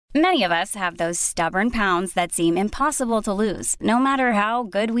Many of us have those stubborn pounds that seem impossible to lose, no matter how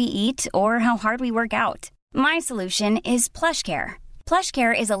good we eat or how hard we work out. My solution is PlushCare.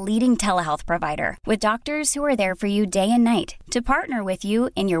 PlushCare is a leading telehealth provider with doctors who are there for you day and night to partner with you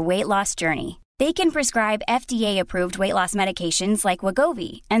in your weight loss journey. They can prescribe FDA-approved weight loss medications like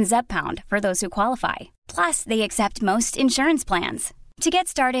Wegovy and Zepbound for those who qualify. Plus, they accept most insurance plans. To get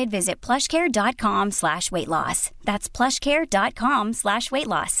started, visit plushcare.com/weightloss. That's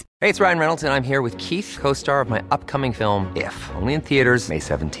plushcare.com/weightloss. Hey, it's Ryan Reynolds, and I'm here with Keith, co-star of my upcoming film, If, only in theaters May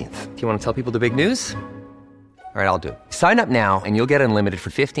 17th. Do you want to tell people the big news? All right, I'll do it. Sign up now and you'll get unlimited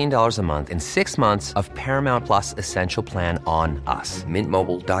for $15 a month and 6 months of Paramount Plus Essential Plan on us.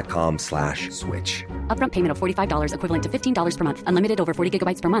 MintMobile.com/switch. Upfront payment of $45 equivalent to $15 per month. Unlimited over 40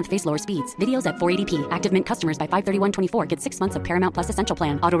 gigabytes per month. Face lower speeds. Videos at 480p. Active Mint customers by 531.24 get 6 months of Paramount Plus Essential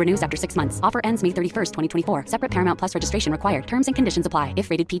Plan. Auto renews after 6 months. Offer ends May 31st, 2024. Separate Paramount Plus registration required. Terms and conditions apply if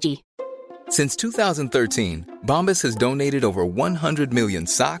rated PG. Since 2013, Bombas has donated over 100 million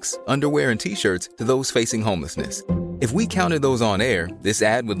socks, underwear, and T-shirts to those facing homelessness. If we counted those on air, this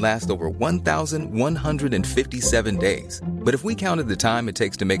ad would last over 1,157 days. But if we counted the time it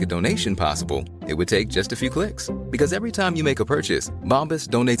takes to make a donation possible, it would take just a few clicks. Because every time you make a purchase, Bombas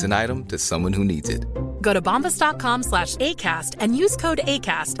donates an item to someone who needs it. Go to bombas.com/ACAST and use code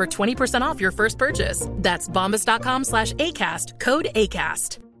ACAST for 20% off your first purchase. That's bombas.com/ACAST, code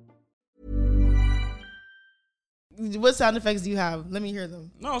ACAST. What sound effects do you have? Let me hear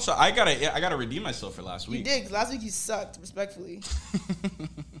them. No, so I gotta redeem myself for last week. You did, 'cause last week you sucked, respectfully.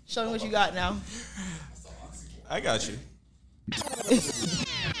 Show me what you got now. I got you. That's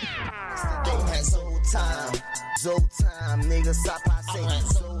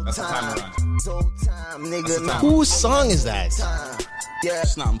the time we're on. Whose song is that?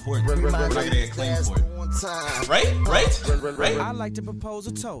 It's not important. We're not gonna get claimed for it. Right? I'd like to propose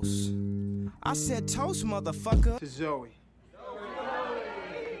a toast. I said toast, motherfucker. To Zoe.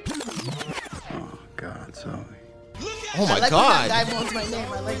 Oh, God, Zoe. Oh, my God. That guy moans my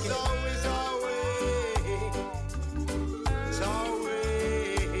name. I like it.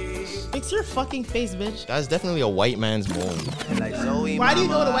 Fix your fucking face, bitch. That's definitely a white man's moan. Like Zoe, Why do you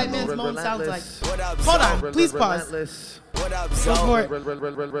know what a white man's moan sounds like? Hold on, please pause. What up, Zoe?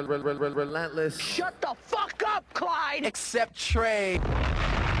 Relentless. Shut the fuck up, Clyde. Except Trey.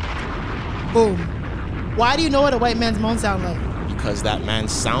 Boom. Why do you know what a white man's moan sound like? Because that man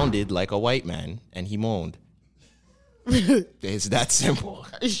sounded like a white man and he moaned. It's that simple.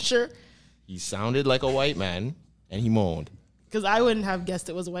 Are you sure? He sounded like a white man and he moaned. Because I wouldn't have guessed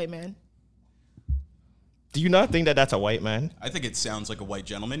it was a white man. Do you not think that that's a white man? I think it sounds like a white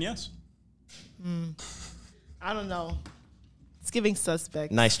gentleman, yes. I don't know. It's giving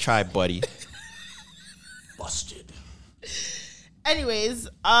suspect. Nice try, buddy. Busted. Anyways,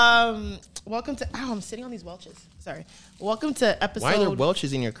 welcome to... Ow, I'm sitting on these Welches. Sorry. Welcome to episode... Why are there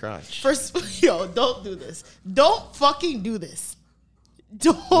Welches in your crotch? First, yo, don't do this. Don't fucking do this.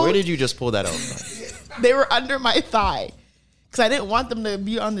 Don't. Where did you just pull that out from? They were under my thigh. Because I didn't want them to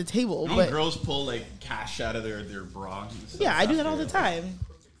be on the table. You know but girls pull, like, cash out of their bra? Yeah, I do that all the time.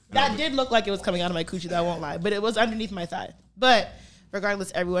 That did look like it was coming out of my coochie, that I won't lie. But it was underneath my thigh. But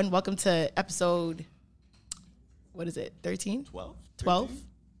regardless, everyone, welcome to episode... What is it? 13? 12? 12?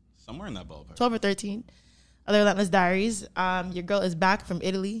 Somewhere in that ballpark. 12 or 13. Other Relentless Diaries. Your girl is back from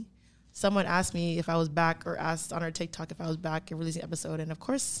Italy. Someone asked me if I was back or asked on our TikTok if I was back and releasing an episode. And of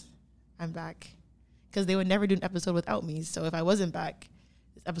course, I'm back. Because they would never do an episode without me. So if I wasn't back,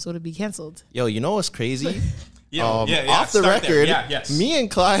 this episode would be canceled. Yo, you know what's crazy? Off the record, yes. Me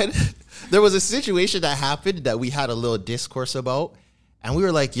and Clyde, there was a situation that happened that we had a little discourse about. And we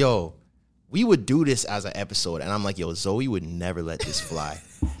were like, yo, we would do this as an episode. And I'm like, yo, Zoe would never let this fly.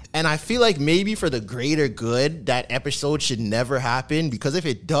 And I feel like maybe for the greater good, that episode should never happen. Because if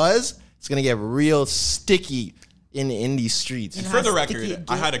it does, it's going to get real sticky in these streets. And for the record,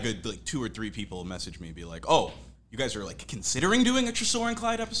 I had a good 2 or 3 people message me and be like, oh, you guys are considering doing a Tresor and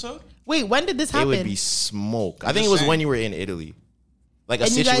Clyde episode? Wait, when did this happen? It would be smoke. I think it was when you were in Italy. Like a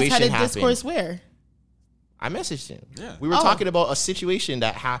and situation you guys had a happened. Discourse where? I messaged him. Yeah. We were talking about a situation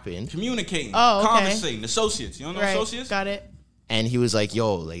that happened. Communicating, okay. conversating, associates. You don't know associates? Got it. And he was like,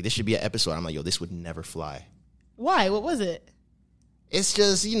 yo, this should be an episode. I'm like, yo, this would never fly. Why? What was it? It's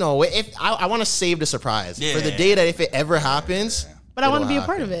just, if I want to save the surprise for the day that if it ever happens. Yeah. But I want to be a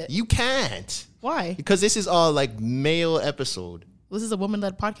part of it. You can't. Why? Because this is all male episode. This is a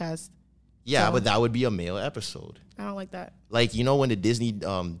woman-led podcast. Yeah, so. But that would be a male episode. I don't like that. When the Disney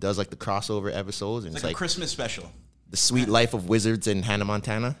does the crossover episodes. And it's like a Christmas special. The Sweet Life of Wizards in Hannah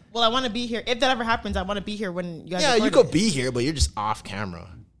Montana. Well, I want to be here. If that ever happens, I want to be here when you guys you could be here, but you're just off camera.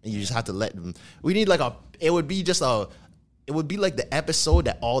 And you just have to let them. We need like it would be like the episode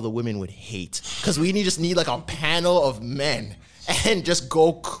that all the women would hate. Because we just need like a panel of men and just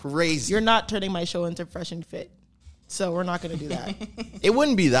go crazy. You're not turning my show into Fresh and Fit. So we're not going to do that. It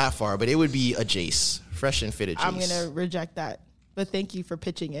wouldn't be that far, but it would be a Jace. Fresh and Fit a Jace. I'm going to reject that. But thank you for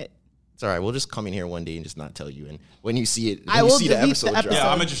pitching it. It's all right. We'll just come in here one day and just not tell you. And when you see it, I will see delete the episode. Yeah,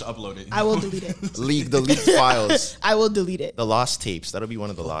 I'm going to just upload it. I will delete it. The leaked files. I will delete it. The lost tapes. That'll be one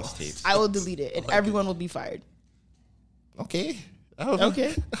of the lost tapes. I will delete it. And everyone will be fired. Okay.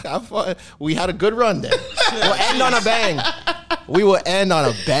 Okay. We had a good run then. We'll end on a bang. We will end on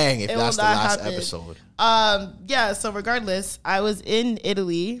a bang if It that's the will not last happen. episode. Yeah, so regardless, I was in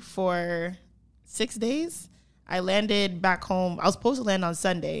Italy for 6 days. I landed back home. I was supposed to land on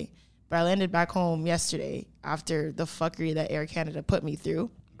Sunday, but I landed back home yesterday after the fuckery that Air Canada put me through.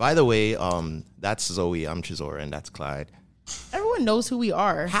 By the way, that's Zoe, I'm Chisora, and that's Clyde. Everyone knows who we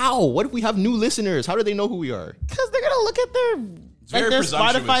are. How? What if we have new listeners? How do they know who we are? Because they're going to look at their very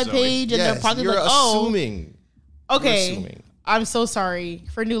Spotify Zoe. page and Yes, they're probably you're like, assuming. okay, You're assuming. I'm so sorry.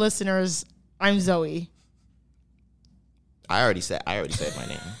 For new listeners, I'm Zoe. I already said my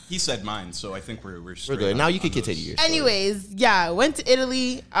name. He said mine, so I think we're straight. We're good. on- Now you can on those. continue your story. Anyways, yeah, went to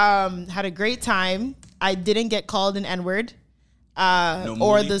Italy, had a great time. I didn't get called an N-word. No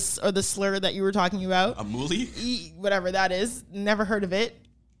Or moolie? the slur that you were talking about. A moolie? Whatever that is. Never heard of it.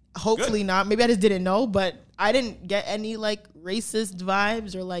 Hopefully Good. not. Maybe I just didn't know, but I didn't get any like racist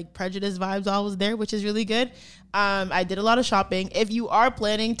vibes or like prejudice vibes while I was there, which is really good. I did a lot of shopping. If you are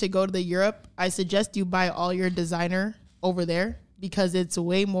planning to go to the Europe, I suggest you buy all your designer over there because it's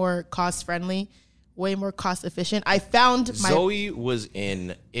way more cost friendly, way more cost efficient. I found my Zoe was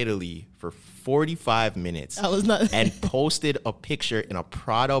in Italy for 45 minutes I was not and posted a picture in a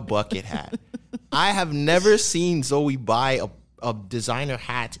Prada bucket hat. I have never seen Zoe buy a designer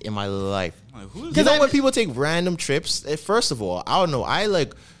hat in my life. Who is You know I- when people take random trips? First of all, I don't know. I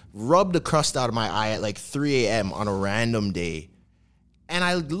like rubbed the crust out of my eye at like 3 a.m. on a random day. And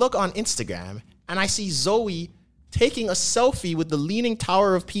I look on Instagram and I see Zoe taking a selfie with the Leaning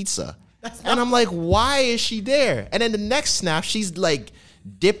Tower of Pizza. And I'm like, why is she there? And then the next snap, she's like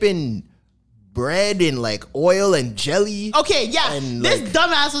dipping bread in like oil and jelly. Okay, yeah. And, This like,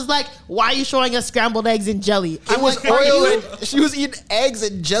 dumbass was like, why are you showing us scrambled eggs and jelly? It was oil and she was eating eggs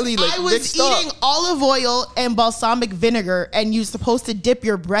and jelly like I was mixed up. eating olive oil and balsamic vinegar, and you're supposed to dip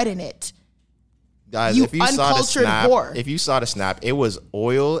your bread in it. Guys, You if you saw the uncultured snap, whore. it was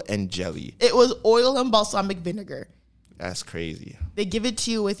oil and jelly. It was oil and balsamic vinegar. That's crazy. They give it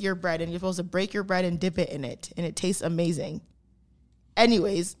to you with your bread, and you're supposed to break your bread and dip it in it, and it tastes amazing.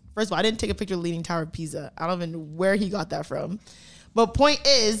 Anyways, first of all, I didn't take a picture of Leaning Tower of Pisa. I don't even know where he got that from. But point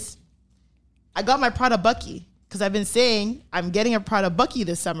is, I got my Prada Bucky because I've been saying I'm getting a Prada Bucky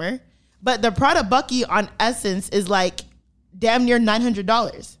this summer. But the Prada Bucky on Essence is like damn near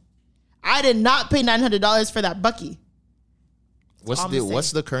 $900. I did not pay $900 for that Bucky. What's all I'm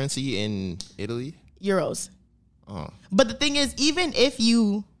saying. the currency in Italy? Euros. Oh. But the thing is, even if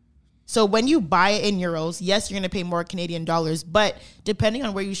you, so when you buy it in euros, yes, you're going to pay more Canadian dollars, but depending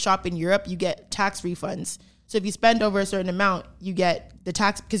on where you shop in Europe, you get tax refunds. So if you spend over a certain amount, you get the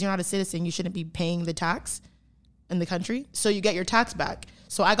tax, because you're not a citizen, you shouldn't be paying the tax in the country. So you get your tax back.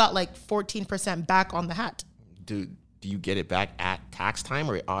 So I got like 14% back on the hat. Do you get it back at tax time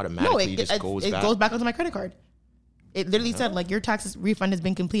or it automatically No, it goes back onto my credit card. It literally said like your tax refund has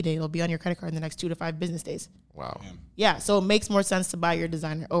been completed. It'll be on your credit card in the next 2 to 5 business days. Wow. Yeah, so it makes more sense to buy your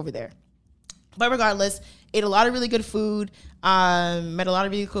designer over there. But regardless, ate a lot of really good food, met a lot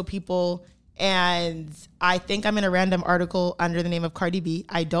of really cool people, and I think I'm in a random article under the name of Cardi B.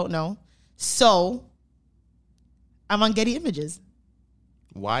 I don't know. So I'm on Getty Images.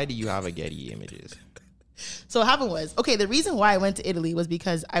 Why do you have a Getty Images? So what happened was, okay, the reason why I went to Italy was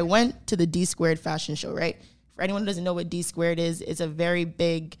because I went to the D Squared fashion show, right? For anyone who doesn't know what D Squared is, it's a very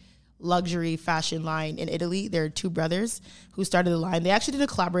big luxury fashion line in Italy. There are two brothers who started the line. They actually did a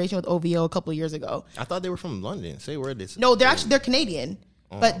collaboration with OVO a couple of years ago. I thought they were from London. Say where this. No, they're Canadian,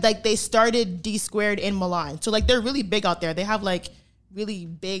 but like they started D Squared in Milan. So like they're really big out there. They have like really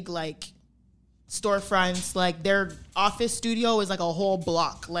big like storefronts. Like their office studio is like a whole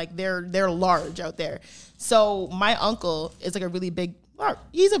block. Like they're large out there. So my uncle is like a really big,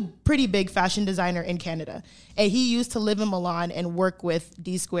 he's a pretty big fashion designer in Canada. And he used to live in Milan and work with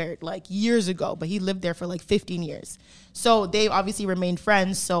D Squared like years ago, but he lived there for like 15 years. So they obviously remained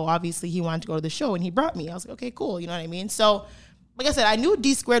friends. So obviously he wanted to go to the show and he brought me. I was like, okay, cool. You know what I mean? So like I said, I knew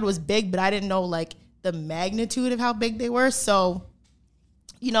D Squared was big, but I didn't know like the magnitude of how big they were. So,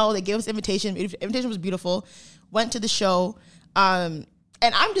 you know, they gave us invitation. The invitation was beautiful. Went to the show.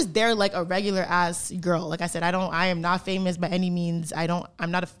 And I'm just there like a regular ass girl. Like I said, I am not famous by any means.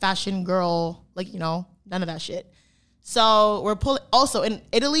 I'm not a fashion girl. Like, none of that shit. So we're pulling. Also in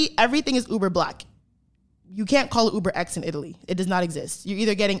Italy, everything is Uber Black. You can't call it Uber X in Italy. It does not exist. You're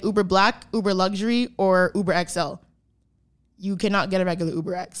either getting Uber Black, Uber Luxury, or Uber XL. You cannot get a regular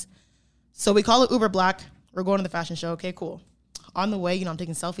Uber X. So we call it Uber Black. We're going to the fashion show. Okay, cool. On the way, I'm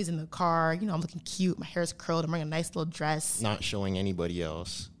taking selfies in the car. I'm looking cute. My hair's curled. I'm wearing a nice little dress. Not showing anybody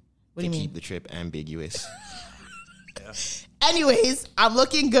else. What do you mean? Keep the trip ambiguous. Yeah. Anyways, I'm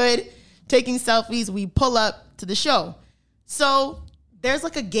looking good, taking selfies. We pull up to the show. So there's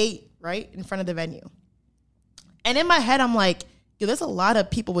like a gate, right, in front of the venue. And in my head, I'm like, yo, there's a lot of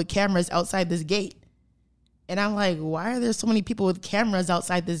people with cameras outside this gate. And I'm like, why are there so many people with cameras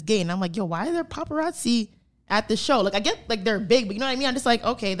outside this gate? And I'm like, yo, why are there paparazzi at the show? Like, I get like they're big, but you know what I mean? I'm just like,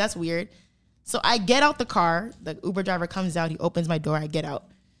 okay, that's weird. So I get out the car. The Uber driver comes out. He opens my door. I get out.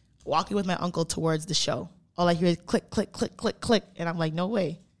 Walking with my uncle towards the show. All I hear is click, click, click, click, click. And I'm like, no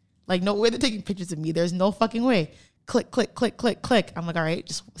way. Like, no way they're taking pictures of me. There's no fucking way. Click, click, click, click, click. I'm like, all right,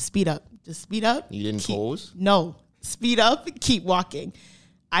 just speed up. Just speed up. You didn't pose? No. Speed up. Keep walking.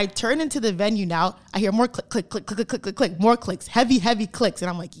 I turn into the venue now. I hear more click, click, click, click, click, click, click, click. More clicks. Heavy, heavy clicks. And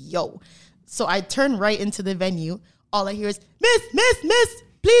I'm like, yo. So I turn right into the venue. All I hear is, miss,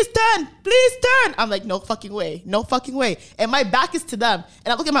 please turn. I'm like, no fucking way. No fucking way. And my back is to them.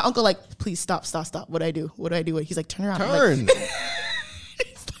 And I look at my uncle like, please stop. What do I do? He's like, turn around. Turn. Like,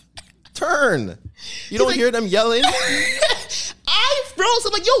 turn. You don't hear them yelling? I froze.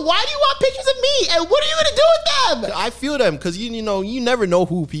 I'm like, yo, why do you want pictures of me? And what are you going to do with them? I feel them because, you never know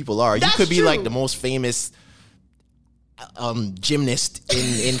who people are. That's you could be true. like the most famous gymnast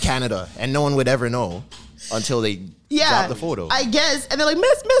in Canada, and no one would ever know until they drop the photo. I guess. And they're like,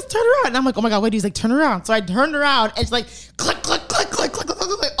 miss, turn around. And I'm like, oh my God, wait. He's like, turn around. So I turned around and it's like, click, click, click, click, click, click,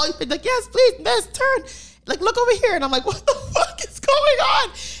 click, click. Oh, he's like, yes, please, miss, turn. Like, look over here. And I'm like, what the fuck is going on?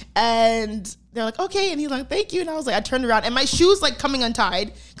 And they're like, okay. And he's like, thank you. And I was like, I turned around and my shoe's like coming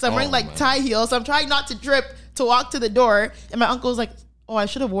untied because I'm wearing like tie heels. So I'm trying not to drip to walk to the door. And my uncle was like, oh, I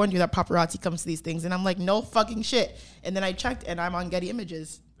should have warned you that paparazzi comes to these things. And I'm like, no fucking shit. And then I checked and I'm on Getty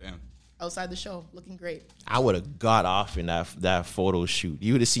Images. Damn. Outside the show, looking great. I would have got off in that photo shoot.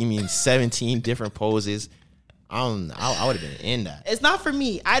 You would have seen me in 17 different poses. I would have been in that. It's not for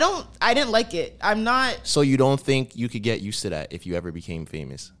me. I didn't like it. I'm not. So you don't think you could get used to that if you ever became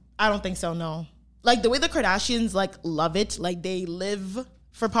famous? I don't think so, no. Like the way the Kardashians like love it, like they live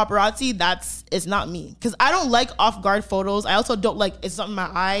for paparazzi, it's not me. Because I don't like off-guard photos. I also don't like, is something in my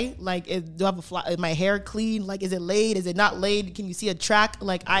eye? Like, do I have is my hair clean? Like, is it laid? Is it not laid? Can you see a track?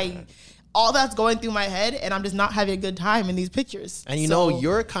 Like, all that's going through my head, and I'm just not having a good time in these pictures. And you know,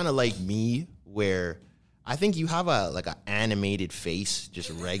 you're kind of like me, where I think you have an animated face just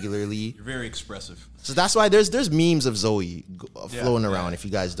regularly. You're very expressive. So that's why there's memes of Zoe floating around, if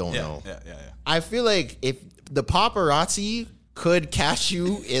you guys don't know. Yeah. I feel like if the paparazzi could catch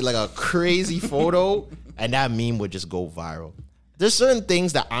you in like a crazy photo and that meme would just go viral. There's certain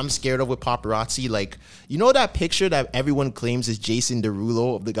things that I'm scared of with paparazzi. Like, you know that picture that everyone claims is Jason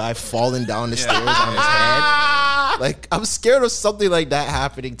Derulo of the guy falling down the stairs on his head? Like, I'm scared of something like that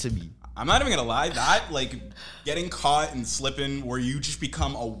happening to me. I'm not even gonna lie, that like getting caught and slipping where you just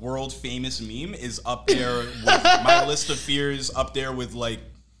become a world famous meme is up there with my list of fears, up there with like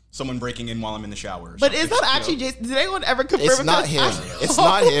someone breaking in while I'm in the shower. But is that actually Jason? Did anyone ever confirm it's not him? It's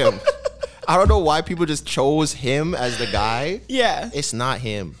not him. I don't know why people just chose him as the guy. Yeah. It's not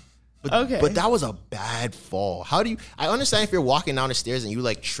him. But, okay. But that was a bad fall. I understand if you're walking down the stairs and you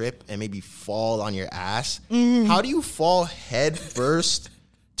like trip and maybe fall on your ass. Mm. How do you fall head first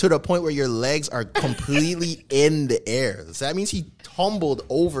to the point where your legs are completely in the air? So that means he tumbled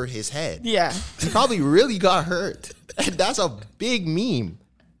over his head. Yeah. He probably really got hurt. And that's a big meme.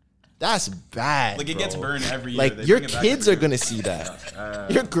 That's bad. Like, it gets burned every year. Like, your kids are going to see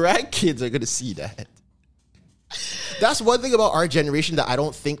that. Your grandkids are going to see that. That's one thing about our generation that I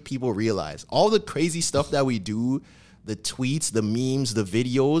don't think people realize. All the crazy stuff that we do, the tweets, the memes, the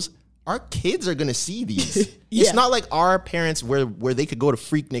videos, our kids are going to see these. Yeah. It's not like our parents where they could go to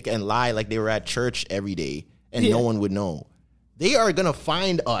Freaknik and lie like they were at church every day and no one would know. They are going to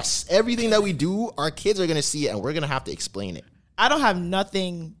find us. Everything that we do, our kids are going to see it, and we're going to have to explain it. I don't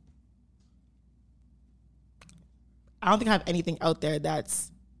think I have anything out there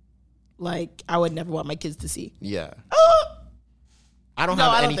that's like I would never want my kids to see. Yeah. I don't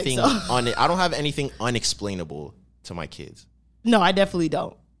have anything unexplainable to my kids. No, I definitely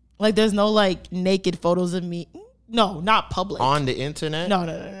don't. Like, there's no like naked photos of me. No, not public. On the internet? No,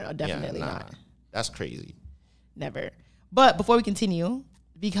 definitely not. That's crazy. Never. But before we continue,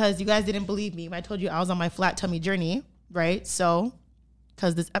 because you guys didn't believe me when I told you I was on my flat tummy journey, right? So,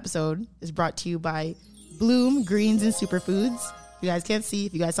 because this episode is brought to you by Bloom Greens and Superfoods. If you guys can't see,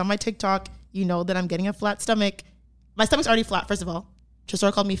 if you guys saw my TikTok, you know that I'm getting a flat stomach. My stomach's already flat, first of all.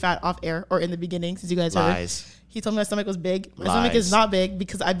 Tresor called me fat off air or in the beginning, since you guys heard. He told me my stomach was big. My stomach is not big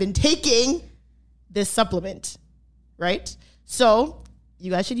because I've been taking this supplement, right? So, you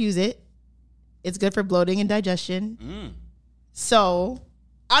guys should use it. It's good for bloating and digestion. So,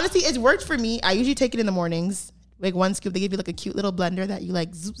 honestly, it's worked for me. I usually take it in the mornings. Like 1 scoop, they give you like a cute little blender that you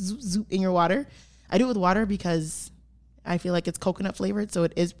like zoop, zoop, zoop in your water. I do it with water because I feel like it's coconut flavored, so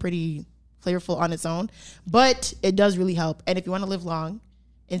it is pretty flavorful on its own. But it does really help. And if you want to live long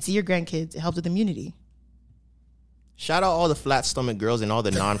and see your grandkids, it helps with immunity. Shout out all the flat stomach girls and all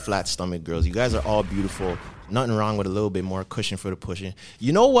the non-flat stomach girls. You guys are all beautiful. Nothing wrong with a little bit more cushion for the pushing.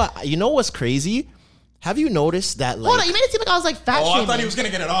 You know what? You know what's crazy? Have you noticed that, like... Hold on, you made it seem like I was like fat shaming. I thought he was going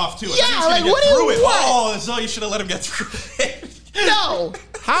to get it off, too. Yeah, like, what do you want? Oh, so you should have let him get through it. No.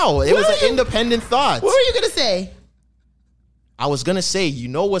 How? It was an independent thought. What were you going to say? I was going to say, you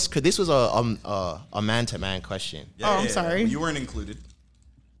know what's... Because this was a man-to-man question. Yeah, I'm sorry. You weren't included.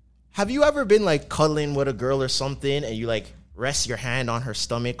 Have you ever been, like, cuddling with a girl or something, and you, like, rest your hand on her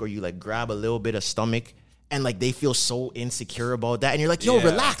stomach, or you, like, grab a little bit of stomach, and, like, they feel so insecure about that, and you're like, yo,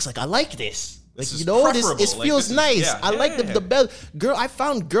 relax. Like, I like this. Like, you know, it feels nice. I like the belly. Girl, I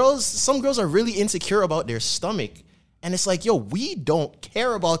found some girls are really insecure about their stomach. And it's like, yo, we don't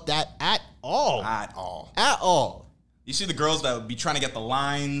care about that at all. At all. At all. You see the girls that would be trying to get the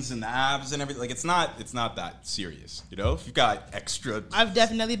lines and the abs and everything. Like, it's not that serious, you know? If you've got extra... I've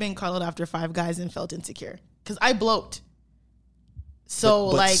definitely been cuddled after 5 guys and felt insecure. Because I bloat. So,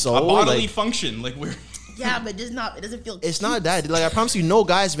 like... a bodily function. Like, we're... Yeah, but it doesn't feel It's cute. not that. Like, I promise you, no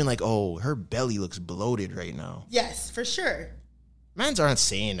guy's been like, oh, her belly looks bloated right now. Yes, for sure. Mans aren't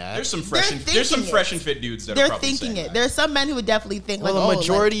saying that. There's some fresh and fit dudes that are probably thinking saying it. that. There's some men who would definitely think well, like, a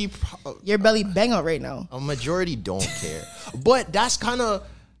majority... like, your belly bang out right now. A majority don't care. But that's kind of...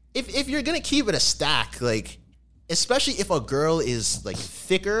 If you're going to keep it a stack, like, especially if a girl is, like,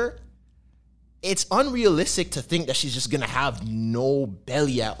 thicker, it's unrealistic to think that she's just going to have no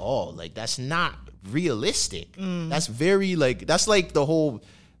belly at all. Like, that's not realistic. That's very, like, that's like the whole,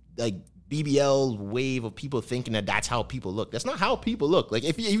 like, BBL wave of people thinking that that's how people look. That's not how people look. Like,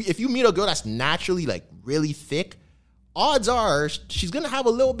 if you meet a girl that's naturally, like, really thick, odds are she's gonna have a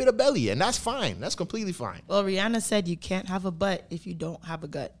little bit of belly, and that's fine. That's completely fine. Well, Rihanna said you can't have a butt if you don't have a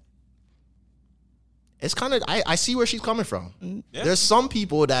gut. It's kind of, I see where she's coming from. Yeah. There's some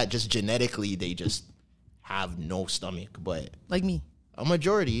people that just genetically, they just have no stomach, but like me, a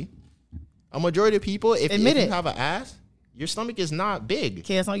majority of people, if you have an ass, your stomach is not big.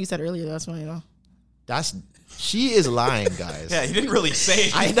 Okay, that's not what you said earlier. That's why, you know. She is lying, guys. Yeah, he didn't really say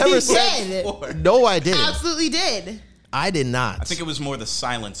it. I never said it before. No, I didn't. Absolutely did. I did not. I think it was more the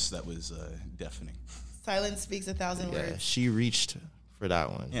silence that was deafening. Silence speaks 1,000 words. Yeah, she reached for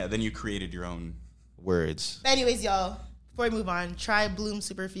that one. Yeah, then you created your own words. But anyways, y'all, before we move on, try Bloom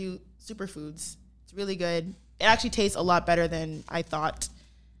Superfoods. It's really good. It actually tastes a lot better than I thought.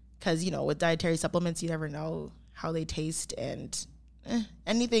 Because, you know, with dietary supplements, you never know how they taste. And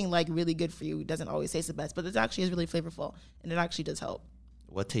anything, like, really good for you doesn't always taste the best. But this actually is really flavorful. And it actually does help.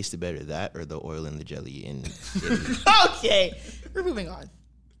 What tasted better, that or the oil and the jelly in Italy? Okay. We're moving on.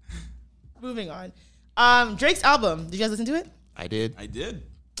 Drake's album. Did you guys listen to it? I did.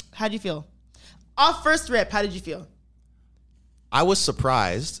 How'd you feel? Off first rip, how did you feel? I was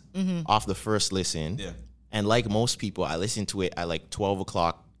surprised off the first listen. Yeah. And like most people, I listened to it at like 12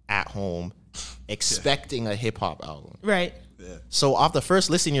 o'clock at home, expecting a hip hop album. Right. Yeah. So off the first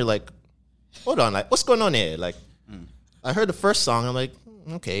listen, you're like, hold on, like, what's going on here? Like, I heard the first song, I'm like,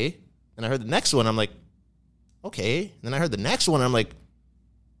 okay. And I heard the next one, I'm like, okay. And then I heard the next one, I'm like,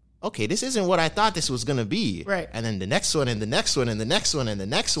 okay, this isn't what I thought this was gonna be. Right. And then the next one, and the next one, and the next one, and the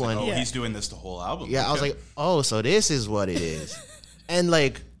next one. Oh, he's doing this the whole album. Yeah, I was like, oh, so this is what it is. And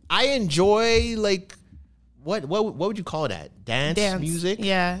like, I enjoy, like, what would you call that? Dance music?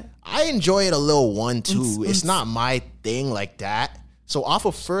 Yeah. I enjoy it a little 1-2. It's not my thing like that. So off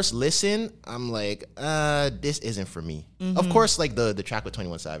of first listen, I'm like, this isn't for me. Of course, like the track with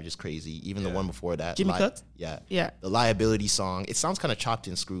 21 Savage is crazy. Even the one before that. Jimmy Cooks? Yeah. Yeah. The Liability song. It sounds kind of chopped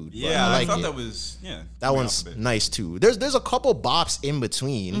and screwed. Yeah, I thought it. that was, That one's nice too. There's a couple bops in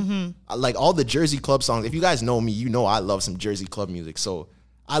between. Like all the Jersey Club songs. If you guys know me, you know I love some Jersey Club music. So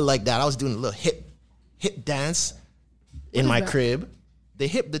I like that. I was doing a little hip dance in my crib. The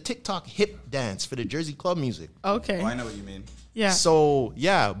TikTok hip dance for the Jersey Club music. Okay. Oh, I know what you mean. Yeah. So,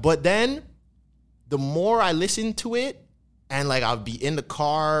 yeah. But then the more I listened to it And like I'll be in the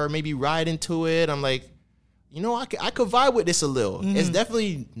car, maybe riding to it. I'm like, you know, I could vibe with this a little. It's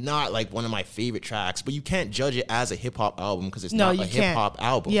definitely not like one of my favorite tracks, but you can't judge it as a hip hop album because it's not a hip hop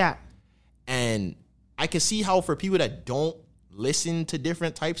album. Yeah. And I can see how for people that don't listen to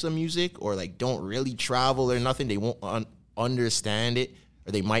different types of music or like don't really travel or nothing, they won't understand it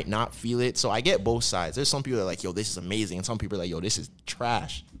or they might not feel it. So I get both sides. There's some people that are like, yo, this is amazing. And some people are like, yo, this is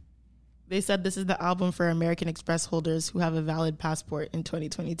trash. They said this is the album for American Express holders who have a valid passport in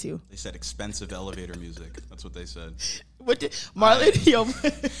 2022. They said expensive elevator music. That's what they said. What did Marlon?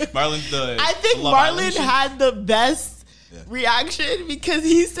 I think Marlon had the best reaction because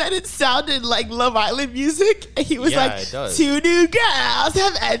he said it sounded like Love Island music. And he was like, it does. 2 new girls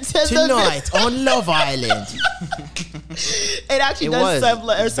have entered tonight on Love Island. It actually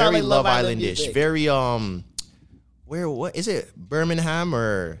sound like Love Island music. Very what is it? Birmingham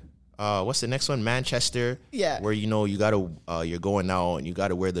or what's the next one? Manchester. Yeah. Where you gotta you're going out and you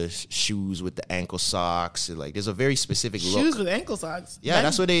gotta wear the shoes with the ankle socks. Like there's a very specific look. Shoes with ankle socks. Yeah,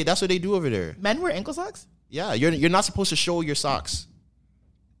 that's what they do over there. Men wear ankle socks? Yeah, you're not supposed to show your socks.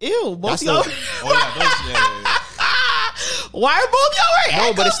 Ew, both y'all. Why are both y'all wearing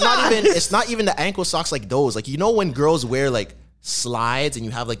ankle socks? It's not even the ankle socks like those. Like, you know when girls wear like slides and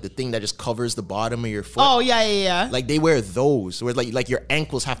you have like the thing that just covers the bottom of your foot? Oh, yeah. Like they wear those where like your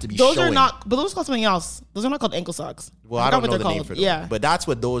ankles have to be those showing. Are not, but those are called something else. Those are not called ankle socks. Well, I don't know the name for them. Yeah. But that's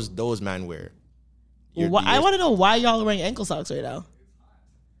what those men wear. I want to know why y'all are wearing ankle socks right now.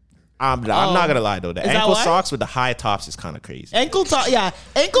 I'm not gonna lie though. The ankle socks with the high tops is kind of crazy. Ankle socks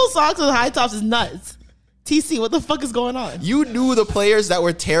with high tops is nuts. TC, what the fuck is going on? You knew the players that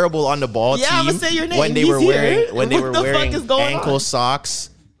were terrible on the ball team. I'm gonna say your name. When they were wearing ankle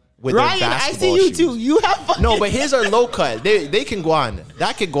socks with Ryan, their basketball I see you shoes. too. You have fucking No, but his are low cut. They can go on.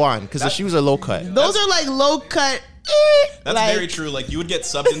 That could go on because the shoes are low cut. Those are like low cut. That's very true. Like you would get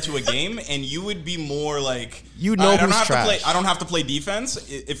subbed into a game, and you would be more like who's trash. I don't have to play defense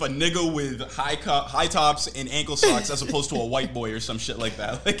if a nigga with high tops and ankle socks, as opposed to a white boy or some shit like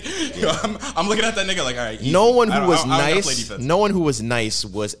that. Like, I'm looking at that nigga like, all right. No one who was nice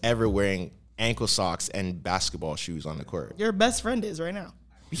was ever wearing ankle socks and basketball shoes on the court. Your best friend is right now.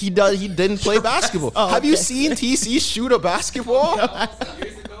 He didn't play basketball. Have you seen TC shoot a basketball?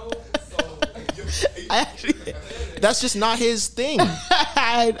 That's just not his thing.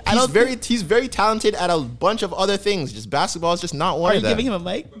 He's very talented at a bunch of other things. Just basketball is just not one of them. Are you giving him a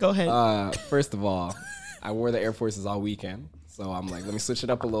mic? Go ahead. First of all, I wore the Air Forces all weekend, so I'm like, let me switch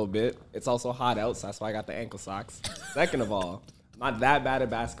it up a little bit. It's also hot out, so that's why I got the ankle socks. Second of all, I'm not that bad at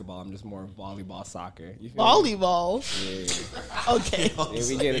basketball. I'm just more volleyball, soccer. You feel volleyball? Yeah. Okay. Yeah,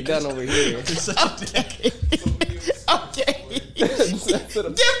 we get it done over here. Okay. Give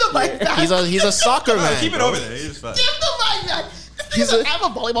the mic back. He's a soccer man. Keep it over there. He's fine. Give the mic back. I'm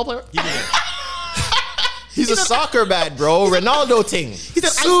a volleyball player. He's a soccer man, bro. Ronaldo thing. He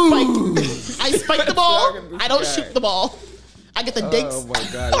said, I spike the ball. I don't shoot the ball. I get the dinks. Oh my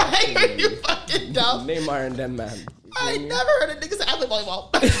God. Why are you fucking dumb? Neymar and them, man. I never heard a nigga say I play volleyball.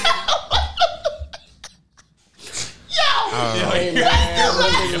 Yo! Hey, man. You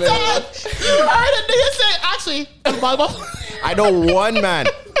heard a nigga say, actually, volleyball. I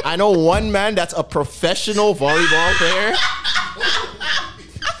know one man that's a professional volleyball player.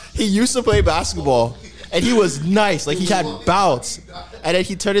 He used to play basketball, and he was nice. Like, he had bouts. And then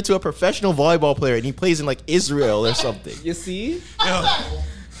he turned into a professional volleyball player, and he plays in, like, Israel or something. You see? No,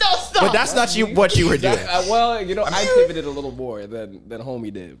 stop. But that's not what you were doing. I pivoted a little more than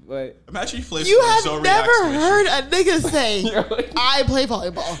homie did. But imagine you play. You have never heard a nigga say, "I play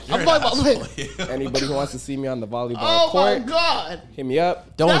volleyball." I'm a volleyball player. Anybody who wants to see me on the volleyball court, oh my God, hit me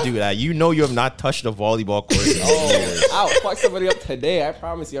up. Don't do that. You know you have not touched a volleyball court. I'll fuck somebody up today. I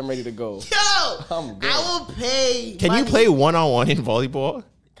promise you, I'm ready to go. Yo, I will pay. Can you play 1-on-1 in volleyball?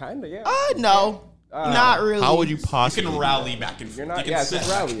 Kinda, yeah. No. Not really. How would you possibly? You can rally back and forth. You're not. Yeah, it's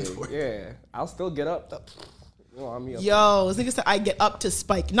just rallying. Yeah, I'll still get up. Yo, this nigga said I get up to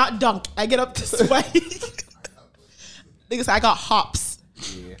spike, not dunk. I get up to spike. Nigga said I got hops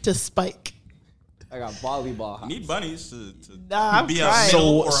to spike. I got volleyball hops. Need bunnies to I'm be trying.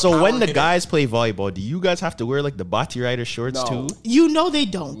 So when the guys play volleyball, do you guys have to wear like the Bati Rider shorts too? You know they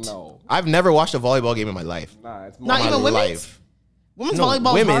don't. No. I've never watched a volleyball game in my life. Nah, it's more not even women's. Women's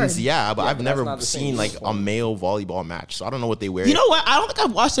volleyball. Women's, but I've never seen like a male volleyball match, so I don't know what they wear. You know what? I don't think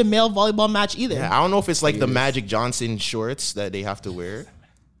I've watched a male volleyball match either. Yeah, I don't know if it's like the Magic Johnson shorts that they have to wear.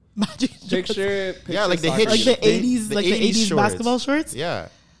 Picture like the hit, like the 80s, like the 80s basketball shorts. Yeah.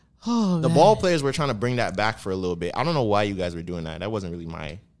 Oh, the ball players were trying to bring that back for a little bit. I don't know why you guys were doing that. That wasn't really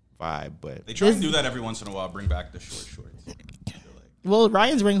my vibe, but They try and do that every once in a while. Bring back the short shorts. I feel like. Well,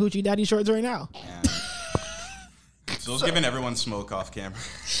 Ryan's wearing hoochie daddy shorts right now. And so it's giving everyone smoke off camera.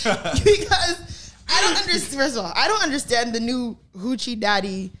 Because I don't understand. First of all, I don't understand the new hoochie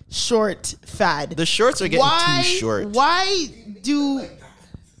daddy short fad. the shorts are getting too short. Why do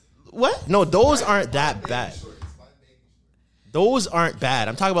what? No, those aren't that bad. Those aren't bad.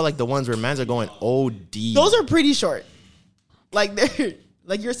 I'm talking about like the ones where men's are going OD. Those are pretty short. Like they're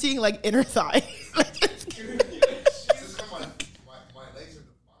like you're seeing like inner thigh.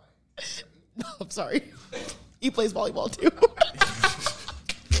 No, I'm sorry. He plays volleyball too.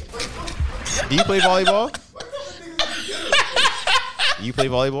 Do you play volleyball? You play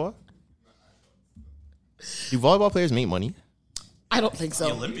volleyball? Do volleyball players make money? I don't think so.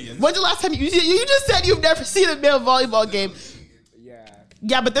 The Olympians. When's the last time you just said you've never seen a male volleyball game?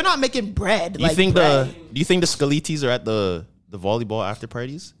 Yeah, but they're not making bread. Do you think the Scalitis are at the volleyball after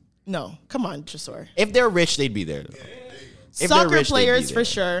parties? No, come on, Tresor. If they're rich, they'd be there. If Soccer they're rich, players they'd be for there.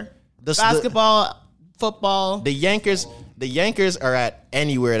 sure. The- Basketball, football. The Yankers are at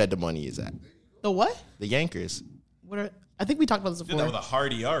anywhere that the money is at. The what? The Yankers. What are? I think we talked about this Did before. that with a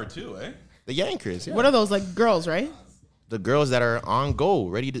hard ER too, eh? The Yankers. Yeah. What are those like girls, right? The girls that are on go,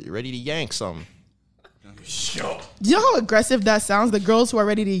 ready to yank some. Sure. Do you know how aggressive that sounds? The girls who are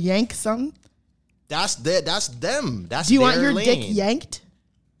ready to yank something. That's them. That's Do you want their your lane. dick yanked?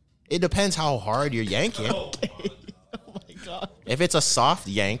 It depends how hard you're yanking. Oh my god. If it's a soft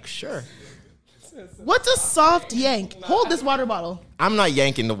yank, sure. What's a soft yank? Hold this water bottle. I'm not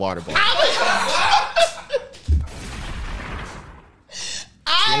yanking the water bottle.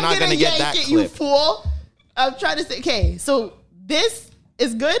 I'm not gonna get yank that it, you clip. fool. I'm trying to say, okay, so this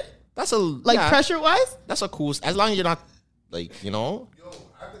is good? That's a Like pressure wise? That's a cool. As long as you're not like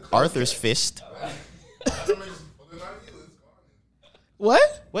Arthur's fist.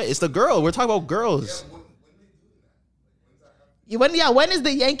 What? What? It's the girl. We're talking about girls. When is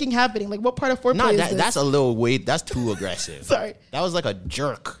the yanking happening? Like what part of foreplay is this? That's a little weight. That's too aggressive. Sorry. That was like a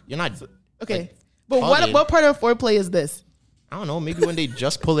jerk. You're not. Okay. like, But tugging. what part of foreplay is this? I don't know. Maybe when they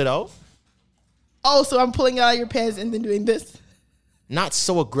just pull it out. Oh, so I'm pulling it out of your pants and then doing this? Not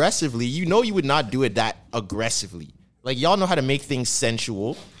so aggressively. You know you would not do it that aggressively. Like y'all know how to make things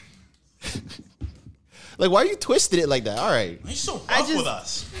sensual. Like why are you twisting it like that? All right. You're so rough with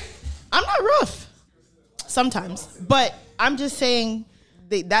us. I'm not rough. Sometimes. But I'm just saying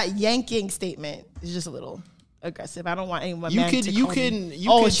that yanking statement is just a little aggressive. I don't want anyone You to call me,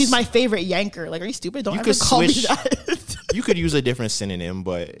 oh, could she's my favorite yanker. Like, are you stupid? Don't You ever could call switch. me that. You could use a different synonym,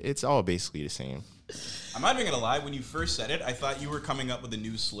 but it's all basically the same. I'm not even gonna lie. When you first said it, I thought you were coming up with a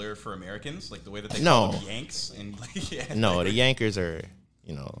new slur for Americans, like the way that they call them Yanks and like. Yeah, No, the Yankers are,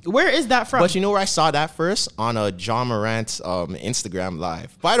 Where is that from? But you know where I saw that first? On a John Morant's Instagram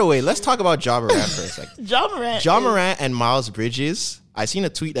live. By the way, let's talk about John Morant for a second. John Morant. John Morant and Miles Bridges. I seen a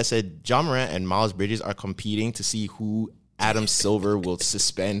tweet that said John Morant and Miles Bridges are competing to see who Adam Silver will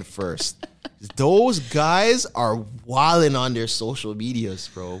suspend first. Those guys are wilding on their social medias,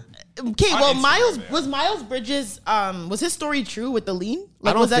 bro. Okay, well, Instagram, Miles Bridges, was his story true with the lean?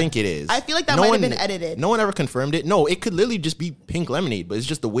 I don't was that- think it is. I feel like that might have been edited. No one ever confirmed it. No, it could literally just be pink lemonade, but it's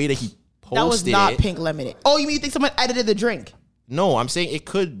just the way that he posted That was not it. pink lemonade. Oh, you mean you think someone edited the drink? No, I'm saying it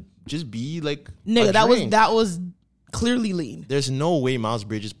could just be like Nigga, a drink. that was clearly lean. There's no way Miles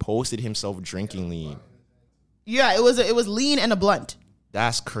Bridges posted himself drinking lean. Yeah, it was lean and a blunt.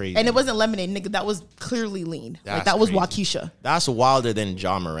 That's crazy. And it wasn't lemonade, nigga. That was clearly lean. Like that was crazy. Waukesha. That's wilder than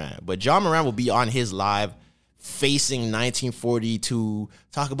John Morant. But John Morant will be on his live facing 1942,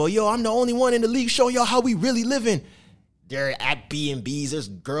 talk about, yo, I'm the only one in the league showing y'all how we really living. They're at B&B's. There's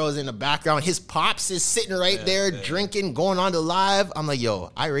girls in the background. His pops is sitting right there drinking, going on the live. I'm like,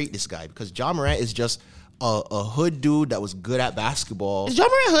 yo, I rate this guy because John Morant is just a hood dude that was good at basketball. Is John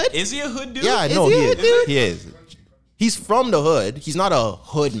Morant hood? Is he a hood dude? Yeah, Is no, he a he hood is. dude? He is. He's from the hood. He's not a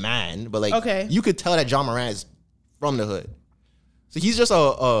hood man, but like, Okay. you could tell that John Morant is from the hood. So he's just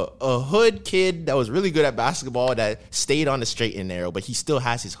a hood kid that was really good at basketball that stayed on the straight and narrow, but he still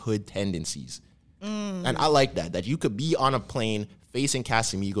has his hood tendencies. And I like that you could be on a plane facing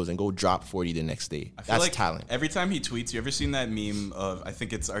Casamigos and go drop 40 the next day. I feel That's like talent. Every time he tweets, you ever seen that meme of, I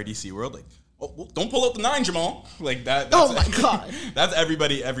think it's RDC World, like, oh, well, don't pull out the 9, Jamal. Like that. Oh my God. That's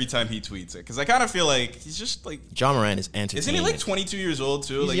everybody every time he tweets it. Because I kind of feel like he's just like, John Morant is entertainment. isn't he like 22 years old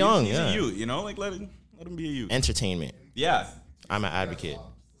too? He's like young, he's yeah. a youth, you know? Like let him be a youth. Entertainment. Yeah. I'm an advocate.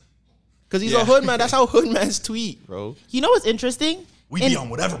 Because he's Yeah. a hood man. That's how hood mans tweet, bro. You know what's interesting? We be on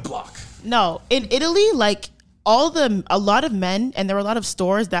whatever block. No, in Italy, like a lot of men, and there were a lot of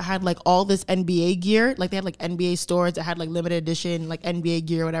stores that had like all this NBA gear. Like they had like NBA stores that had like limited edition, like NBA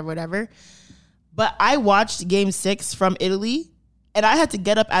gear, whatever. But I watched Game 6 from Italy, and I had to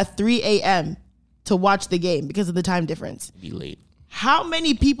get up at 3 a.m. to watch the game because of the time difference. Be late. How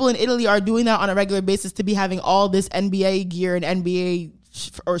many people in Italy are doing that on a regular basis to be having all this NBA gear and NBA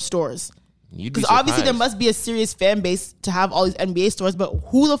or stores? Because obviously there must be a serious fan base to have all these NBA stores, but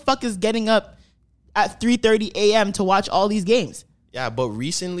who the fuck is getting up at 3:30 a.m. to watch all these games? Yeah, but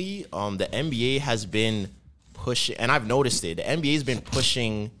recently, the NBA has been pushing, and I've noticed it. The NBA has been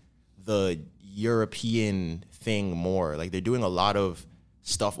pushing the European thing more. Like they're doing a lot of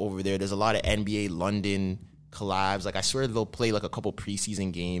stuff over there. There's a lot of NBA London collabs. Like I swear they'll play like a couple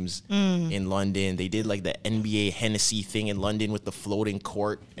preseason games in London. They did like the NBA Hennessy thing in London with the floating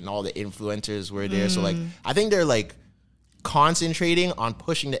court, and all the influencers were there. So like I think they're like concentrating on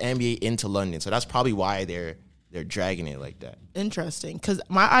pushing the NBA into London. So that's probably why they're dragging it like that. Interesting. Because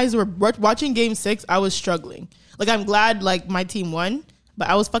my eyes were watching Game 6. I was struggling. Like I'm glad like my team won, but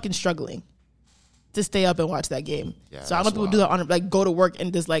I was fucking struggling to stay up and watch that game. Yeah, so I know people do that on like go to work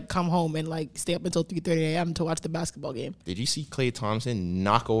and just like come home and like stay up until 3:30 a.m. to watch the basketball game. Did you see Klay Thompson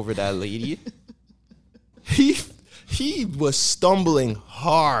knock over that lady? He was stumbling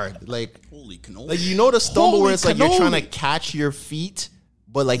hard. Like holy cannoli. Like you know the stumble where it's like you're trying to catch your feet,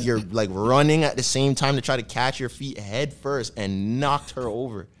 but like you're like running at the same time to try to catch your feet head first, and knocked her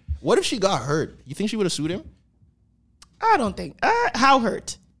over. What if she got hurt? You think she would have sued him? I don't think. How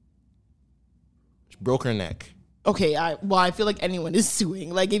hurt? Broke her neck. Okay, I feel like anyone is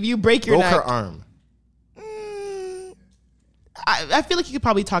suing. Like if you break your neck, broke her arm. I feel like you could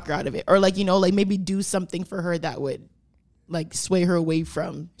probably talk her out of it, or like like maybe do something for her that would like sway her away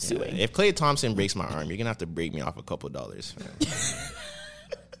from suing. If Klay Thompson breaks my arm, you're gonna have to break me off a couple $.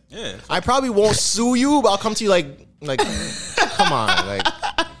 Yeah, I probably won't sue you, but I'll come to you like come on,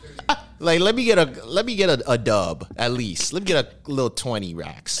 like let me get a dub at least. Let me get a little 20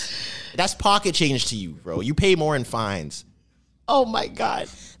 racks. That's pocket change to you, bro. You pay more in fines. Oh my God.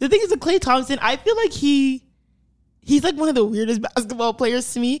 The thing is with Klay Thompson, I feel like he's like one of the weirdest basketball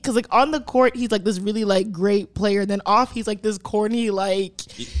players to me. Cause like on the court, he's like this really like great player. Then off, he's like this corny, like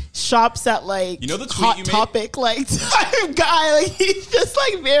shops at like the tweet Hot you Topic, like type guy. Like he's just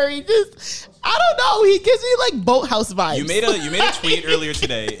like very I don't know. He gives me like Boathouse vibes. You made a tweet earlier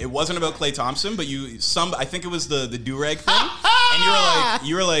today. It wasn't about Klay Thompson, but I think it was the do-rag thing. And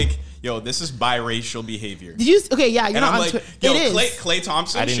you were like, yo, this is biracial behavior. Did you? Okay, yeah. You're not on Twitter. Yo, it is. Klay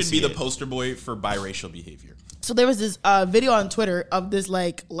Thompson should be the poster boy for biracial behavior. So there was this video on Twitter of this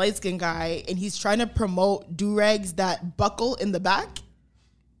like light-skinned guy, and he's trying to promote do-rags that buckle in the back.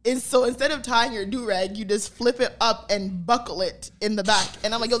 And so instead of tying your do-rag, you just flip it up and buckle it in the back.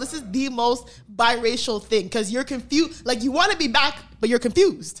 And I'm like, yo, this is the most biracial thing, because you're confused. Like you want to be back, but you're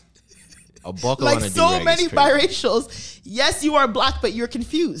confused. A buckle like on a so many biracials. Yes, you are black, but you're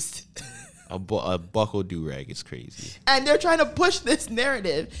confused. A buckle do-rag is crazy. And they're trying to push this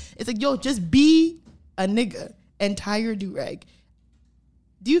narrative. It's like, yo, just be a nigga and tie your do-rag.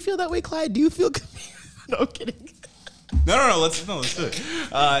 Do you feel that way, Clyde? Do you feel confused? No, I'm kidding. No, let's do it.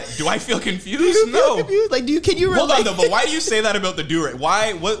 Do I feel confused? Do you feel confused? Like, can you relate? Hold on, though, but why do you say that about the do-rag?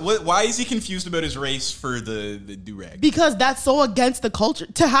 Why is he confused about his race for the do-rag? Because that's so against the culture.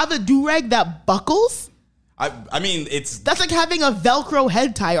 To have a do-rag that buckles? I mean, that's like having a Velcro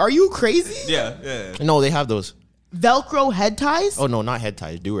head tie. Are you crazy? Yeah. No, they have those. Velcro head ties? Oh, no, not head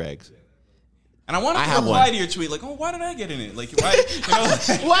ties, do-rags. And I wanted to reply to your tweet, like, oh, why did I get in it? Like, why?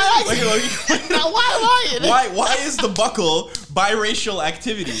 Why is the buckle biracial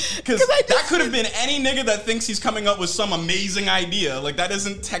activity? Because that could have been any nigga that thinks he's coming up with some amazing idea. Like, that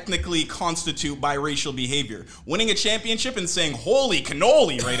doesn't technically constitute biracial behavior. Winning a championship and saying, holy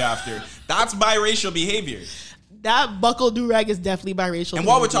cannoli right after, that's biracial behavior. That buckle do-rag is definitely biracial. And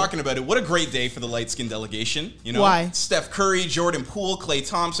while we're talking about it, what a great day for the light-skinned delegation. Why? Steph Curry, Jordan Poole, Klay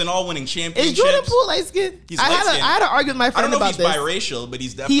Thompson, all winning championships. Is Jordan Poole light-skinned? He's light-skinned. I had to argue with my friend about this. I don't know if he's biracial, but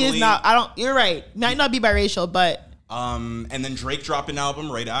he's definitely... He is not. You're right. Might not be biracial, but... And then Drake dropped an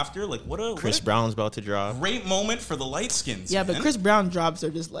album right after. Like, Chris Brown's about to drop. Great moment for the light-skins, Yeah, man. But Chris Brown drops are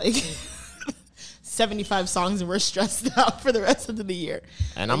just like... 75 songs and we're stressed out for the rest of the year.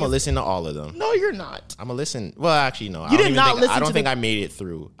 And I'm going to listen to all of them. No, you're not. I'm going to listen. Well, actually, no. You did not listen to I don't think I made it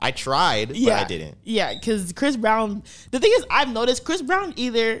through. I tried, but I didn't. Yeah, because Chris Brown, the thing is, I've noticed Chris Brown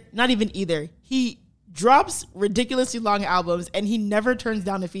he drops ridiculously long albums and he never turns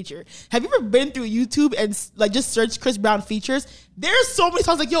down a feature. Have you ever been through YouTube and like just search Chris Brown features? There's so many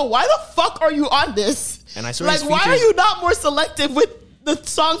songs like, yo, why the fuck are you on this? And I saw like, why are you not more selective with the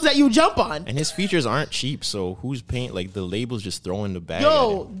songs that you jump on. And his features aren't cheap, so who's paying? Like the label's just throwing the bag.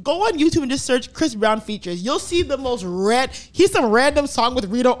 Yo, go on YouTube and just search Chris Brown features. You'll see the most he's some random song with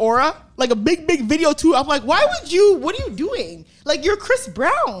Rita Ora, like a big video too. I'm like, why would you? What are you doing? Like, you're Chris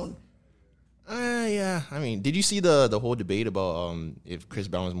Brown. Yeah. I mean, did you see the whole debate about if Chris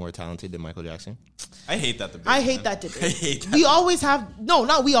Brown was more talented than Michael Jackson? I hate that debate. I hate that debate. I hate that. We always have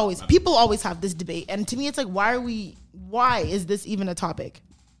not we always. People always have this debate, and to me, it's like, why is this even a topic?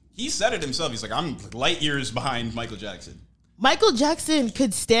 He said it himself. He's like, I'm light years behind Michael Jackson. Michael Jackson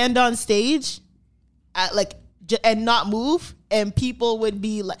could stand on stage and not move, and people would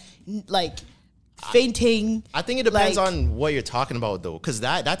be like fainting. I think it depends on what you're talking about, though, because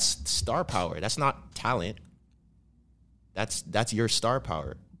that's star power. That's not talent. That's your star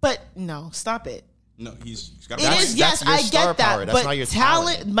power. But no, stop it. No, he's got. It is, yes, I get that. That's but not your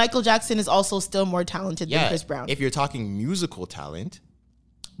talent. Michael Jackson is also still more talented than Chris Brown. If you're talking musical talent,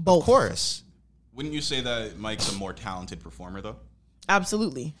 both, of course. Wouldn't you say that Mike's a more talented performer, though?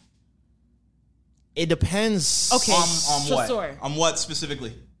 Absolutely. It depends. Okay. On what? Sure. On what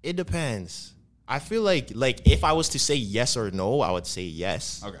specifically? It depends. I feel like if I was to say yes or no, I would say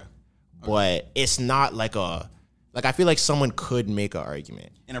yes. Okay. But it's not like I feel like someone could make an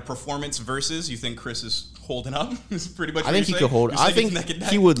argument. In a performance versus, you think Chris is holding up? Is pretty much. I think he could hold. I think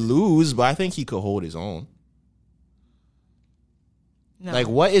he would lose, but I think he could hold his own. No. Like,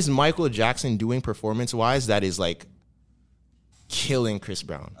 what is Michael Jackson doing performance-wise that is like killing Chris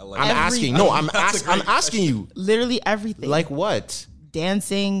Brown? I'm asking. No, I'm asking you. Literally everything. Like what?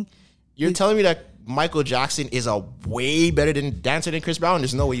 Dancing. You're telling me that Michael Jackson is a way better dancer than Chris Brown?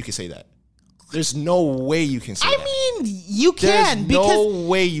 There's no way you can say that. There's no way you can say that. I mean, you can. There's no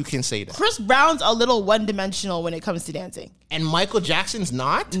way you can say that. Chris Brown's a little one-dimensional when it comes to dancing. And Michael Jackson's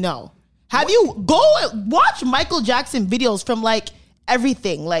not? No. You go watch Michael Jackson videos from like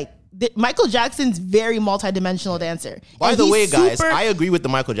everything? Like, Michael Jackson's very multi-dimensional dancer. By the way, guys, I agree with the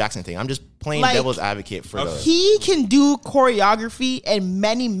Michael Jackson thing. I'm just playing devil's advocate for He can do choreography in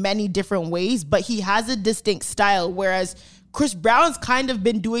many, many different ways, but he has a distinct style, whereas Chris Brown's kind of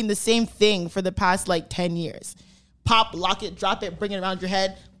been doing the same thing for the past like 10 years. Pop, lock it, drop it, bring it around your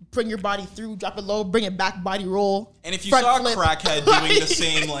head, bring your body through, drop it low, bring it back, body roll. And if you saw a crackhead doing the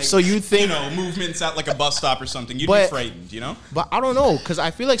same, like, so you think, movements at like a bus stop or something, you'd be frightened, But I don't know, because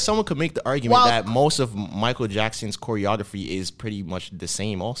I feel like someone could make the argument that most of Michael Jackson's choreography is pretty much the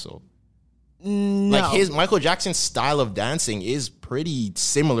same also. No. Like Michael Jackson's style of dancing is pretty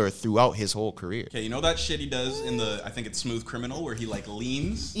similar throughout his whole career. Okay, you know that shit he does in I think it's Smooth Criminal, where he like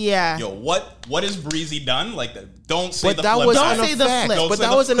leans? Yeah. Yo, what has Breezy done? Like, don't say but the flip. Don't say the flip.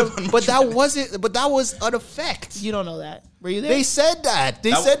 But that was an effect. You don't know that. Were you there? They said that.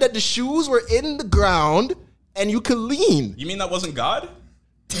 They said that the shoes were in the ground and you could lean. You mean that wasn't God?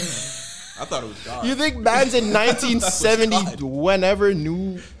 I thought it was God. You think bands in 1970 whenever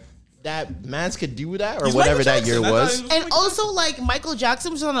knew that mans could do that or whatever that year was? And also, like, Michael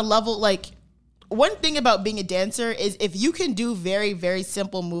Jackson was on a level, like, one thing about being a dancer is if you can do very, very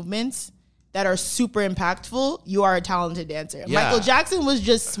simple movements that are super impactful, you are a talented dancer. Yeah. Michael Jackson was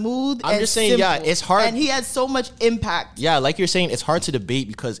just smooth and just saying, simple, yeah, it's hard. And he had so much impact. Yeah, like you're saying, it's hard to debate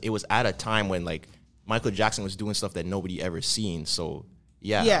because it was at a time when, like, Michael Jackson was doing stuff that nobody ever seen. So,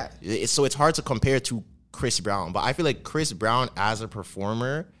 yeah. So it's hard to compare to Chris Brown. But I feel like Chris Brown as a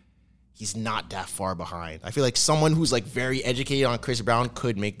performer, he's not that far behind. I feel like someone who's like very educated on Chris Brown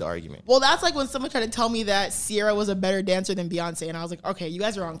could make the argument. Well, that's like when someone tried to tell me that Sierra was a better dancer than Beyonce, and I was like, okay, you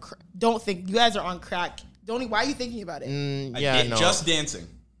guys are on. Don't think you guys are on crack. Why are you thinking about it? Just dancing.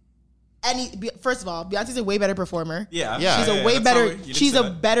 First of all, Beyonce's a way better performer. Yeah. She's a way better. She's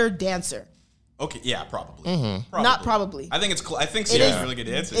a better dancer. Okay, yeah, probably. Probably. Not probably. I think I think Sierra's a really good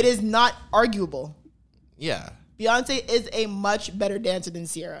dancer. It is not arguable. Yeah. Beyonce is a much better dancer than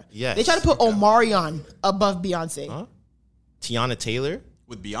Sierra. Yes. They try to put Omarion above Beyonce. Huh? Tiana Taylor?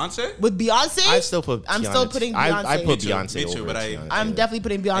 With Beyonce? I'm still putting Beyonce. I put Beyonce over. But I'm definitely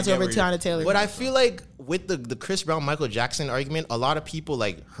putting Beyonce over Tiana Taylor. But I feel like with the Chris Brown, Michael Jackson argument, a lot of people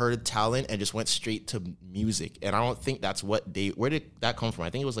like heard talent and just went straight to music. And I don't think that's where did that come from? I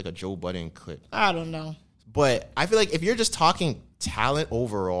think it was like a Joe Budden clip. I don't know. But I feel like if you're just talking talent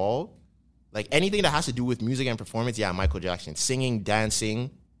overall, like anything that has to do with music and performance, yeah, Michael Jackson. Singing,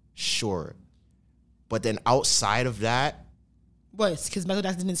 dancing, sure. But then outside of that, what? Because Michael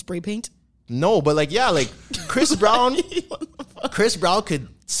Jackson didn't spray paint? No, but like Chris Brown. Chris Brown could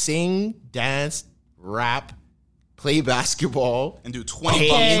sing, dance, rap, play basketball, and do 20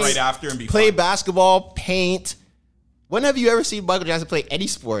 bumps right after and be play basketball, paint. When have you ever seen Michael Jackson play any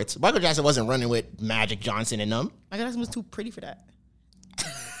sports? Michael Jackson wasn't running with Magic Johnson and them. Michael Jackson was too pretty for that.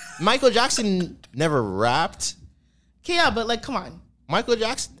 Michael Jackson never rapped. Okay, yeah, but like, come on. Michael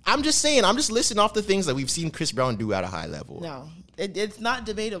Jackson. I'm just saying. I'm just listing off the things that we've seen Chris Brown do at a high level. No, it's not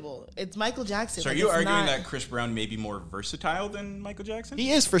debatable. It's Michael Jackson. So are you arguing that Chris Brown may be more versatile than Michael Jackson?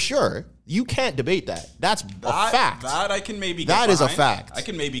 He is for sure. You can't debate that. That's a fact. That I can maybe get That behind. is a fact. I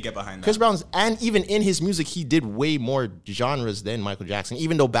can maybe get behind that. Chris Brown's, and even in his music, he did way more genres than Michael Jackson,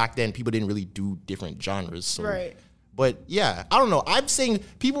 even though back then people didn't really do different genres. So. Right. But yeah, I don't know. I'm saying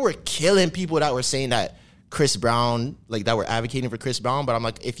people were killing people that were saying that Chris Brown, like that were advocating for Chris Brown. But I'm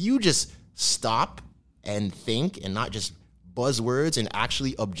like, if you just stop and think and not just buzzwords and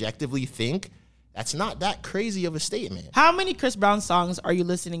actually objectively think, that's not that crazy of a statement. How many Chris Brown songs are you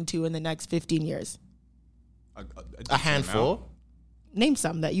listening to in the next 15 years? A handful. Name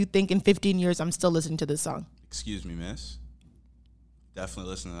some that you think in 15 years I'm still listening to this song. Excuse me, miss.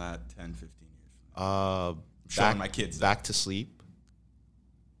 Definitely listen to that 10, 15 years. Showing my kids that. Back to Sleep.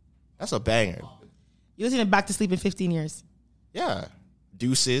 That's a banger. You listening to Back to Sleep in 15 years? Yeah.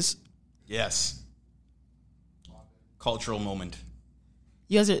 Deuces. Yes. Cultural moment.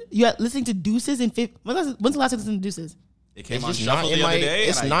 You are listening to Deuces in 15. When's the last time you listened to Deuces? It came It's on just shuffle not in the my. other day.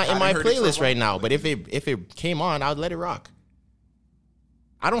 It's and not I in my hadn't heard it for a playlist right while. now. But if it came on, I'd let it rock.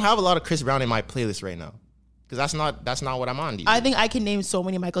 I don't have a lot of Chris Brown in my playlist right now because that's not what I'm on. I think I can name so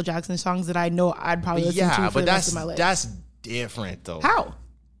many Michael Jackson songs that I know I'd probably listen to for the rest of my life. that's different though. How?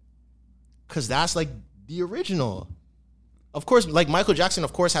 Because that's like the original. Of course, like Michael Jackson,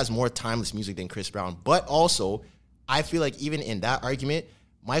 of course, has more timeless music than Chris Brown. But also, I feel like even in that argument,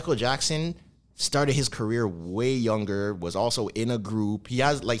 Michael Jackson started his career way younger, was also in a group. He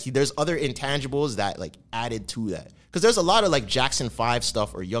has there's other intangibles that like added to that. Because there's a lot of like Jackson 5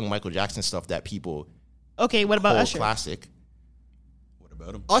 stuff or young Michael Jackson stuff that people Okay, what about hold Usher? classic. What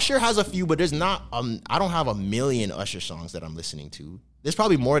about him? Usher has a few, but there's not. I don't have a million Usher songs that I'm listening to. There's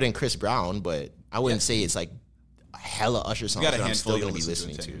probably more than Chris Brown, but I wouldn't say it's like a hella Usher songs You got a that I'm handful still you'll going to be listen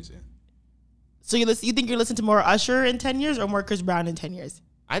listening in 10 to. years, yeah. So you think you're listening to more Usher in 10 years or more Chris Brown in 10 years?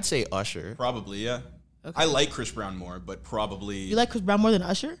 I'd say Usher. Probably, yeah. Okay. I like Chris Brown more, but probably You like Chris Brown more than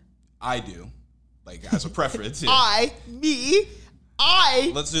Usher? I do. Like as a preference. Yeah.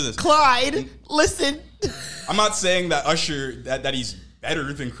 Let's do this. Clyde, listen. I'm not saying that Usher that he's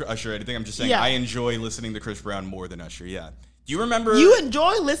better than Usher or anything. I'm just saying Yeah. I enjoy listening to Chris Brown more than Usher. Yeah. Do you remember? You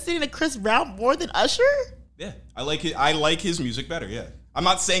enjoy listening to Chris Brown more than Usher? Yeah, I like his music better. Yeah, I'm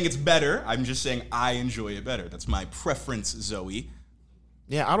not saying it's better. I'm just saying I enjoy it better. That's my preference, Zoe.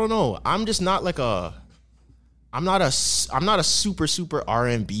 Yeah, I don't know. I'm just not like I'm not a super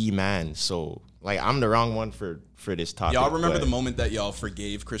R&B man. So like I'm the wrong one for this topic. Y'all remember but the moment that y'all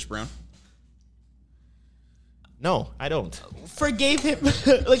forgave Chris Brown? No, I don't. Forgave him,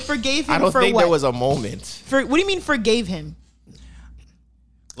 forgave him I don't for think what? there was a moment. What do you mean forgave him?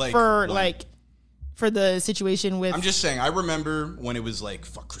 Like For when- for the situation with. I'm just saying, I remember when it was like,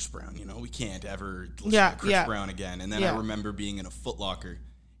 fuck Chris Brown, we can't ever listen to Chris Brown again. And then I remember being in a Foot Locker,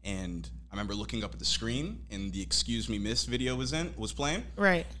 and I remember looking up at the screen, and the Excuse Me Miss video was playing.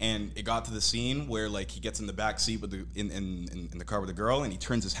 Right. And it got to the scene where like he gets in the back seat with in the car with the girl, and he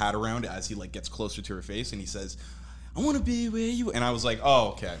turns his hat around as he like gets closer to her face, and he says, I want to be where you. And I was like,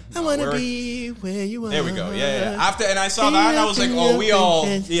 oh, okay. I want to be where you are. There we go. Yeah. After, and I saw that, and I was like, oh, we all,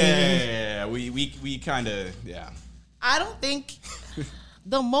 yeah. We kind of, yeah. I don't think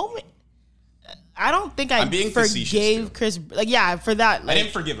the moment. I don't think I'm being forgave Chris. For that. I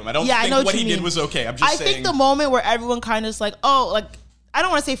didn't forgive him. I don't I think know what you he did mean. was okay. I'm just saying. I think the moment where everyone kind of just like, I don't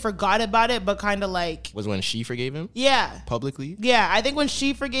want to say forgot about it, but kind of like. Was when she forgave him? Yeah. Publicly? Yeah, I think when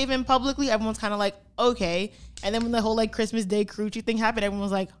she forgave him publicly, everyone's kind of like, okay. And then when the whole like Christmas Day Crucci thing happened, everyone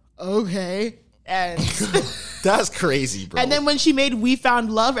was like, okay. And that's crazy, bro. And then when she made We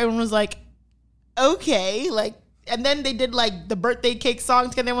Found Love, everyone was like, okay. And then they did like the birthday cake song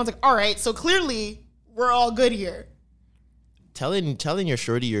together. Everyone's like, all right, so clearly we're all good here. Telling your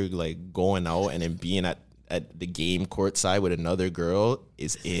shorty you're like going out and then being at the game courtside with another girl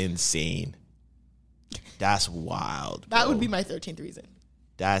is insane. That's wild. That bro. would be my 13th reason.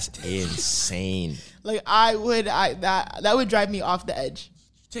 That's insane. That would drive me off the edge.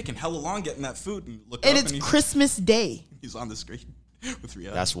 Taking hella long getting that food and look and up it's and Christmas Day. He's on the screen with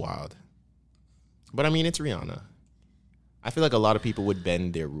Rihanna. That's wild. But I mean, it's Rihanna. I feel like a lot of people would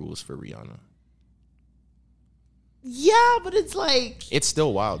bend their rules for Rihanna. Yeah, but it's like... It's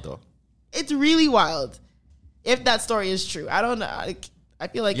still wild, though. It's really wild. If that story is true. I don't know. I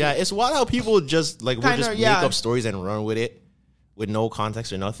feel like... Yeah, it's wild how people just like will just make up stories and run with it with no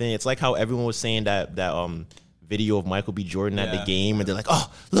context or nothing. It's like how everyone was saying that video of Michael B. Jordan at the Yeah. game, and they're like, "Oh,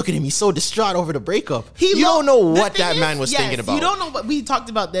 look at him! He's so distraught over the breakup." You don't know what that man was thinking about. You don't know what we talked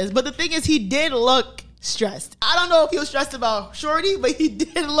about this, but the thing is, he did look stressed. I don't know if he was stressed about Shorty, but he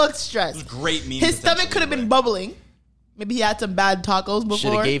did look stressed. Great meme. His stomach could have been bubbling. Maybe he had some bad tacos before.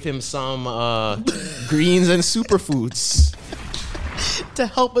 Should have gave him some greens and superfoods to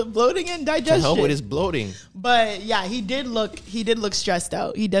help with bloating and digestion. to help with his bloating. But yeah, he did look stressed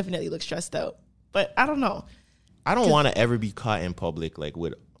out. He definitely looked stressed out. But I don't know. I don't want to ever be caught in public like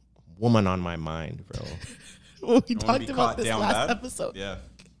with a woman on my mind, bro. When we talked about this last episode. Yeah,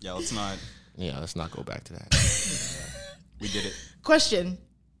 let's not. Yeah, let's not go back to that. We did it. Question.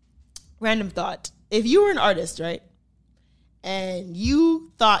 Random thought. If you were an artist, right? And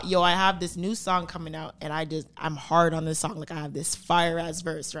you thought, yo, I have this new song coming out and I'm hard on this song. Like I have this fire ass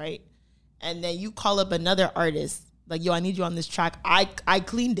verse, right? And then you call up another artist, like, yo, I need you on this track. I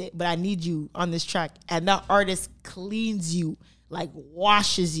cleaned it, but I need you on this track. And that artist cleans you, like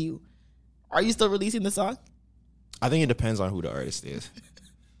washes you. Are you still releasing the song? I think it depends on who the artist is.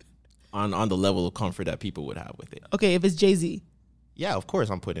 on the level of comfort that people would have with it. Okay, if it's Jay-Z. Yeah, of course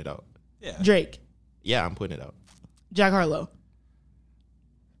I'm putting it out. Yeah. Drake. Yeah, I'm putting it out. Jack Harlow.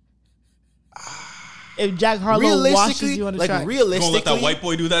 If Jack Harlow washes you on the track. You gonna let that white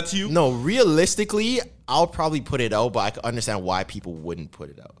boy do that to you? No, realistically, I'll probably put it out, but I can understand why people wouldn't put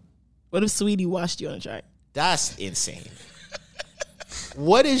it out. What if Sweetie washed you on the track? That's insane.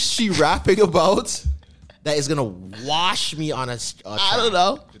 What is she rapping about that is gonna wash me on a track? I don't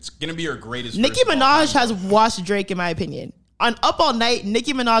know. It's gonna be her greatest. Nicki Minaj has washed Drake, in my opinion. On Up All Night,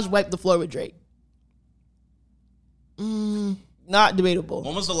 Nicki Minaj wiped the floor with Drake. Not debatable.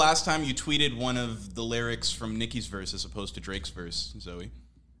 When was the last time you tweeted one of the lyrics from Nicki's verse as opposed to Drake's verse, Zoe?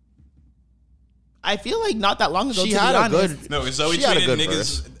 I feel like not that long ago. She had a good. No, Zoe she had a tweeted good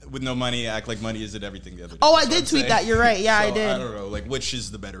niggas verse. with no money act like money isn't everything the other day. Oh, I That's what did I'm tweet saying. that. You're right. Yeah, So, I did. I don't know, like which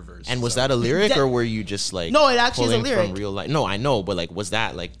is the better verse. And was that a lyric or were you just like No, it actually is a pulling lyric. from real life? No, I know, but like was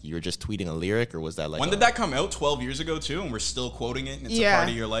that like you're just tweeting a lyric or was that like when did that come out? 12 years ago too, and we're still quoting it, and it's Yeah. a part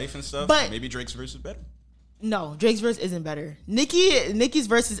of your life and stuff. But- Maybe Drake's verse is better. No, Drake's verse isn't better. Nicki's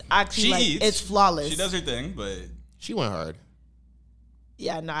verse is actually She like eats. it's flawless. She does her thing, but She went hard.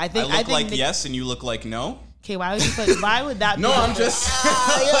 Yeah, no, I look like yes, and you look like no. Okay, why would that? No, be I'm just.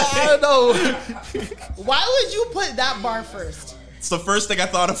 I don't know. Why would you put that bar first? It's the first thing I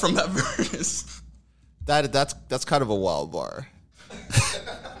thought of from that verse. That's kind of a wild bar.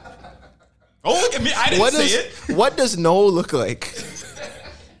 Oh, look at me! I didn't say it. What does no look like?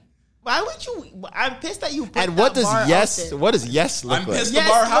 Why would you? I'm pissed that you put And what that does bar yes? out there. What does yes look I'm like? pissed. Yes, The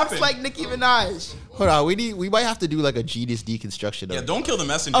bar looks happened. like Nicki Minaj. Hold on, we might have to do like a genius deconstruction. Yeah, of don't kill the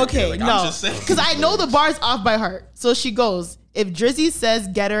messenger. Okay, here. Like, no, I'm just saying. because I know the bar's off by heart. So she goes, if Drizzy says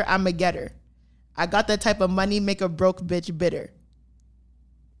get her, I'm a getter. I got that type of money, make a broke bitch bitter.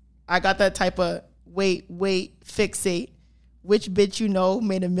 I got that type of wait, fixate. Which bitch you know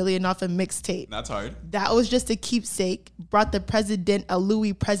made $1 million off a mixtape. That's hard. That was just a keepsake. Brought the president a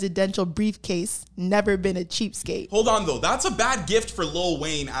Louis presidential briefcase. Never been a cheapskate. Hold on though, that's a bad gift for Lil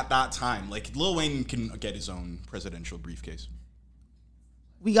Wayne at that time. Like Lil Wayne can get his own presidential briefcase.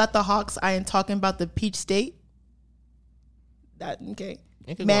 We got the Hawks. I ain't talking about the Peach State. That okay.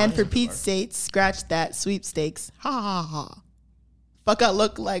 Man, for Pete's sake, scratch that sweepstakes. Ha ha ha. Fuck, I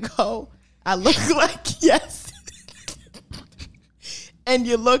look like ho. I look like yes. And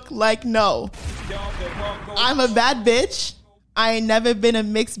you look like no. I'm a bad bitch. I ain't never been a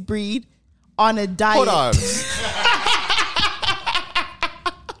mixed breed on a diet. Hold on.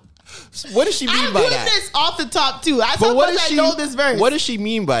 What does she mean I'm by doing that? this off the top too. I know this verse. What does she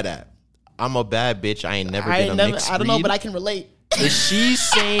mean by that? I'm a bad bitch. I ain't never been a mixed breed. I don't know, but I can relate. Is she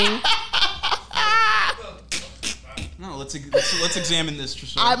saying? No, let's examine this.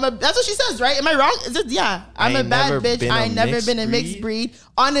 That's what she says, right? Am I wrong? Is it, yeah. I'm a bad bitch. I ain't never been a mixed breed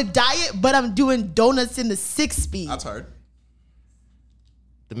on a diet, but I'm doing donuts in the 6-speed. That's hard.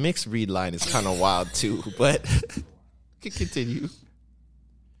 The mixed breed line is kind of wild too, but can continue.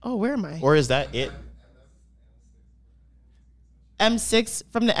 Oh, where am I? Or is that it? M6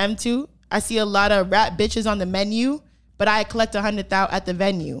 from the M2. I see a lot of rap bitches on the menu, but I collect 100,000 at the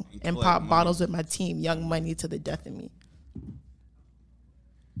venue and pop bottles with my team. Young Money to the death of me.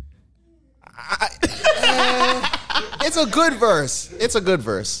 It's a good verse. It's a good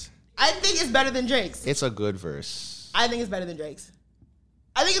verse. I think it's better than Drake's. It's a good verse. I think it's better than Drake's.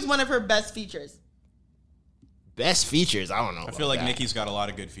 I think it's one of her best features. Best features? I don't know. I feel like Nicki's got a lot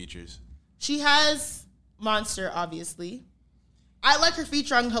of good features. She has Monster, obviously. I like her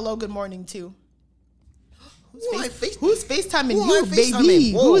feature on Hello, Good Morning, too. Who's FaceTiming you,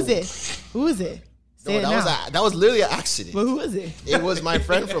 baby? Who is it? Say it now. That was literally an accident. But who was it? It was my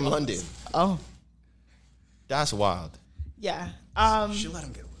friend from London. Oh, That's wild. yeah. She let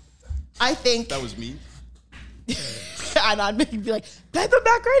him get away with that. I think That was me. and I'd make you be like, get them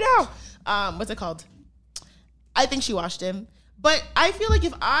back right now. What's it called? I think she washed him. But I feel like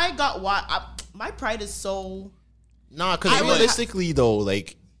if I got my pride is so... Nah, because realistically though,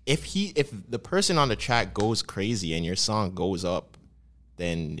 like if the person on the track goes crazy and your song goes up,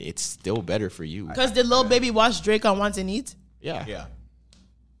 then it's still better for you. Because did Lil Baby wash Drake on Wants and Needs? Yeah.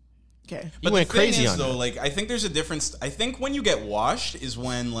 Okay. He went crazy on though, that. like, I think there's a difference. I think when you get washed is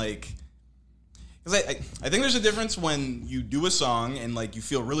when, like... Because I think there's a difference when you do a song and, like, you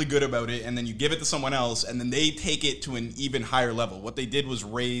feel really good about it and then you give it to someone else and then they take it to an even higher level. What they did was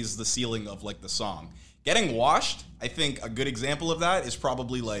raise the ceiling of, like, the song. Getting washed, I think a good example of that is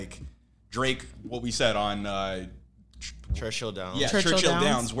probably, like, Drake, what we said on... Churchill Downs. Yeah, Churchill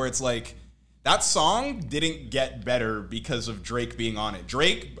Downs, where it's like, that song didn't get better because of Drake being on it.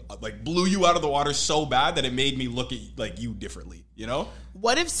 Drake, like, blew you out of the water so bad that it made me look at, like, you differently, you know?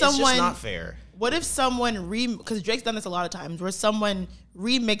 What if someone... It's just not fair. What if someone because Drake's done this a lot of times, where someone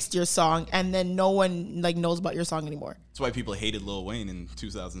remixed your song and then no one like knows about your song anymore? That's why people hated Lil Wayne in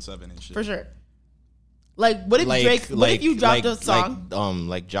 2007 and shit. For sure. Like, what if Drake? What if you dropped a song?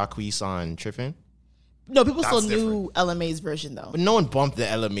 Like Jacquees on Trippin'? No, people still knew LMA's version though. But no one bumped the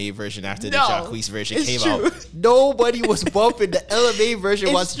LMA version after the No, Jacquees version it's came true. out. Nobody was bumping the LMA version.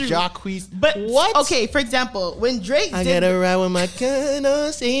 It's Was true. Jacquees? But what? Okay, for example, when Drake I did gotta ride with my gun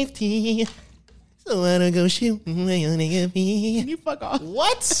on safety, so I don't go shoot. you fuck off.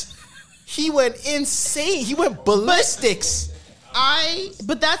 What? He went insane. He went ballistics.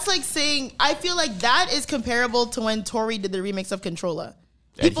 But that's like saying, I feel like that is comparable to when Tory did the remix of Controlla.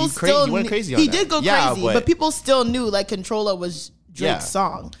 People he went crazy on He that. did go Yeah, crazy, but people still knew like Controlla was Drake's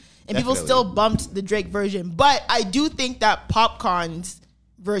song. And people definitely. still bumped the Drake version. But I do think that Popcorn's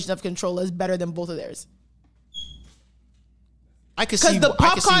version of Controlla is better than both of theirs. I could see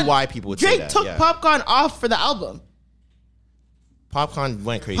why people would Drake say that. took Popcorn off for the album. Popcorn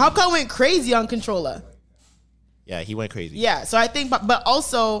went crazy. Popcorn went crazy on Controlla. Yeah, he went crazy. Yeah, so I think, but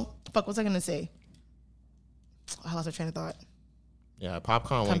also, fuck, what's I gonna say? I lost my train of thought. Yeah,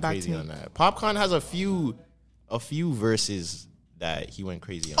 Popcorn Come went back crazy to me. on that. Popcorn has a few verses that he went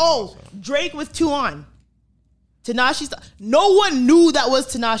crazy on. Oh, Drake with 2 on. Tinashe's. No one knew that was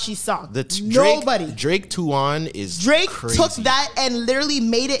Tinashe's song. Nobody. Drake 2 on is Drake crazy. took that and literally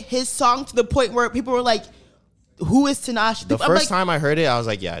made it his song to the point where people were like, "Who is Tinashe?" The first time I heard it, I was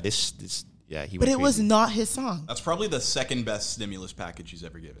like, "Yeah, this, yeah." He. But went it was crazy. not his song. That's probably the second best stimulus package he's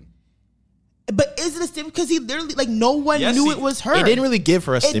ever given. But is it a stimulus? Because he literally, like, no one Yes, knew he- it was her. It didn't really give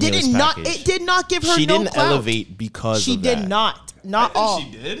her a stimulus package. It did not give her. She no didn't clout. elevate because She of did that. not. I Not think all.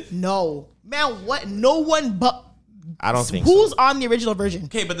 she did. No, man. What? No one but. I don't think Who's so. on the original version?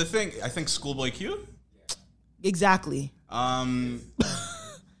 Okay, but the thing, I think Schoolboy Q. Exactly.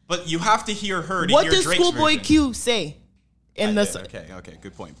 But you have to hear her to What hear does Drake's Schoolboy version. Q say in the? Okay,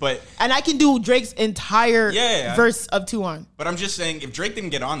 good point. But And I can do Drake's entire Yeah. verse of 2 on. I'm just saying, if Drake didn't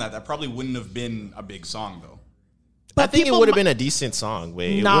get on that probably wouldn't have been a big song though. I think it people would have mi- been a decent song, but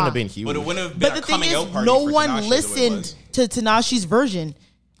it Nah. wouldn't have been huge. But it wouldn't have been But a the thing coming is, out party no for one Tinashe the way it listened was. to Tinashe's version.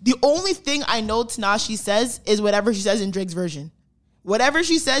 The only thing I know Tinashe says is whatever she says in Drake's version. Whatever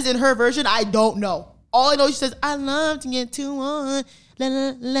she says in her version, I don't know. All I know, she says, "I love to get 2 on.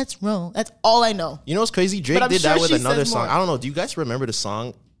 Let's roll." That's all I know. You know what's crazy? Drake But I'm did sure that with she another says song. more. I don't know. Do you guys remember the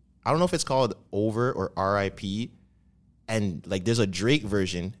song? I don't know if it's called Over or R.I.P. And like, there's a Drake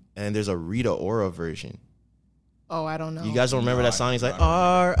version and there's a Rita Ora version. Oh, I don't know. You guys don't remember that song? He's like,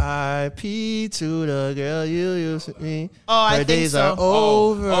 R.I.P. to the girl you used to be. Oh, I Her think days so. are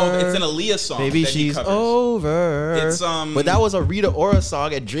over. Oh, it's an Aaliyah song. Baby, that he she's covers. over. It's, But that was a Rita Ora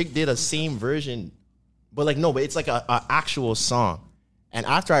song, and Drake did a same version. But like, no, but it's like a actual song. And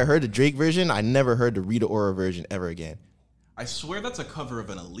after I heard the Drake version, I never heard the Rita Ora version ever again. I swear that's a cover of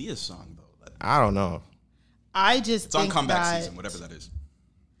an Aaliyah song though. I don't know. I just It's on think comeback that, season, whatever that is.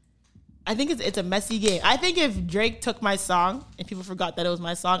 I think it's a messy game. I think if Drake took my song and people forgot that it was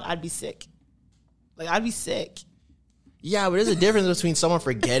my song, I'd be sick. Like, I'd be sick. Yeah, but there's a difference between someone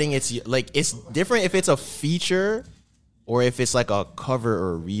forgetting it's different if it's a feature or if it's like a cover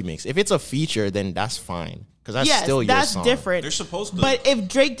or a remix. If it's a feature, then that's fine. Because that's still your song. That's different. They're supposed to. But if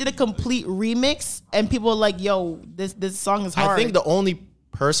Drake did a complete remix and people were like, "Yo, this song is hard," I think the only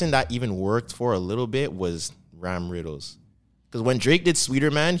person that even worked for a little bit was Ram Riddles. Because when Drake did Sweeter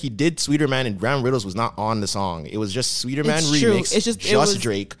Man, he did Sweeter Man and Ram Riddles was not on the song. It was just Sweeter Man It's true. remix. It's just- it was-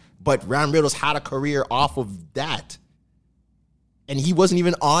 Drake. But Ram Riddles had a career off of that. and he wasn't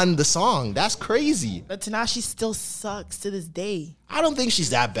even on the song. That's crazy. But Tinashe still sucks to this day. I don't think she's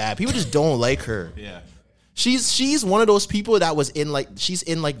that bad. People just don't like her. Yeah. She's one of those people that was in like, she's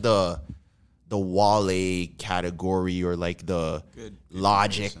in like the Wale category or like the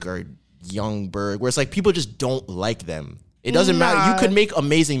Logic or Youngberg, where it's like people just don't like them. It doesn't matter. You could make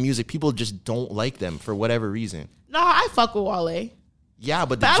amazing music. People just don't like them for whatever reason. No, I fuck with Wale. Yeah,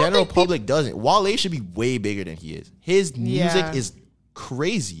 but the general public doesn't. Wale should be way bigger than he is. His music is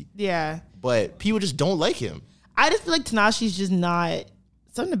crazy. Yeah. But people just don't like him. I just feel like Tinashe's just not,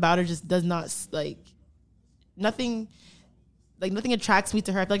 something about her just does not, like, nothing attracts me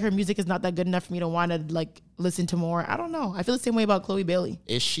to her. I feel like her music is not that good enough for me to want to, like, listen to more. I don't know. I feel the same way about Chloe Bailey.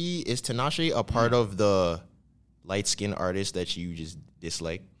 Is Tinashe a part of the light-skinned artist that you just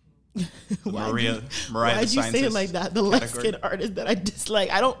dislike? Mariah why'd the you say it like that? The category. light-skinned artist that I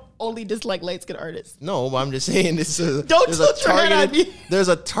dislike. I don't only dislike light-skinned artists. No, but I'm just saying there's a turn at me. There's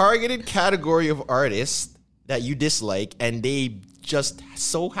a targeted category of artists that you dislike, and they just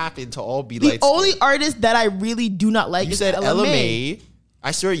so happen to all be the only artist that I really do not like you is said Ella Mai.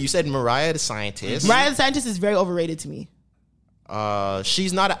 I swear you said Mariah the Scientist. Mariah the Scientist is very overrated to me.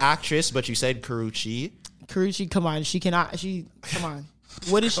 She's not an actress, but you said Karrueche. Karrueche, come on. Come on.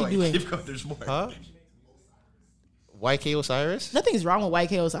 What is she doing? Keep going, there's more. Huh? YK Osiris? Nothing's wrong with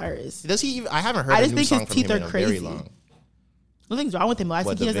YK Osiris. Does he even, I haven't heard a new song from him in a very long. Nothing's wrong with him. I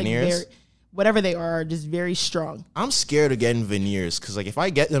think he has veneers? Like whatever they are just very strong. I'm scared of getting veneers because like if I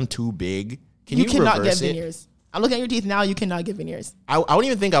get them too big, you cannot reverse get veneers. I'm looking at your teeth now. You cannot get veneers. I don't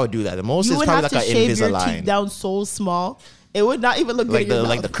even think I would do that. The most you is would probably have like to an shave your Invisalign. teeth down so small, it would not even look good.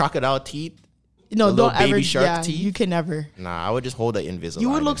 Like the crocodile teeth. No, don't ever. Baby shark teeth. You can never. Nah, I would just hold the Invisalign. You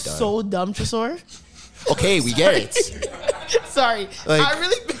would look so dumb, Tresor. Okay, we get it. Sorry, I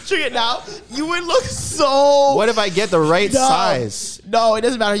really picture it now. You would look so. What if I get the right dumb. size? No, it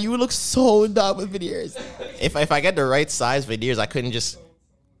doesn't matter. You would look so dumb with veneers. If I get the right size veneers, I couldn't just.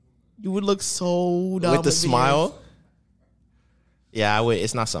 You would look so dumb with the smile. Yeah, I would.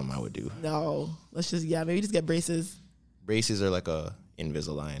 It's not something I would do. No, maybe just get braces. Braces are like a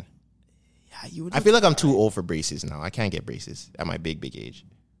Invisalign. Yeah, you would. I feel like I'm too old for braces now. I can't get braces at my big age.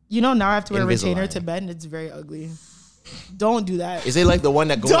 You know, now I have to wear a retainer to bed, and it's very ugly. Don't do that. Is it like the one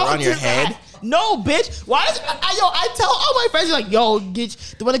that goes around your head? No, bitch. Why? I tell all my friends, like, yo, get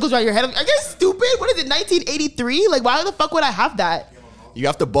the one that goes around your head. Are you stupid? What is it, 1983? Like, why the fuck would I have that? You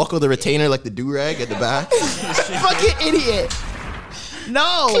have to buckle the retainer like the do-rag at the back? Fucking idiot.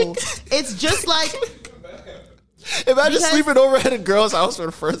 No, it's just like... Imagine sleeping over at a girl's house for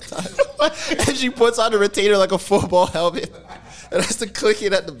the first time. And she puts on a retainer like a football helmet. And has to click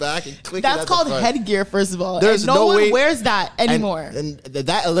it at the back and click That's it at called the front. headgear, first of all. There's no one way, wears that anymore. And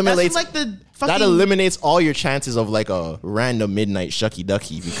that eliminates like the fucking, that eliminates all your chances of like a random midnight shucky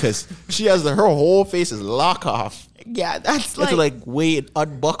ducky because she has her whole face is lock off. Yeah, that's you have to like wait,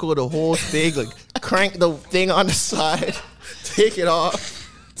 unbuckle the whole thing, like crank the thing on the side, take it off.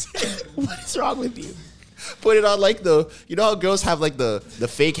 What is wrong with you? Put it on like you know how girls have like the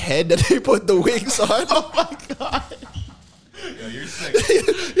fake head that they put the wigs on? Oh my God. Yo, you're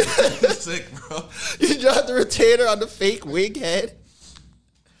sick. You're sick, bro. You drop the retainer on the fake wig head.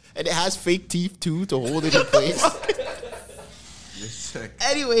 And it has fake teeth too to hold it in place. You're sick.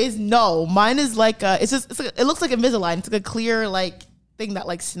 Anyways, no. Mine is like it looks like Invisalign. It's like a clear like thing that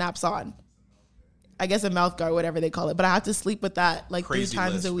like snaps on. I guess a mouth guard, whatever they call it. But I have to sleep with that like Crazy 3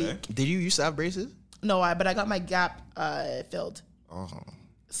 times a week. Man. Did you used to have braces? No, but I got my gap filled. Oh.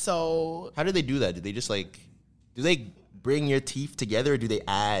 So how do they do that? Do they just like do they bring your teeth together or do they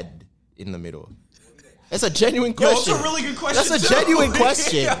add in the middle? That's a genuine question. That's a really good question. That's a genuine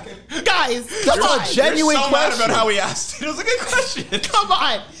question. Guys, that's a genuine You're so question. mad about how we asked it. It was a good question. Come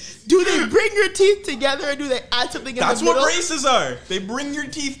on. Do they bring your teeth together or do they add something in That's the middle? what braces are. They bring your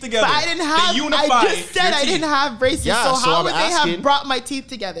teeth together. But I didn't have. They unify I just said your I didn't teeth. have braces. Yeah, so so how I'm would they asking- have brought my teeth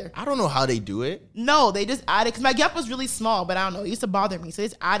together? I don't know how they do it. No, they just added because my gap was really small. But I don't know. It used to bother me, so they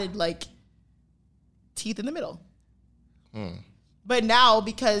just added like teeth in the middle. But now,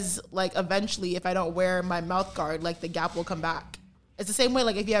 because like eventually, if I don't wear my mouth guard, like the gap will come back. It's the same way.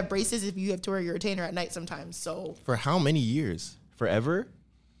 Like if you have braces, if you have to wear your retainer at night sometimes. So For how many years? Forever?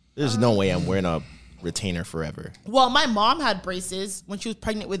 There's no way I'm wearing a retainer forever. well, my mom had braces when she was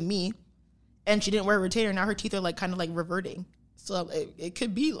pregnant with me, and she didn't wear a retainer. Now her teeth are like kind of like reverting. So it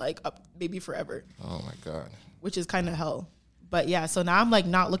could be like up maybe forever, Oh my God. which is kind of hell. But yeah, so now I'm like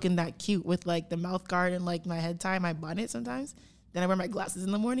not looking that cute with like the mouth guard and like my head tie, my bonnet sometimes. Then I wear my glasses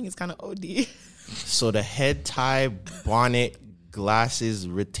in the morning. It's kind of OD. So the head tie, bonnet, glasses,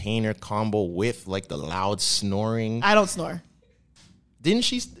 retainer combo with like the loud snoring. I don't snore. Didn't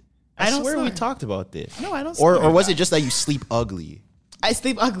she? I don't swear we snore. talked about this. No, I don't Or snore. was it just that you sleep ugly? I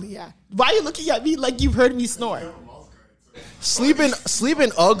sleep ugly, yeah. Why are you looking at me like you've heard me snore?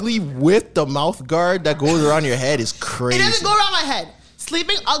 Sleeping ugly with the mouth guard that goes around your head is crazy. It doesn't go around my head.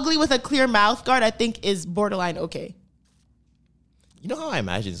 Sleeping ugly with a clear mouth guard, I think, is borderline okay. You know how I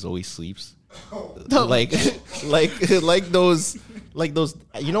imagine Zoe sleeps? No. Like those.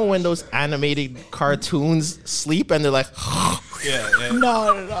 You know when those animated cartoons sleep and they're like, Yeah.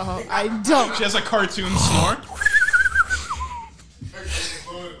 No, I don't. She has a cartoon snore.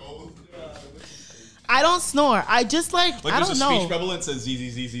 I don't snore. I just like I There's don't a know. speech bubble and says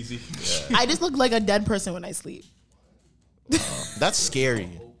Z. I just look like a dead person when I sleep. that's scary.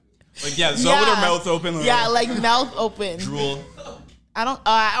 Like, yeah, Zoe with her mouth open. Yeah, like mouth open. Drool. I don't.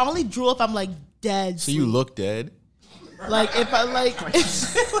 I only drool if I'm like dead. So you look dead. Like if I like.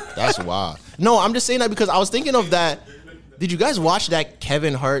 That's wild. No, I'm just saying that because I was thinking of that. Did you guys watch that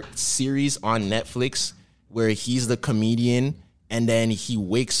Kevin Hart series on Netflix where he's the comedian and then he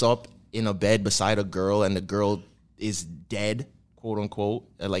wakes up in a bed beside a girl and the girl is dead, quote unquote?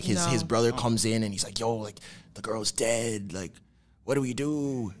 And like his brother comes in and he's like, "Yo, like the girl's dead. Like, what do we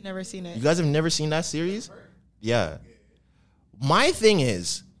do?" Never seen it. You guys have never seen that series? Yeah. My thing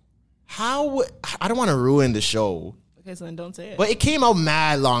is, I don't want to ruin the show. Okay, so then don't say it. But it came out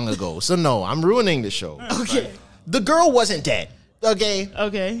mad long ago. So no, I'm ruining the show. Okay. The girl wasn't dead. Okay.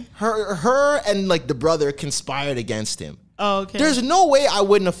 Okay. Her and like the brother conspired against him. Oh, okay. There's no way I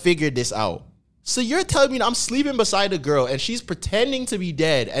wouldn't have figured this out. So you're telling me I'm sleeping beside a girl and she's pretending to be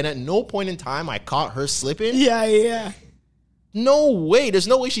dead and at no point in time I caught her slipping? Yeah. No way. There's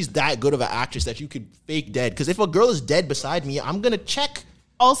no way she's that good of an actress that you could fake dead. Because if a girl is dead beside me, I'm going to check.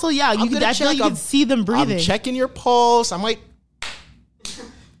 Also, yeah, I feel like you can see them breathing. I'm checking your pulse. I might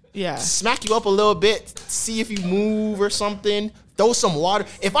Yeah. smack you up a little bit, see if you move or something. Throw some water.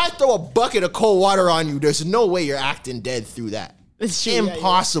 If I throw a bucket of cold water on you, there's no way you're acting dead through that. It's true,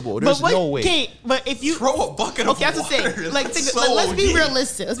 impossible. There's no way. Okay, but if you Throw a bucket of that's water. the thing. Like, That's think, so let's be OD.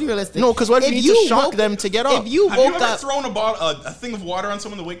 realistic. Let's be realistic. No, because what if you need to shock them to get up? If you Have you woke ever up, thrown a thing of water on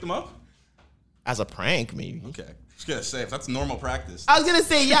someone to wake them up? As a prank, maybe. Okay. Just gonna say, if that's normal practice. I was gonna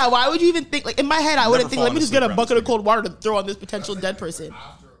say, yeah. Why would you even think? Like in my head, I wouldn't think. Let fallen me just get a asleep bucket around of cold water to throw on this potential dead person.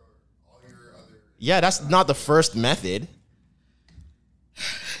 Yeah, that's not the first method.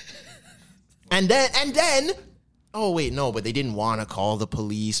 And then, oh wait, no, but they didn't want to call the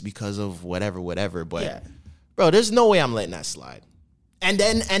police because of whatever. But Yeah. bro, there's no way I'm letting that slide. And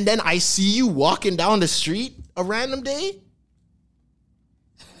then I see you walking down the street a random day.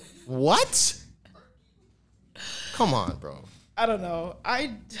 What? Come on, bro. I don't know.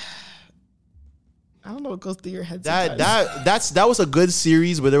 I don't know what goes through your head. That was a good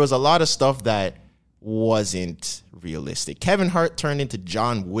series, but there was a lot of stuff that wasn't realistic. Kevin Hart turned into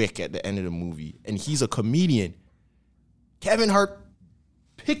John Wick at the end of the movie, and he's a comedian. Kevin Hart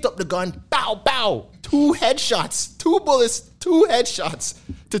picked up the gun, bow, bow, 2 headshots, 2 bullets, 2 headshots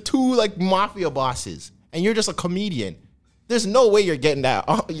to 2 like mafia bosses, and you're just a comedian. There's no way you're getting that.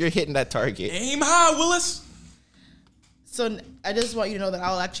 You're hitting that target. Aim high, Willis. So I just want you to know that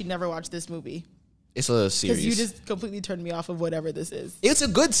I'll actually never watch this movie It's a series. because you just completely turned me off of whatever this is. It's a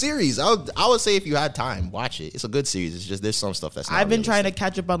good series. I would say if you had time, watch it. It's a good series. It's just there's some stuff that's not I've been realistic. trying to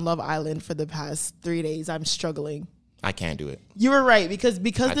catch up on Love Island for the past 3 days. I'm struggling. I can't do it. You were right because I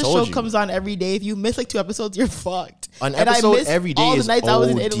this told show you. comes on every day. If you miss like 2 episodes, you're fucked. An And I episode missed every day all the is nights I was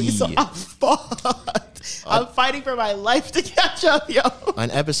in Italy, OD. so I'm fucked. I'm fighting for my life to catch up, yo. An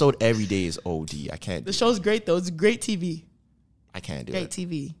episode every day is OD. I can't. The show's great though. It's great TV. I can't do Great it.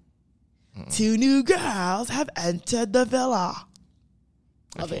 TV. 2 new girls have entered the villa.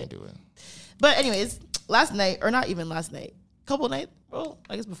 I can't do it. But anyways, last night, or not even last night, couple nights, well,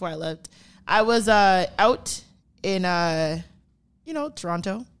 I guess before I left, I was out in,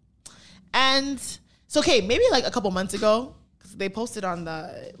 Toronto. And it's okay, maybe like a couple months ago, 'cause they posted on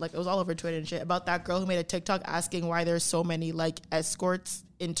it was all over Twitter and shit, about that girl who made a TikTok asking why there's so many like escorts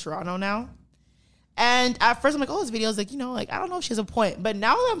in Toronto now. And at first I'm like, oh, this video is like, I don't know if she has a point. But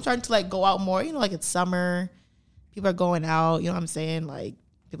now that I'm starting to like go out more, like it's summer, people are going out, you know what I'm saying? Like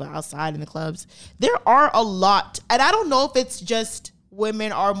people are outside in the clubs. There are a lot. And I don't know if it's just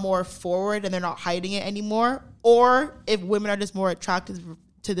women are more forward and they're not hiding it anymore, or if women are just more attracted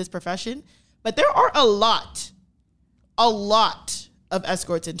to this profession. But there are a lot of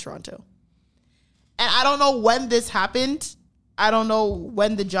escorts in Toronto. And I don't know when this happened. I don't know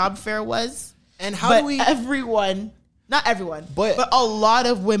when the job fair was. And how but do we? not everyone, But- but a lot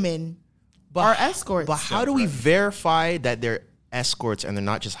of women are escorts. But how do we verify that they're escorts and they're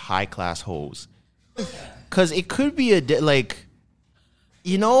not just high class hoes? Because it could be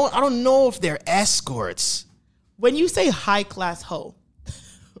You know, I don't know if they're escorts. When you say high class hoe,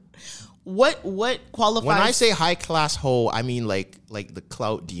 what qualifies? When I say high class hoe, I mean like the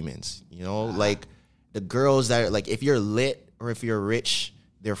clout demons. You know, like the girls that are like, if you're lit or if you're rich,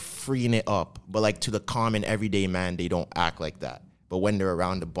 they're freeing it up. But like to the common everyday man, they don't act like that. But when they're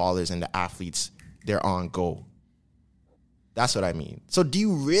around the ballers and the athletes, they're on go. That's what I mean. So do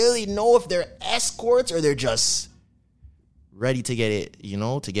you really know if they're escorts or they're just ready to get it, you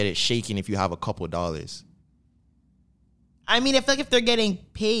know, to get it shaking if you have a couple dollars? I mean, I feel like if they're getting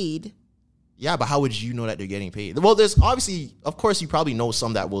paid. Yeah, but how would you know that they're getting paid? Well, there's obviously, of course, you probably know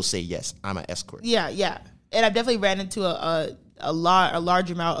some that will say, yes, I'm an escort. Yeah. And I've definitely ran into a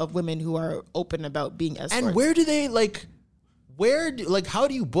large amount of women who are open about being escorts. And where do they, how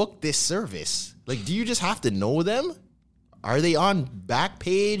do you book this service? Like, do you just have to know them? Are they on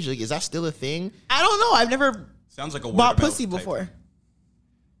Backpage? Like, is that still a thing? I don't know. I've never Sounds like a bought pussy before.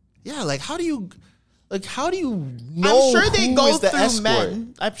 Yeah, like how do you know? I'm sure they who go is the through escort?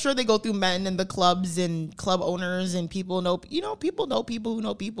 men. I'm sure they go through men and the clubs and club owners and people know. You know, people know people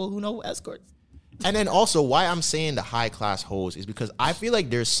who know escorts. And then also, why I'm saying the high class hoes is because I feel like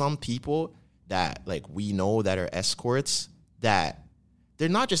there's some people that like we know that are escorts that they're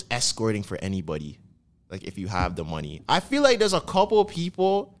not just escorting for anybody. Like if you have the money, I feel like there's a couple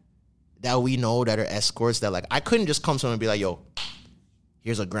people that we know that are escorts that like I couldn't just come to them and be like, yo,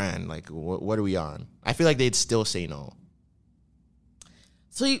 here's $1,000. Like, what are we on? I feel like they'd still say no.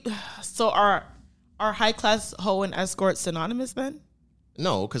 So are high class hoe and escort synonymous then?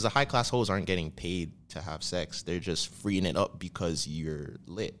 No, because the high class hoes aren't getting paid to have sex. They're just freeing it up because you're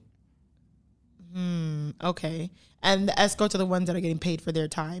lit. Okay. And the escorts are the ones that are getting paid for their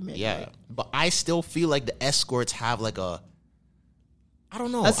time. And yeah. like, But I still feel like the escorts have like I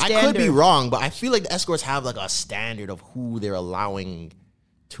don't know. A I could be standard. wrong, but I feel like the escorts have like a standard of who they're allowing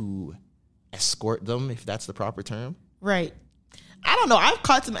to escort them, if that's the proper term. right. I don't know. I've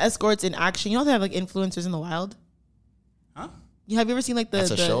caught some escorts in action. You know they have like influencers in the wild? Huh? Have you ever seen like That's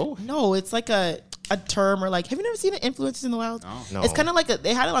a show? No, it's like a term or like, have you never seen the influencers in the wild? No. It's kind of like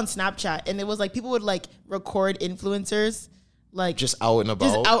they had it on Snapchat and it was like people would like record influencers like Just out and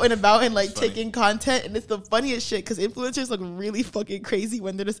about. and like taking content, and it's the funniest shit because influencers look really fucking crazy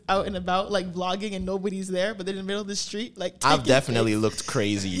when they're just out and about like vlogging and nobody's there, but they're in the middle of the street like I've taking definitely pics. looked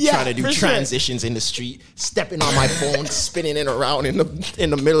crazy Yeah, trying to do for sure. transitions in the street, stepping on my phone, spinning it around in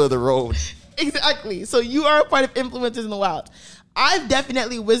the middle of the road. Exactly. So you are a part of influencers in the wild. I've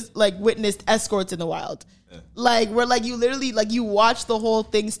definitely witnessed escorts in the wild. Yeah. Like where like you literally like you watch the whole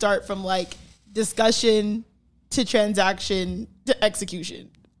thing start from like discussion to transaction to execution.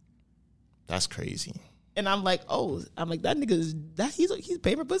 That's crazy. And I'm like, that nigga he's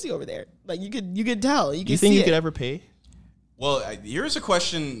paying for pussy over there. Like you could tell. You Do you think you could ever pay? Well, here's a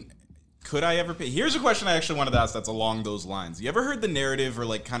question. Could I ever pay? Here's a question I actually wanted to ask that's along those lines. You ever heard the narrative or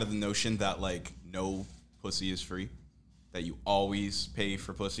like kind of the notion that like no pussy is free? That you always pay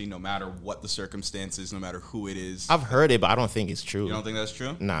for pussy no matter what the circumstances, no matter who it is? I've heard it, but I don't think it's true. You don't think that's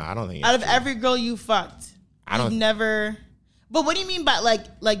true? Nah, I don't think it's Out of true. every girl you fucked, you've never. But what do you mean by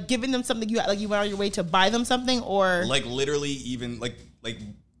like giving them something you went on your way to buy them something or like literally even like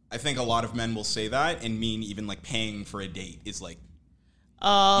I think a lot of men will say that and mean even like paying for a date is like you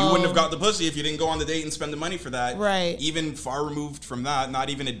wouldn't have got the pussy if you didn't go on the date and spend the money for that. Right. Even far removed from that,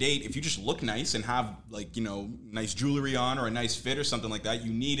 not even a date. If you just look nice and have like, you know, nice jewelry on or a nice fit or something like that,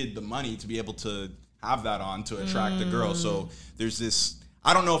 you needed the money to be able to have that on to attract a girl. So there's this,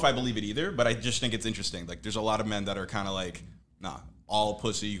 I don't know if I believe it either, but I just think it's interesting. Like there's a lot of men that are kind of like, nah, all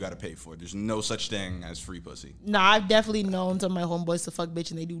pussy you got to pay for. There's no such thing as free pussy. Nah, I've definitely known some of my homeboys to fuck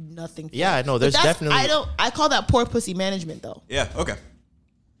bitch and they do nothing for Yeah, it. no, But there's that's- definitely. I call that poor pussy management though. Yeah, okay.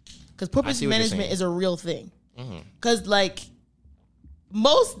 Because poor I pussy see what you're management saying. is a real thing. Because like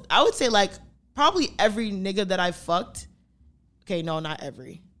I would say like probably every nigga that I fucked. Okay, no, not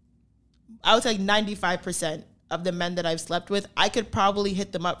every. I would say like 95% of the men that I've slept with, I could probably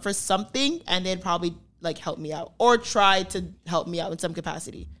hit them up for something and they'd probably like help me out or try to help me out in some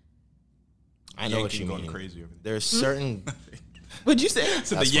capacity. I know what Yanking you going mean. crazy over there. There's certain. What'd you say?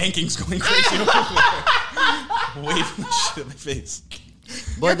 So the Yanking's going crazy over there. Waving the shit in my face.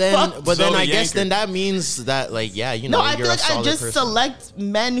 But then So I the guess Yanker. then that means that like you know No, I you're feel a like I solid just person. select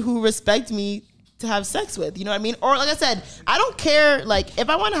men who respect me to have sex with. You know what I mean? Or like I said, I don't care. Like if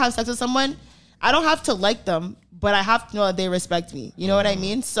I want to have sex with someone, I don't have to like them, but I have to know that they respect me. You know what I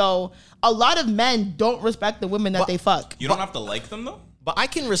mean? So a lot of men don't respect the women that they fuck. You don't have to like them though? But I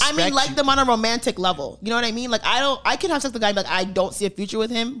can respect. I mean, like you. them on a romantic level. You know what I mean? Like I can have sex with a guy and be like, I don't see a future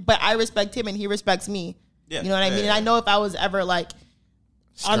with him, but I respect him and he respects me. Yeah. You know what I mean? Yeah, And I yeah. know if I was ever like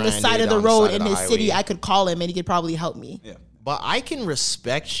on the side of the road in his highway. city, I could call him and he could probably help me. Yeah. But I can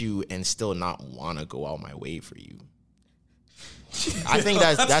respect you and still not want to go out my way for you. I think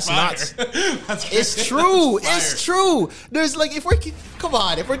that's not. It's true. It's true. There's like if we're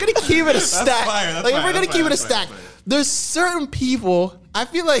gonna keep it a stack. Like if we're gonna keep it a stack, there's certain people. I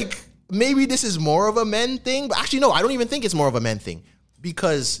feel like maybe this is more of a men thing, but actually no, I don't even think it's more of a men thing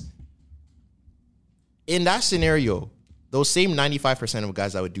because in that scenario, those same 95% of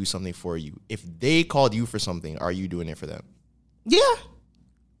guys that would do something for you, if they called you for something, are you doing it for them? Yeah.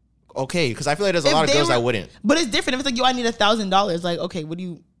 Okay, because I feel like there's a lot of girls that wouldn't. But it's different. If it's like, yo, I need $1,000. Like, okay, what do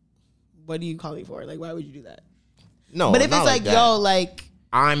you call me for? Like, why would you do that? No, but if it's like, yo, like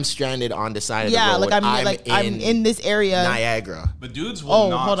I'm stranded on the side of the road. Yeah, like I'm in this area, Niagara. But dudes will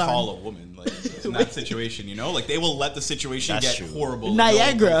not call a woman like in that situation. You know, like they will let the situation get horrible.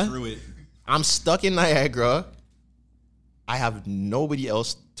 Niagara. Through it. I'm stuck in Niagara. I have nobody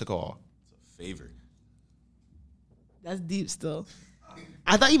else to call. It's a favor. That's deep still.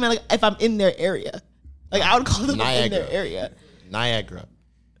 I thought you meant like if I'm in their area. Like I would call them in their area. Niagara.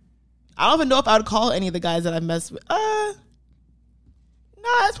 I don't even know if I would call any of the guys that I mess with. No,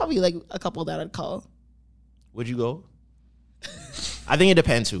 that's probably like a couple that I'd call. Would you go? I think it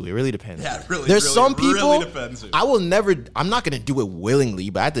depends who. It really depends. Yeah, really. There's really, some people really depends who. I will never. I'm not gonna do it willingly,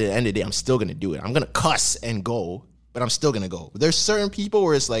 but at the end of the day, I'm still gonna do it. I'm gonna cuss and go, but I'm still gonna go. There's certain people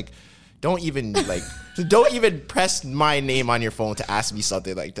where it's like, don't even press my name on your phone to ask me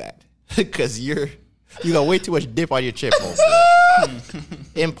something like that, because you got way too much dip on your chip.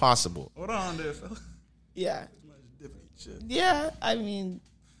 Impossible. Hold on there, fella. Yeah. Yeah, I mean,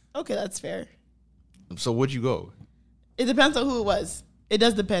 okay, that's fair. So would you go? It depends on who it was. It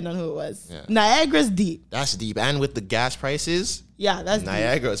does depend on who it was. Yeah. Niagara's deep. That's deep, and with the gas prices, yeah, that's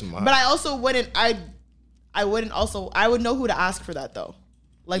Niagara's deep. mine. But I also wouldn't. I would know who to ask for that though.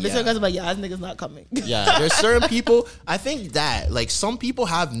 Like this guy's like, yeah, this nigga's not coming. Yeah, there's certain people. I think that like some people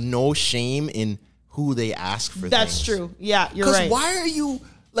have no shame in who they ask for. That's things. true. Yeah, you're right. Because why are you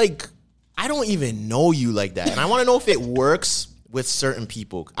like? I don't even know you like that, and I want to know if it works with certain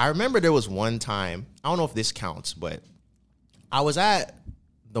people. I remember there was one time. I don't know if this counts, but I was at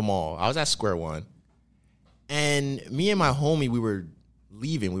the mall. I was at Square One, and me and my homie, we were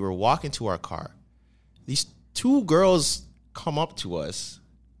leaving. We were walking to our car. These two girls come up to us,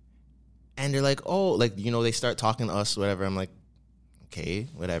 and they're like, "Oh, like they start talking to us, whatever." I'm like, "Okay,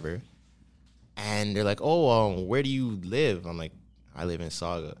 whatever." And they're like, "Oh, where do you live?" I'm like, "I live in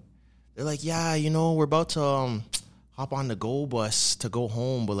Saga." They're like, "Yeah, we're about to hop on the Go bus to go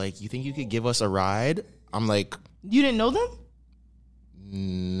home, but like, you think you could give us a ride?" I'm like, you didn't know them?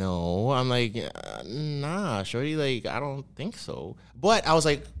 No. I'm like, nah, shorty, like, I don't think so. But I was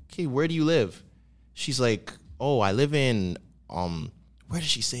like, okay, where do you live? She's like, oh, I live in, where did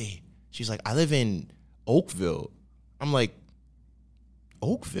she say? She's like, I live in Oakville. I'm like,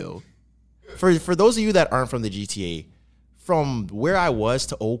 Oakville? For those of you that aren't from the GTA, from where I was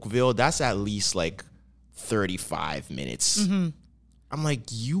to Oakville, that's at least like 35 minutes. Mm-hmm. I'm like,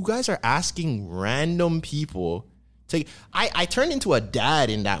 you guys are asking random people to. I turned into a dad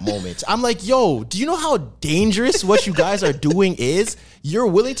in that moment. I'm like, yo, do you know how dangerous what you guys are doing is? You're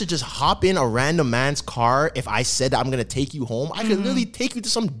willing to just hop in a random man's car if I said that I'm going to take you home? I could literally take you to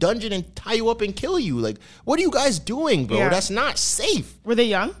some dungeon and tie you up and kill you. Like, what are you guys doing, bro? Yeah. That's not safe. Were they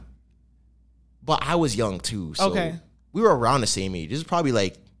young? But I was young too. So okay. We were around the same age. This is probably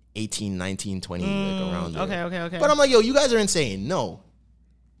like 18, 19, 20, like around there. Okay. But I'm like, yo, you guys are insane. No.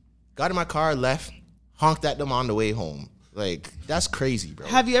 Got in my car, left, honked at them on the way home. Like, that's crazy, bro.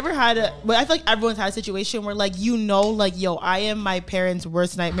 Have you ever had but I feel like everyone's had a situation where like, like, yo, I am my parents'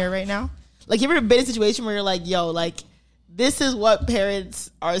 worst nightmare right now. Like, you ever been in a situation where you're like, yo, like, this is what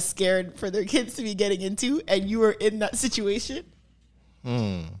parents are scared for their kids to be getting into, and you were in that situation?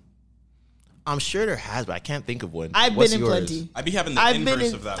 I'm sure there has, but I can't think of one. I've been in plenty. I'd be having the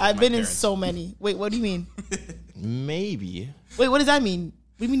inverse of that. I've been in so many. Wait, what do you mean? Maybe. Wait, what does that mean?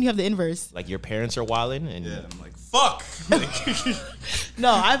 What do you mean you have the inverse? Like your parents are wilding, and I'm like, fuck. No,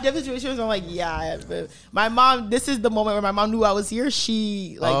 I've different situations where I'm like, yeah. My mom. This is the moment where my mom knew I was here.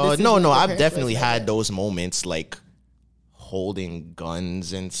 She like. No. I've definitely had those moments, like holding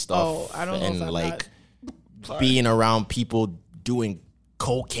guns and stuff. Oh, I don't know. And like being around people doing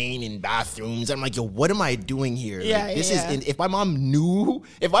cocaine in bathrooms. I'm like, yo, what am I doing here? Yeah, like, this is. If my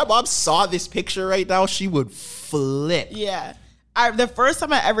mom saw this picture right now, she would flip. Yeah. The first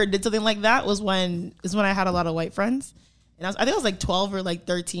time I ever did something like that was when I had a lot of white friends, and I think I was like 12 or like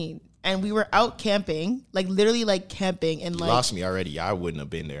 13, and we were out camping, like literally like camping and You like lost me already. I wouldn't have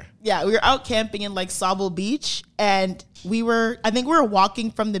been there. yeah, we were out camping in like Sable Beach, and I think we were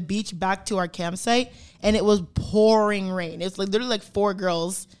walking from the beach back to our campsite, and it was pouring rain. It's like literally like 4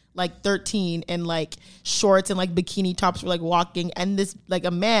 girls, like 13, in like shorts and like bikini tops were like walking, and this like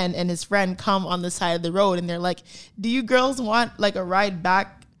a man and his friend come on the side of the road, and they're like, do you girls want like a ride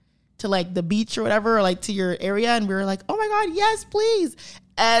back to like the beach or whatever, or like to your area? And we were like, oh my God, yes, please.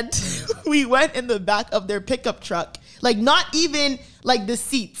 And we went in the back of their pickup truck, like not even like the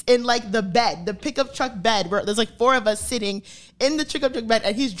seats, in like the bed, the pickup truck bed, where there's like 4 of us sitting in the pickup truck bed,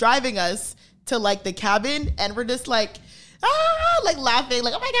 and he's driving us to like the cabin, and we're just like, like laughing,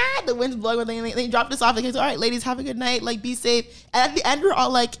 like, oh my God, the wind's blowing. They dropped us off. Like, all right, ladies, have a good night. Like, be safe. And at the end, we're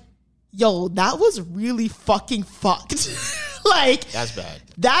all like, yo, that was really fucking fucked. Like, That's bad.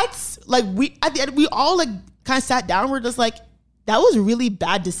 That's like, at the end, we all like kind of sat down. We're just like, that was a really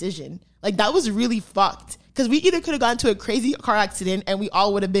bad decision. Like, that was really fucked. Because we either could have gone to a crazy car accident and we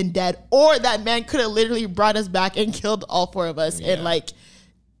all would have been dead, or that man could have literally brought us back and killed all 4 of us and like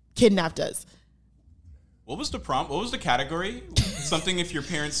kidnapped us. What was the prompt? What was the category? Something if your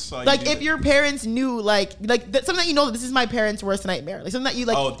parents saw like you if your parents knew, like something that you know that this is my parents' worst nightmare. Like something that you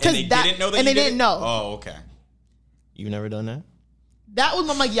like. Oh, and they didn't know that. And you they didn't know. Oh, okay. You've never done that? That was,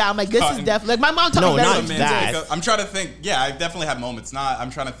 I'm like, yeah, I'm like, this is definitely like my mom taught me not better. that. I'm trying to think. Yeah, I've definitely had moments.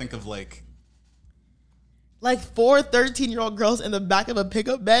 I'm trying to think of like 4 13-year-old girls in the back of a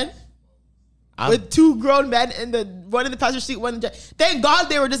pickup bed. With 2 grown men in one in the passenger seat, one in the thank God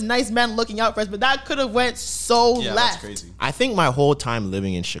they were just nice men looking out for us, but that could have went so left. That's crazy. I think my whole time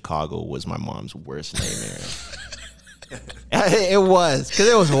living in Chicago was my mom's worst nightmare. It was, because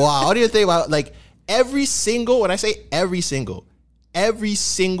it was wild. What do you think about like every single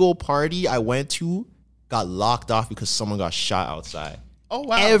party I went to got locked off because someone got shot outside. Oh,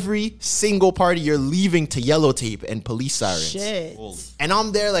 wow. Every single party you're leaving to yellow tape and police sirens. Shit. And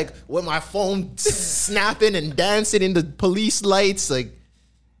I'm there like with my phone snapping and dancing in the police lights. Like,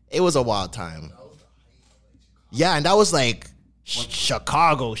 it was a wild time. Yeah, and that was like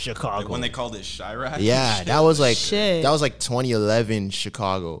Chicago. Like when they called it Chirac. Yeah, that was like Shit. that was like 2011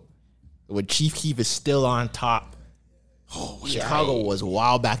 Chicago, when Chief Keef is still on top. Chicago was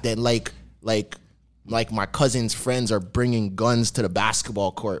wild back then. Like my cousin's friends are bringing guns to the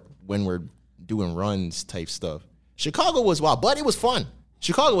basketball court when we're doing runs type stuff. Chicago was wild, but it was fun.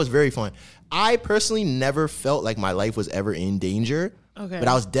 Chicago was very fun. I personally never felt like my life was ever in danger. Okay. But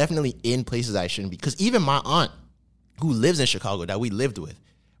I was definitely in places I shouldn't be. Because even my aunt, who lives in Chicago, that we lived with,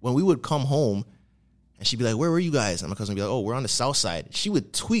 when we would come home, and she'd be like, where were you guys? And my cousin would be like, oh, we're on the south side. She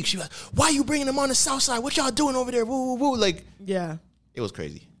would tweak. She'd be like, why are you bringing them on the south side? What y'all doing over there? Woo, woo, woo. Like, Yeah. it was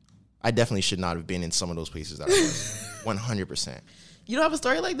crazy. I definitely should not have been in some of those places that I was. 100%. You don't have a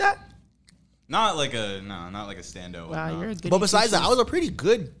story like that? Not like a standout. Wow, no. you're a good. But besides that, I was a pretty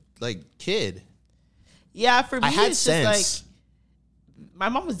good kid. Yeah, for me, I had it's sense. just like my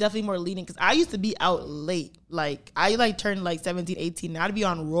mom was definitely more lenient because I used to be out late. Like I turned like 17, 18. And I'd be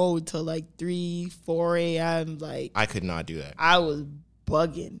on road till like 3, 4 a.m. Like I could not do that. I was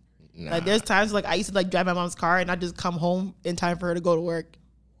bugging. Nah. Like there's times like I used to like drive my mom's car and I just come home in time for her to go to work,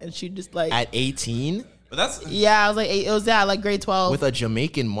 and she'd just like At 18? But that's I was like it was that like grade 12 With a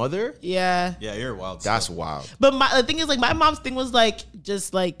Jamaican mother? yeah. yeah, you're wild. That's stuff. wild. But the thing is, like, my mom's thing was like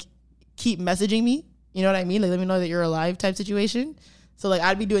just like keep messaging me. You know what I mean? Like, let me know that you're alive type situation. So like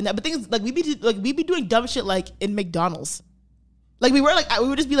I'd be doing that. But things like we'd be doing dumb shit like in McDonald's. Like we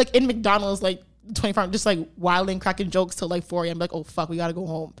would just be like in McDonald's like 24 hours, just like wilding, cracking jokes till like 4 a.m. Like, oh fuck, we gotta go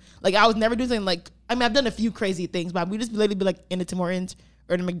home. Like I was never doing something like, I mean, I've done a few crazy things, but we just literally be like in the Tim Hortons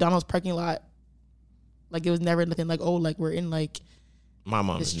or the McDonald's parking lot. Like it was never nothing like, oh, like we're in like My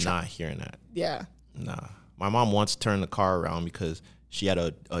mom's This not hearing that. yeah. Nah. My mom once turned the car around because she had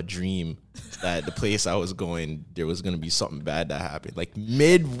a dream that the place I was going, there was going to be something bad that happened. Like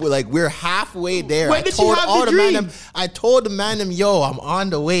we're halfway there. When did she have the dream? I told the man, yo, I'm on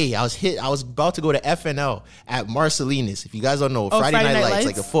the way. I was about to go to FNL at Marcelina's. If you guys don't know, Friday Night Lights,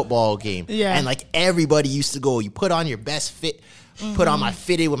 like a football game. Yeah. And like everybody used to go. You put on your best fit, put on my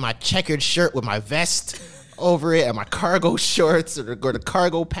fitted with my checkered shirt with my vest over it and my cargo shorts or the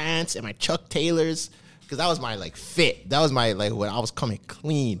cargo pants and my Chuck Taylors. Because that was my like fit. That was my like when I was coming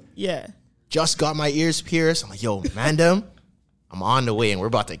clean. Yeah. Just got my ears pierced. I'm like, yo, Mandem, I'm on the way and we're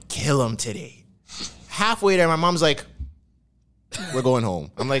about to kill him today. Halfway there, my mom's like, we're going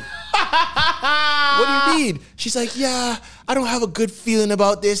home. I'm like, what do you mean? She's like, yeah, I don't have a good feeling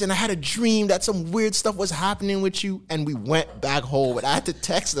about this. And I had a dream that some weird stuff was happening with you. And we went back home. And I had to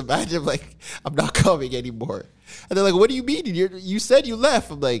text the manager, like, I'm not coming anymore. And they're like, what do you mean? You said you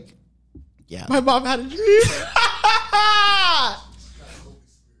left. I'm like, Yeah. My mom had a dream.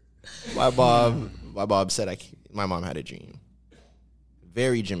 My mom said my mom had a dream.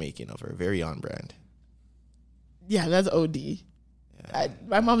 Very Jamaican of her, very on brand. Yeah, that's OD. Yeah.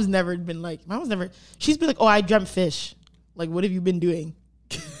 My mom's never been like, she's been like, oh, I dreamt fish. Like, what have you been doing?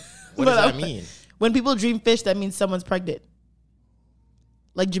 What does that mean? When people dream fish, that means someone's pregnant.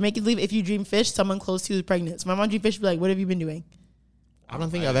 Like, Jamaicans believe if you dream fish, someone close to you is pregnant. So my mom dreamed fish, be like, what have you been doing? I don't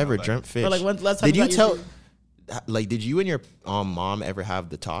think I've ever dreamt fish. Or like, let's talk did you about tell, like, did you and your mom ever have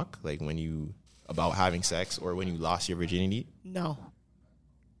the talk, like, about having sex or when you lost your virginity? No.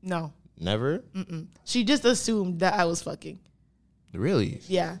 Never? Mm-mm. She just assumed that I was fucking. Really?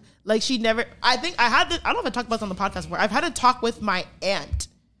 Yeah. Like, she never, I think I had this, I don't know if I talked about this on the podcast before. I've had a talk with my aunt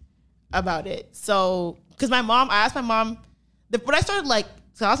about it. So, because I asked my mom, when I started, like,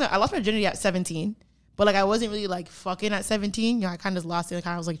 so I lost my virginity at 17, but, like, I wasn't really, like, fucking at 17. You know, I kind of just lost it. Like,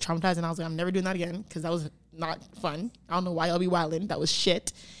 I was, like, traumatized, and I was like, I'm never doing that again, because that was not fun. I don't know why y'all be wildin'. That was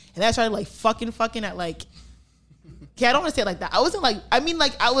shit. And then I started, like, fucking at, like, okay, I don't want to say it like that. I wasn't, like, I mean,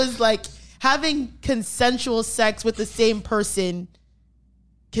 like, I was, like, having consensual sex with the same person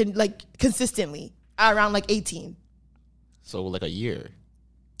consistently around, like, 18. So, like, a year?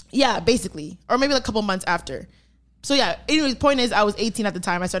 Yeah, basically. Or maybe like a couple months after. So yeah, anyways, point is I was 18 at the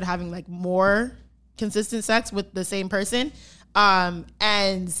time. I started having like more consistent sex with the same person. And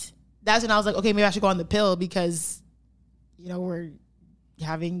that's when I was like, okay, maybe I should go on the pill because, you know, we're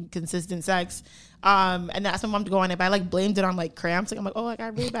having consistent sex. And then I asked my mom to go on it, but I like blamed it on like cramps. Like I'm like, oh, I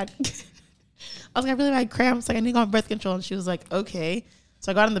got really bad. I was like, I really bad cramps. Like I need to go on birth control. And she was like, okay.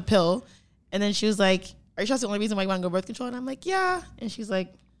 So I got on the pill. And then she was like, are you sure that's the only reason why you want to go birth control? And I'm like, yeah. And she's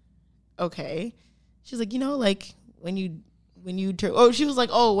like, okay. She's like, you know, like when you she was like,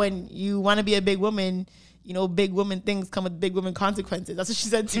 oh, when you want to be a big woman, you know, big woman things come with big woman consequences. That's what she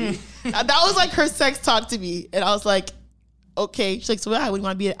said to me. That was like her sex talk to me. And I was like, okay. She's like, so yeah, when you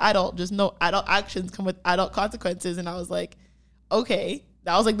want to be an adult, just know adult actions come with adult consequences. And I was like, okay.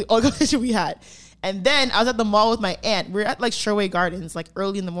 That was like the only conversation we had. And then I was at the mall with my aunt. We were at like Sherway Gardens, like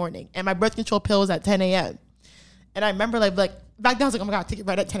early in the morning. And my birth control pill was at 10 a.m. And I remember like back then I was like, oh my God, take it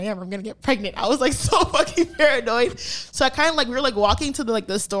right at 10 a.m. I'm going to get pregnant. I was like so fucking paranoid. So I kind of like, we were like walking to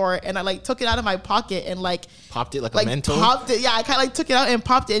the store and I like took it out of my pocket and like. Popped it like a Mentos? Popped it. Yeah, I kind of like took it out and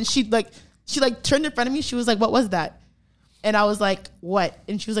popped it. And she turned in front of me. She was like, what was that? And I was like, what?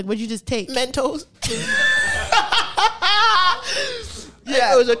 And she was like, what'd you just take? Mentos.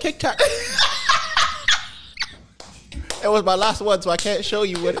 Yeah, it was a Kit Kat. It was my last one, so I can't show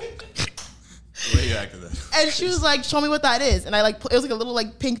you what. Where you at that? And she was like, show me what that is. And I like, it was like a little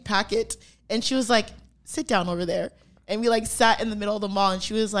like pink packet. And she was like, sit down over there. And we like sat in the middle of the mall. And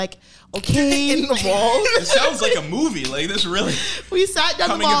she was like, okay. In the mall? It sounds like a movie. Like this really. We sat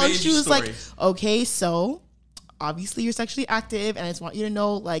down in the mall and she was story. like, okay, so obviously you're sexually active. And I just want you to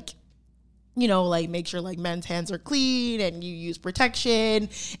know, like, you know, like make sure like men's hands are clean and you use protection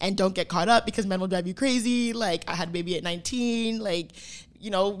and don't get caught up because men will drive you crazy. Like I had a baby at 19, like, you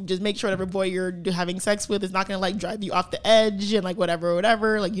know, just make sure whatever boy you're having sex with is not going to like drive you off the edge and like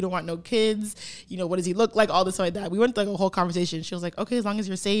whatever. Like you don't want no kids, you know, what does he look like? All this like that. We went through like a whole conversation. She was like, okay, as long as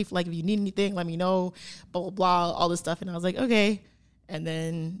you're safe, like if you need anything, let me know, blah, blah, blah, all this stuff. And I was like, okay. And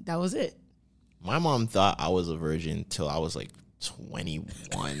then that was it. My mom thought I was a virgin till I was like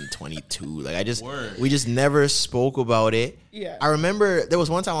 21, 22. Like we just never spoke about it. Yeah. I remember there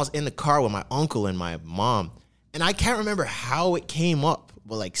was one time I was in the car with my uncle and my mom, and I can't remember how it came up,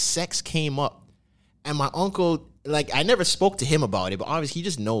 but like sex came up. And my uncle, like I never spoke to him about it, but obviously he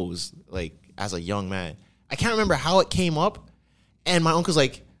just knows, like as a young man. I can't remember how it came up. And my uncle's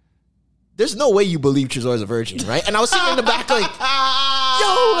like, there's no way you believe Tresor's a virgin, right? And I was sitting in the back like, yo,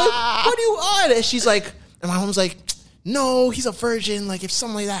 like, what are you on? And she's like, and my mom's like, no, he's a virgin. Like, if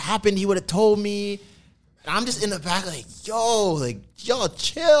something like that happened, he would have told me. And I'm just in the back like, yo,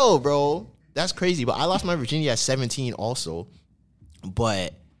 chill, bro. That's crazy. But I lost my virginity at 17 also.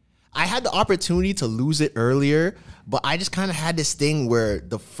 But I had the opportunity to lose it earlier. But I just kind of had this thing where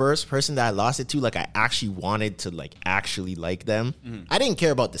the first person that I lost it to, like, I actually wanted to, like, actually like them. Mm-hmm. I didn't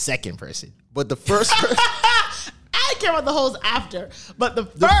care about the second person. But the first person... I care about the hoes after, but the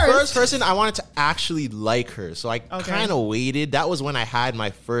first person I wanted to actually like her, so I kind of waited. That was when I had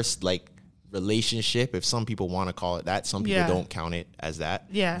my first like relationship, if some people want to call it that. Some people don't count it as that.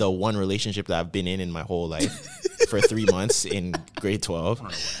 Yeah, the one relationship that I've been in my whole life for 3 months in grade 12. I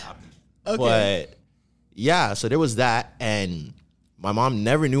don't know what happened. Okay. But yeah, so there was that, and my mom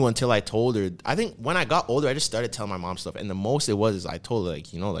never knew until I told her. I think when I got older, I just started telling my mom stuff, and the most it was is I told her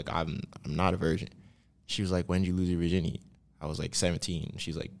like, you know, like I'm not a virgin. She was like, when did you lose your virginity? I was like 17.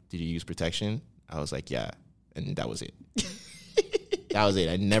 She's like, did you use protection? I was like, yeah. And that was it. That was it.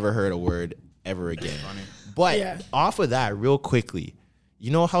 I never heard a word ever again. But off of that, real quickly,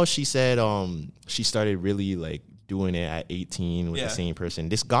 you know how she said she started really like doing it at 18 with the same person?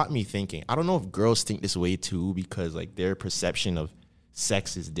 This got me thinking. I don't know if girls think this way too, because like their perception of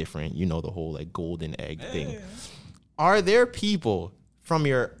sex is different. You know, the whole like golden egg thing. Are there people from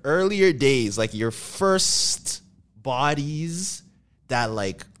your earlier days, like your first bodies, that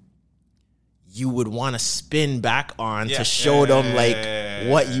like you would want to spin back on to show them like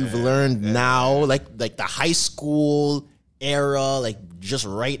what you've learned now, like the high school era, like just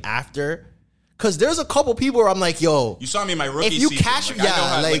right after? Because there's a couple people where I'm like, yo, you saw me in my rookie if you season. catch,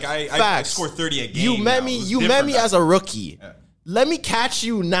 I scored 30 a game. You met me as a rookie. Yeah. Let me catch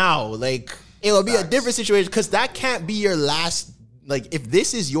you now. Like, it'll be a different situation, because that can't be your last. Like, if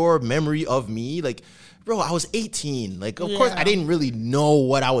this is your memory of me, like, bro, I was 18. Like, of course, I didn't really know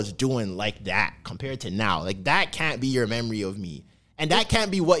what I was doing like that compared to now. Like, that can't be your memory of me. And that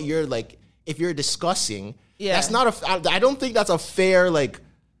can't be what you're, like, if you're discussing. Yeah. That's not I don't think that's a fair, like,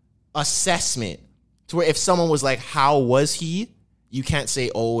 assessment to where if someone was like, how was he? You can't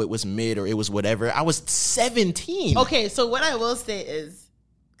say, oh, it was mid or it was whatever. I was 17. Okay, so what I will say is,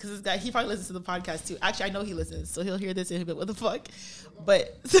 because this guy, he probably listens to the podcast too. Actually, I know he listens, so he'll hear this and he'll be like, what the fuck?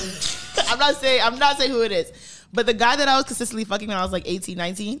 But I'm not saying who it is. But the guy that I was consistently fucking when I was like 18,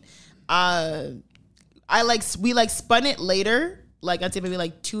 19, we spun it later, like I'd say maybe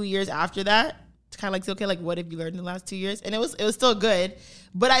like 2 years after that, to kind of like say, okay, like what have you learned in the last 2 years? And it was still good.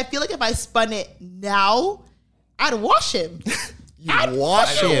 But I feel like if I spun it now, I'd wash him. I'd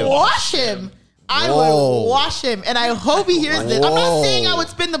wash him. I would wash him, and I hope he hears this. I'm not saying I would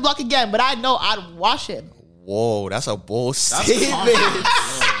spin the block again, but I know I'd wash him. Whoa, that's a bold statement.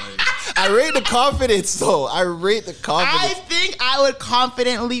 I rate the confidence, though. I think I would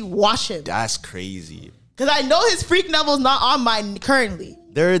confidently wash him. That's crazy. Because I know his freak level's not on mine currently.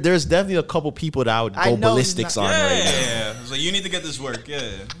 There's definitely a couple people that I would go ballistics on right now. Yeah, it's like, you need to get this work. Yeah.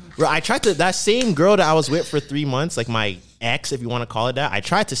 Bro, I tried to, that same girl that I was with for 3 months, like my ex, if you want to call it that, I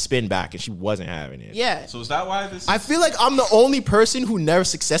tried to spin back and she wasn't having it. Yeah. So is that why this? I feel like I'm the only person who never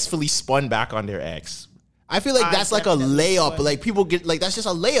successfully spun back on their ex. I feel like that's like a layup. Like people get like, that's just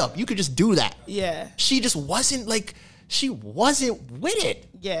a layup. You could just do that. Yeah. She just wasn't like, she wasn't with it.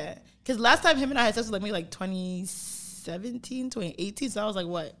 Yeah. Because last time him and I had sex was like maybe like 2017, 2018. So I was like,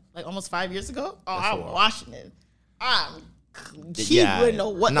 what? Like almost 5 years ago? Oh, I'm washing it. He wouldn't know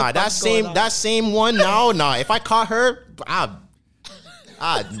what the fuck's going on. That same one, no. If I caught her,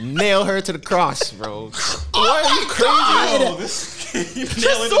 I'd nail her to the cross, bro. What are you crazy?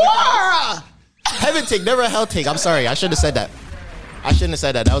 Tresor! Heaven take, never a hell take. I'm sorry. I shouldn't have said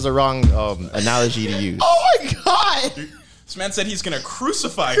that. That was a wrong analogy to use. Oh my God. This man said he's going to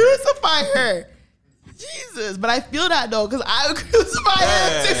crucify her. Jesus. But I feel that though, because I would crucify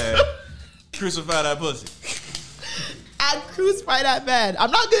her too. Crucify that pussy. I'd crucify that man.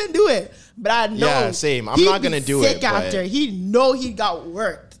 I'm not going to do it, but I know. Yeah, same. I'm not going to do it. After. He'd know he got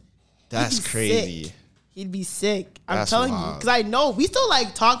worked. That's crazy. Sick. He'd be sick. I'm telling you. Because I know. We still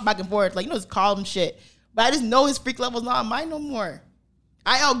like talk back and forth. Like, it's called and shit. But I just know his freak level's not on mine no more.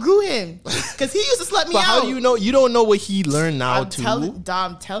 I outgrew him. Because he used to slut me out. How do you know? You don't know what he learned now, too?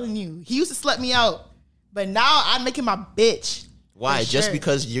 I'm telling you. He used to slut me out. But now I make him my bitch. Why? Just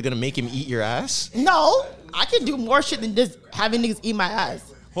because you're going to make him eat your ass? No. I can do more shit than just having niggas eat my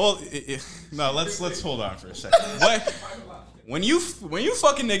ass. Well, no, let's hold on for a second. When you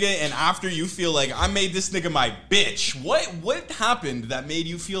fucking nigga and after you feel like I made this nigga my bitch, what happened that made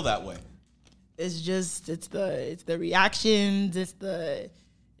you feel that way? It's the reactions, it's the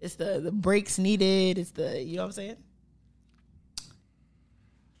breaks needed, it's the, you know what I'm saying?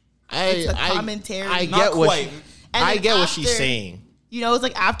 It's the commentary. I get what she's saying. You know, it's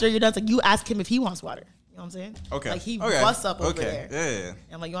like after you're done, it's like you ask him if he wants water. You know what I'm saying? Okay. Like he busts up over there. Yeah. And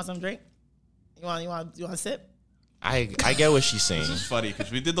I'm like, you want some drink? You want a sip? I get what she's saying. This is funny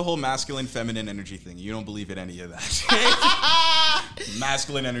because we did the whole masculine feminine energy thing. You don't believe in any of that.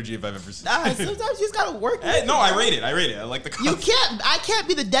 Masculine energy if I've ever seen. Nah, sometimes you just gotta work. No, I rate it. I like the concept. I can't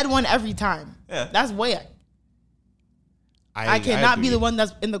be the dead one every time. Yeah. That's way. I cannot be the one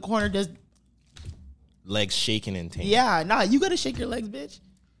that's in the corner just legs shaking and tingling. Yeah, nah, you gotta shake your legs, bitch.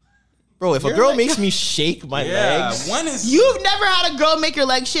 Bro, if a girl makes me shake my legs. You've never had a girl make your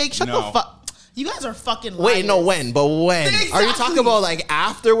legs shake? Shut the fuck. You guys are fucking liars. Wait, no, when? But when? Exactly. Are you talking about like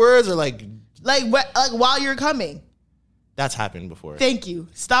afterwards or like while you're coming? That's happened before. Thank you.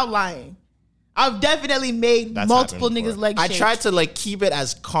 Stop lying. I've definitely made multiple niggas leg shake. I tried to like keep it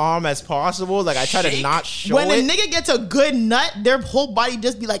as calm as possible. Like I try to not show when it. a nigga gets a good nut, their whole body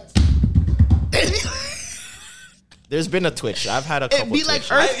just be like. There's been a twitch. I've had a couple. It'd be like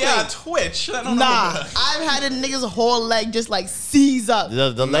twitch. I don't know. I've had a nigga's whole leg just like seize up.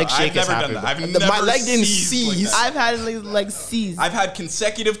 The leg shake has happened. My leg didn't seize. I've had a nigga's leg seize. I've had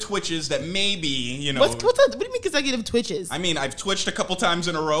consecutive twitches that maybe, you know. What do you mean consecutive twitches? I mean, I've twitched a couple times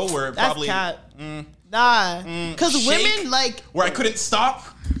in a row where it That's probably. Cat. Because women like. Where I couldn't stop.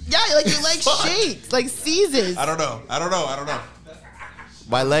 Yeah, like your leg shakes, like seizes. I don't know.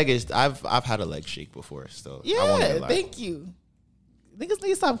 My leg is. I've had a leg shake before, so yeah. Thank you. Niggas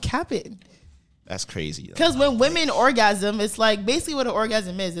need to stop capping. That's crazy. Because when women orgasm, it's like basically what an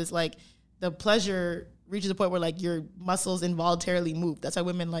orgasm is. It's like the pleasure reaches a point where like your muscles involuntarily move. That's why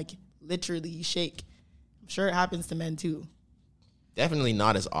women like literally shake. I'm sure it happens to men too. Definitely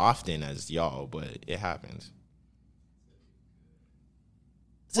not as often as y'all, but it happens.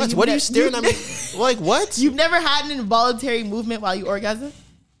 So what are you staring at me? Like what? You've never had an involuntary movement while you orgasm?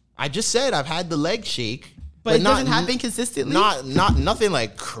 I just said I've had the leg shake. But it doesn't happen consistently? Nothing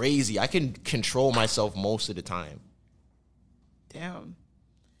like crazy. I can control myself most of the time. Damn.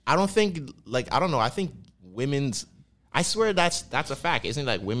 I don't think I don't know. I think women's I swear that's a fact. Isn't it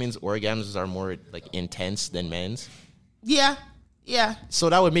like women's orgasms are more like intense than men's? Yeah. Yeah. So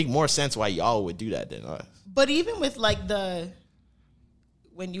that would make more sense why y'all would do that than us. But even with like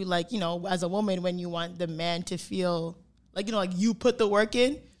when you like, you know, as a woman, when you want the man to feel like, you know, like you put the work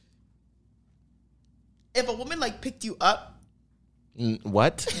in. If a woman like picked you up.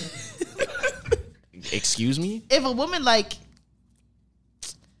 What? Excuse me? If a woman like,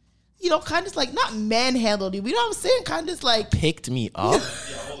 you know, kind of like not manhandled you, but you know what I'm saying? Kind of like. Picked me up?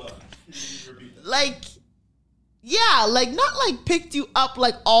 Yeah, hold on. Like, yeah, like not like picked you up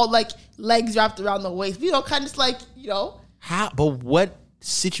like all like legs wrapped around the waist. You know, kind of like, you know. How? But what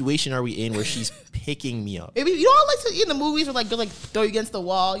situation are we in where she's picking me up? Maybe you know, I like to in the movies where like go like throw you against the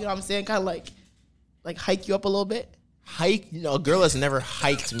wall. You know what I'm saying? Kind of like hike you up a little bit. Hike? No, a girl has never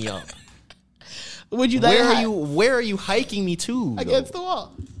hiked me up. Would you? Where are you hiking me to? Against the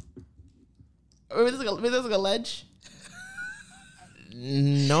wall. Or is this like a ledge?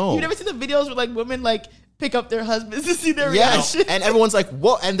 No. You've never seen the videos where like women like pick up their husbands to see their reaction? And everyone's like,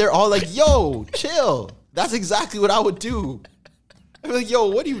 "What?" And they're all like, "Yo, chill." That's exactly what I would do. I'm like, "Yo,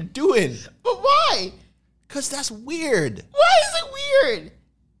 what are you doing?" But why? Because that's weird. Why is it weird?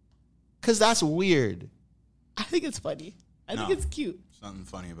 Because that's weird. I think it's funny. I think it's cute. There's nothing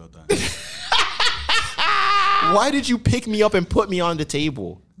funny about that. Why did you pick me up and put me on the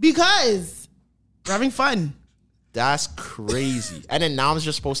table? Because we're having fun. That's crazy. And then now I'm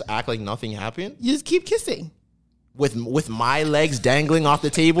just supposed to act like nothing happened? You just keep kissing. With my legs dangling off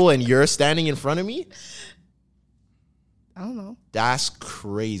the table and you're standing in front of me? I don't know. That's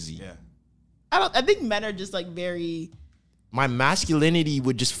crazy. Yeah. I think men are just like very. My masculinity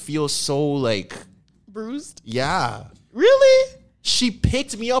would just feel so like. Bruised? Yeah. Really? She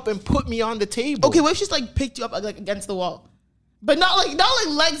picked me up and put me on the table. Okay, what if she's like picked you up like against the wall? But not like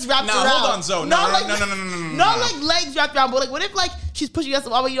legs wrapped around. Hold on, Zoe. No. Not like legs wrapped around, but like what if like she's pushing you against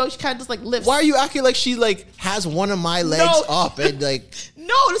the wall, but you know she kind of just like lifts. Why are you acting like she like has one of my legs up and like?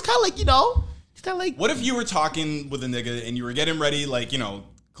 No, it's kind of like, you know, it's kind of like. What if you were talking with a nigga and you were getting ready, like, you know,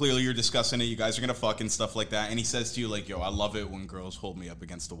 clearly you're discussing it, you guys are gonna fuck and stuff like that, and he says to you like, "Yo, I love it when girls hold me up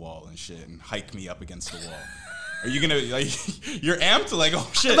against the wall and shit and hike me up against the wall." Are you gonna like? You're amped like, oh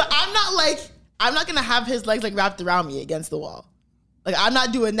shit. But I'm not gonna have his legs like wrapped around me against the wall. Like I'm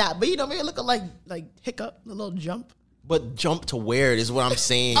not doing that. But you know, maybe look at like hiccup, a little jump. But jump to where is what I'm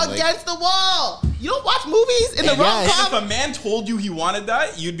saying. Against the wall. You don't watch movies in the rom-com. If a man told you he wanted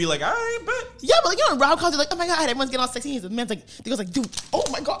that, you'd be like, all right, but yeah, but like, you know, in rom-coms, you're like, oh my god, everyone's getting all sexy. The man's like, he goes like, dude, oh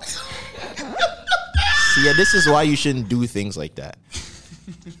my god. See, yeah, this is why you shouldn't do things like that.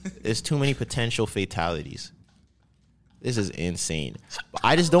 There's too many potential fatalities. This is insane. But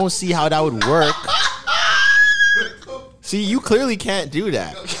I just don't see how that would work. See, you clearly can't do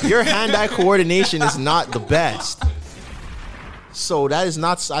that. Your hand-eye coordination is not the best. So that is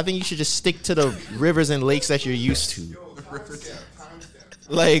not. I think you should just stick to the rivers and lakes that you're used to.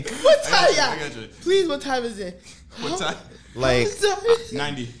 Like what time? Yeah. Please, what time is it? What time? Like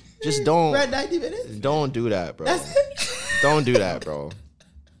 90. Just don't. We're at 90 minutes. Don't do that, bro. That's it. Don't do that, bro.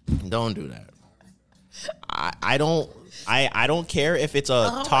 Don't do that. I don't care if it's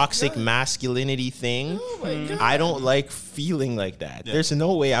a toxic masculinity thing. Oh my God. I don't like feeling like that. Yeah. There's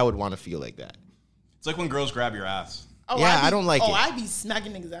no way I would want to feel like that. It's like when girls grab your ass. Oh, yeah, I don't like it. Oh, I'd be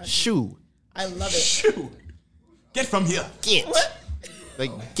smacking niggas ass. Shoo. I love it. Shoo. Get from here. Get. What?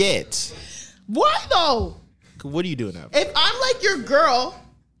 Like, get. Why though? What are you doing now? If I'm like your girl,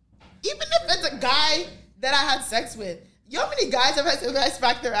 even if it's a guy that I had sex with, you know how many guys have had sex with guys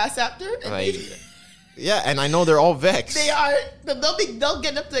smack their ass after? Like, yeah, and I know they're all vexed. They are. They'll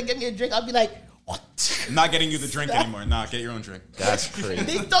get up to give me a drink. I'll be like, what? I'm not getting you the drink anymore. Nah, get your own drink. That's crazy.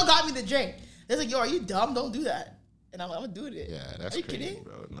 They still got me the drink. They're like, yo, are you dumb? Don't do that. And I'm like, I'm gonna do it. Yeah, that's Are you crazy, kidding?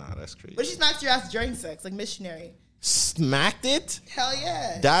 bro. Nah, that's crazy. But she smacks your ass during sex, like missionary. Smacked it? Hell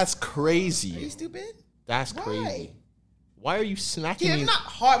yeah. That's Are you crazy. stupid? That's Why? crazy. Why are you smacking Yeah, me? it's not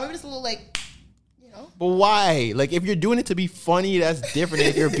hard. Maybe just a little like, you know. But why? Like, if you're doing it to be funny, that's different than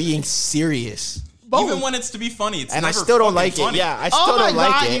if you're being serious. Both. Even when it's to be funny, it's And I never still don't fucking like funny. it. Yeah, I Oh still my don't like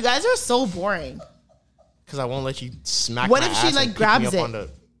god, it. you guys are so boring. Because I won't let you smack What my if she, ass like, and pick grabs me up it? on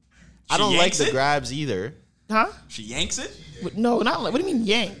I She don't like yanks the it? grabs either. Huh? She yanks it? No, not like. What do you mean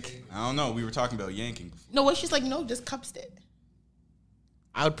yank? I don't know. We were talking about yanking before. No, what she's like, no, just cups it.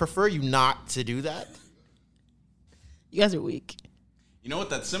 I would prefer you not to do that. You guys are weak. You know what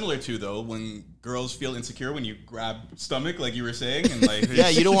that's similar to, though? When girls feel insecure when you grab stomach, like you were saying? And like, Yeah,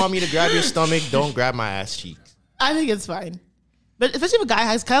 you don't want me to grab your stomach. Don't grab my ass cheeks. I think it's fine. But especially if a guy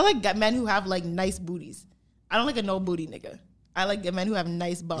has, kind of like men who have like nice booties. I don't like a no booty nigga. I like the men who have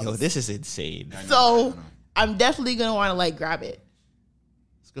nice bums. Yo, this is insane. So I'm definitely gonna want to like grab it.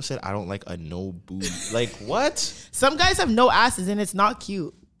 This girl said, I don't like a no booty. Like, what? Some guys have no asses and it's not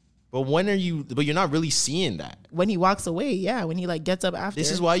cute. But but you're not really seeing that. When he walks away, yeah. When he like gets up after.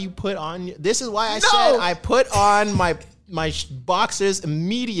 This is why you put on, this is why I said I put on my boxers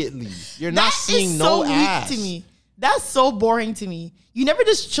immediately. You're not seeing no ass. Weak to me. That's so boring to me. You never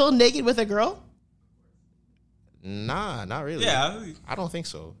just chill naked with a girl? Nah, not really. Yeah. I don't think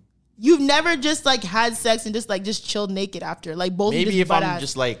so. You've never just like had sex and just chilled naked after, like both. Maybe just if butt I'm ass.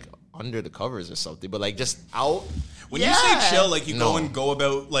 just like under the covers or something, but like just out. When you say chill, like you No. go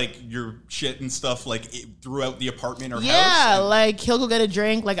about like your shit and stuff like throughout the apartment or house. Yeah, and, like he'll go get a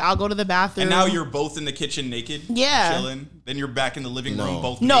drink, like I'll go to the bathroom. and now you're both in the kitchen naked. Yeah. Chilling. Then you're back in the living No. room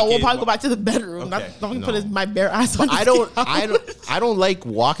both no, naked. we'll probably go back to the bedroom. Not Okay. gonna put my bare ass on. I his don't couch. I don't like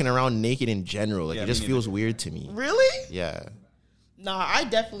walking around naked in general. Like Yeah, it just me feels weird to me. Really? Yeah. Nah, I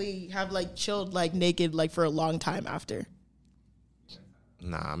definitely have like chilled like naked like for a long time after.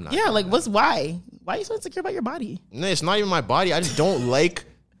 Nah, I'm not. Yeah, like why? Why are you so insecure about your body? No, it's not even my body. I just don't like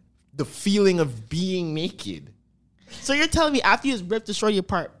the feeling of being naked. So you're telling me after you just ripped the shorty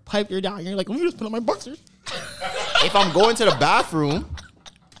apart, pipe her down, you're like, let me just put on my boxers. If I'm going to the bathroom,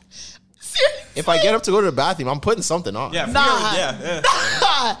 Seriously? if I get up to go to the bathroom, I'm putting something on. Yeah. Nah.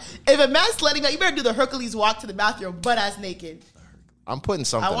 Yeah. If a man's letting out, you better do the Hercules walk to the bathroom butt ass naked. I'm putting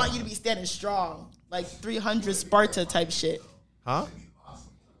something I want on. you to be standing strong, like 300 Sparta type shit. Huh?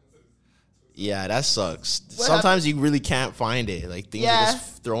 Yeah, that sucks. What Sometimes you really can't find it. Like things Yeah. are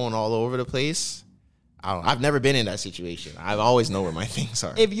just thrown all over the place. I've never been in that situation. I always know where my things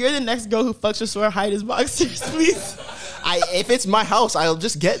are. If you're the next girl who fucks your sore, hide his boxers, please. If it's my house, I'll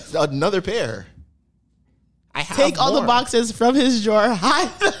just get another pair. I have Take all the more. boxers from his drawer, hide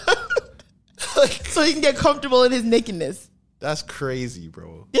them, so he can get comfortable in his nakedness. That's crazy,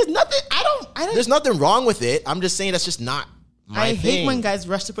 bro. There's nothing. I don't. There's nothing wrong with it. I'm just saying that's just not my I thing. hate when guys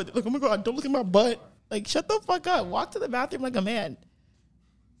rush to put. Like, oh my god, don't look at my butt. Like, shut the fuck up. Walk to the bathroom like a man.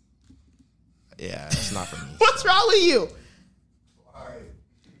 Yeah, it's not for me. What's wrong with you?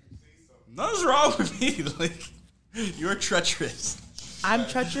 Nothing's wrong with me. Like you're treacherous. I'm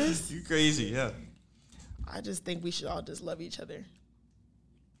treacherous. You crazy. Yeah. I just think we should all just love each other.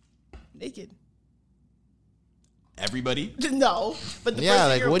 Naked. Everybody. No, but the Yeah, person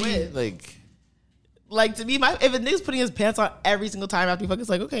like you're what do you with. like? To me, if a nigga's putting his pants on every single time after he fuck, it's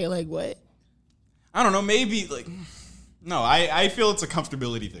like, okay, like what? I don't know. Maybe like. No, I feel it's a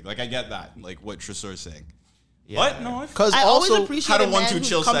comfortability thing. Like I get that. Like what Tresor's saying. Yeah. What? No, Because I always also, appreciate had a a man 1-2 who's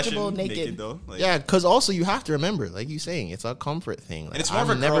chill comfortable session naked though. Like, yeah, because also you have to remember, like you saying, it's a comfort thing. Like, and it's more of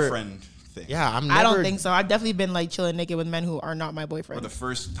a girlfriend thing. Yeah, I'm never. I don't think so. I've definitely been like chilling naked with men who are not my Or boyfriend. the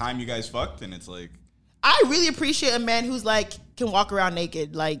first time you guys fucked, and it's like. I really appreciate a man who's like can walk around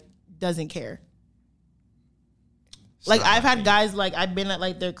naked, like doesn't care. Like I've had guys like I've been at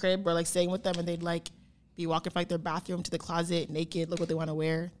like their crib or like staying with them and they'd like be walking from like their bathroom to the closet naked. Look what they want to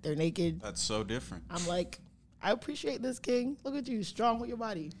wear. They're naked. That's so different. I'm like, I appreciate this, king. Look at you, strong with your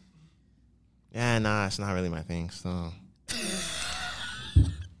body. Yeah, nah, it's not really my thing. So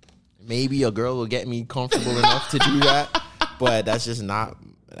maybe a girl will get me comfortable enough to do that, but that's just not.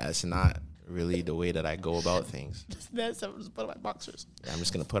 That's not really the way that I go about things. That's just put on my boxers. I'm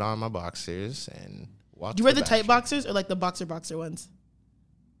just gonna put on my boxers and walk. Do you wear the tight boxers or like the boxer ones?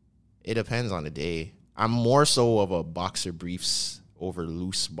 It depends on the day. I'm more so of a boxer briefs over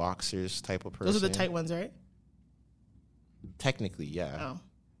loose boxers type of person. Those are the tight ones, right? Technically, yeah. Oh.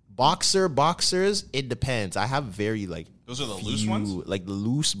 Boxers, it depends. I have very like those are the loose ones? Like the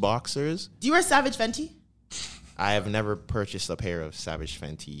loose boxers. Do you wear Savage Fenty? I have never purchased a pair of Savage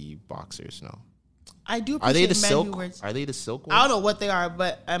Fenty boxers, no. I do Are they the appreciate men who silk? wear- Are they the silk ones? I don't know what they are,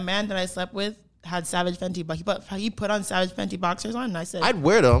 but a man that I slept with had Savage Fenty, but he put on Savage Fenty boxers on, and I said, I'd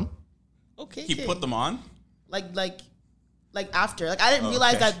wear them. okay. He put them on? Like after. Like, I didn't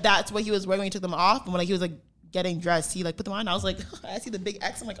realize that that's what he was wearing when he took them off, but when he was, like, getting dressed, he, like, put them on. I was like, I see the big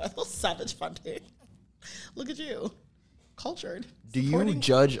X. I'm like, oh, those Savage Fenty. Look at you. Cultured. Do you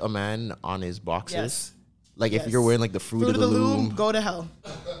judge a man on his boxers? Yes. Like Yes. if you're wearing like the Fruit of the Loom. Go to hell.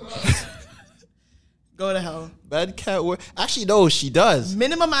 Go to hell. Man can't wear. Actually, no, she does.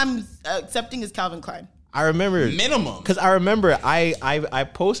 Minimum I'm accepting is Calvin Klein. I remember Minimum. because I remember I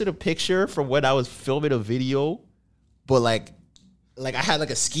posted a picture from when I was filming a video, but like I had like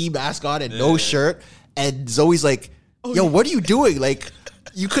a ski mask on and no shirt, and Zoe's like, "Yo, what are you doing? Like,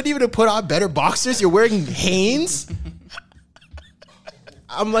 you couldn't even have put on better boxers. You're wearing Hanes."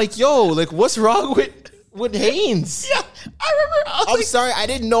 I'm like, "Yo, like, what's wrong with Hanes?" Yeah, I remember. I'm sorry, I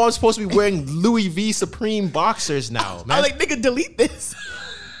didn't know I'm supposed to be wearing Louis V Supreme boxers now, man. I'm like, nigga, delete this.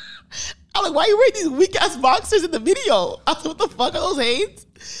 I'm like, why you wearing these weak ass boxers in the video? I was like, what the fuck are those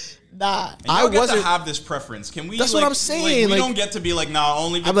Hanes? Nah. And I wasn't to have this preference. Can we? That's what I'm saying. we don't get to be like, nah,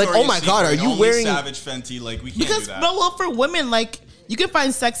 only I'm Victoria's like, oh my God, are Secret, you only wearing Savage Fenty? Like, we can't do that. Well, for women, like, you can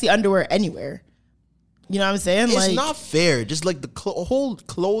find sexy underwear anywhere. You know what I'm saying? It's like, not fair. Just like the whole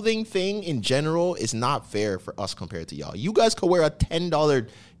clothing thing in general is not fair for us compared to y'all. You guys could wear a $10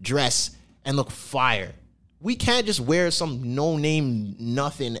 dress and look fire. We can't just wear some no-name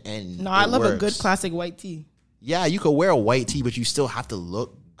nothing and No, I love works. a good classic white tee. Yeah, you could wear a white tee, but you still have to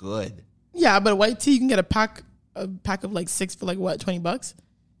look good. Yeah, but a white tee, you can get a pack of like 6 for like what, $20?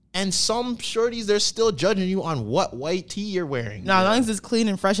 And some shorties, they're still judging you on what white tee you're wearing. No, as long as it's clean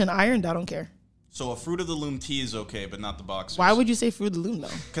and fresh and ironed, I don't care. So a Fruit of the Loom tee is okay, but not the boxers. Why would you say Fruit of the Loom though?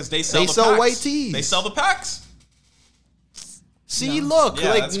 Because they sell sell packs. white tees. They sell the packs. See, look, Yeah,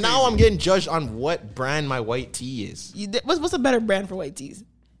 like that's now crazy. I'm getting judged on what brand my white tee is. What's a better brand for white tees?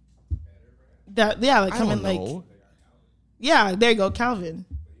 Like I come don't in like know. yeah, there you go, Calvin.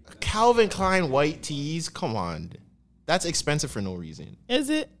 Calvin Klein white tees, come on. That's expensive for no reason. Is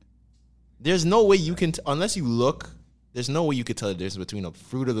it? There's no way you can, unless you look, there's no way you could tell the difference between a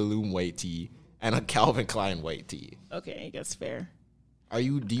Fruit of the Loom white tee and a Calvin Klein white tee. Okay, I guess fair. Do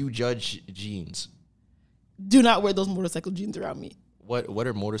you judge jeans? Do not wear those motorcycle jeans around me. What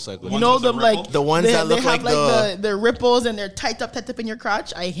are motorcycle You know with the them like ripple? The ones that look they have like the ripples and they're tight up in your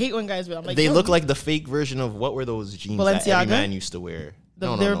crotch. I hate when guys wear them. Like, they yo, look like the fake version of what were those jeans that Balenciaga? every man used to wear? they're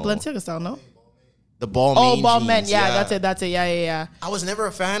Balenciaga style, no? The ball Ball jeans, men. Yeah, that's it. Yeah. I was never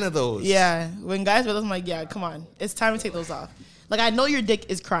a fan of those. Yeah, when guys wear those, I'm like, yeah, come on. It's time to take those off. Like, I know your dick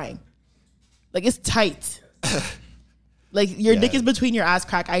is crying. Like, it's tight. Like, your dick is between your ass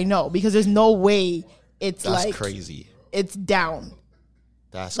crack. I know, because there's no way it's That's like crazy. it's down.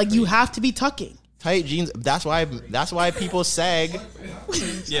 That's Like, crazy. you have to be tucking. Tight jeans. That's why people sag.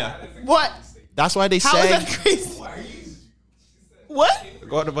 Yeah. What? That's why they How is sag. that crazy? What?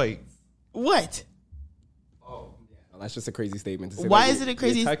 Go on the bike. What? Oh, that's just a crazy statement. To say Why that is you're- it a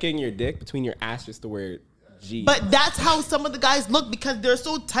crazy- You're tucking your dick between your ass just to wear jeans. But that's how some of the guys look because they're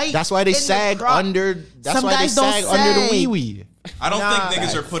so tight. That's why they in the sag crotch. under. That's Some why they guys don't sag under the sag. wee wee. I don't Nah. think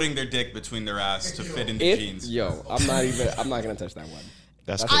niggas are putting their dick between their ass to fit into jeans. Yo, I'm not gonna touch that one.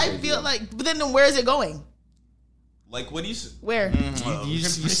 That's I crazy. feel like, but then where is it going? Like, what do you say? Where? You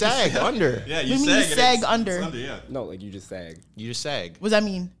sag under. Yeah, What you do you mean sag. you and sag it's under? yeah. No, like you just sag. You just sag. What does that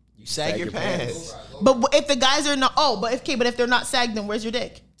mean? You sag your pants. But if the guys are not, but if they're not sagged, then where's your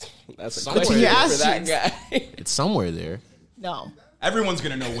dick? That's a Somewhere question your for ass that cheeks. guy. It's somewhere there. No, Everyone's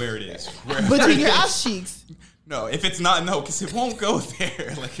gonna know where it is. between your ass cheeks. No, if it's not, no, because it won't go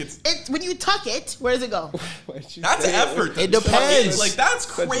there. Like It's when you tuck it. Where does it go? that's effort. It depends. Like that's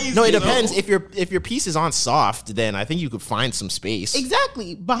crazy. No, it depends. though. If your piece is on soft, then I think you could find some space.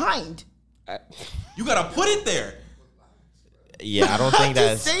 Exactly behind. You gotta put it there. Yeah, I don't think I'm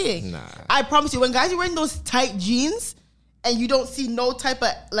that's. just saying. Nah. I promise you, when guys are wearing those tight jeans and you don't see no type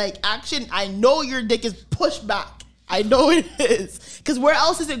of like action, I know your dick is pushed back. I know it is. Because where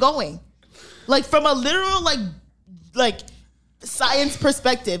else is it going? Like from a literal like science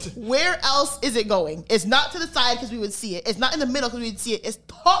perspective, where else is it going? It's not to the side because we would see it. It's not in the middle because we would see it. It's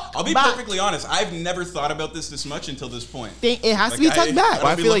tucked I'll be back. perfectly honest. I've never thought about this much until this point. It has to be tucked back. I don't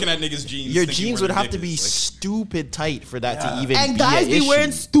I be feel looking like at niggas' jeans. Your thinking jeans where would their have to dick be is. Like, stupid tight for that to even And be guys an be issue.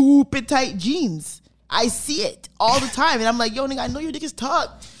 wearing stupid tight jeans. I see it all the time, and I'm like, yo, nigga, I know your dick is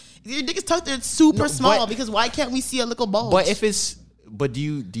tucked. If your dick is tucked, it's super small. Because why can't we see a little bulge? But do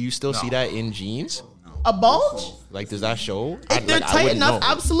you still see that in jeans? A bulge? Like, does that show? If they're tight enough,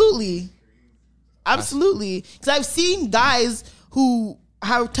 absolutely. Absolutely. Because I've seen guys who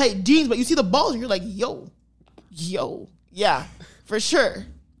have tight jeans, but you see the bulge, and you're like, yo. Yeah, for sure.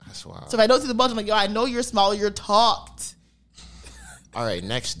 That's wild. So if I don't see the bulge, I'm like, yo, I know you're small, you're tucked. All right,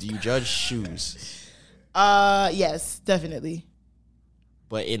 next, do you judge shoes? Yes, definitely.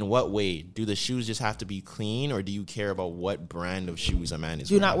 But in what way? Do the shoes just have to be clean, or do you care about what brand of shoes a man is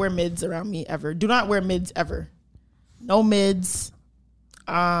wearing? Do not wear mids around me ever. Do not wear mids ever. No mids.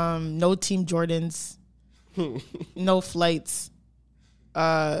 No Team Jordans. No flights.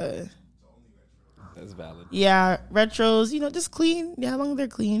 That's valid. Yeah, retros. Just clean. Yeah, as long as they're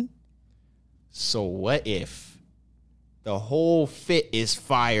clean. So what if the whole fit is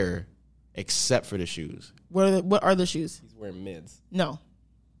fire except for the shoes? What are the shoes? He's wearing mids. No.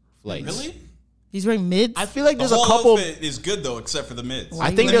 Like Really? He's wearing mids. I feel like The there's a whole couple. outfit is good though, except for the mids. I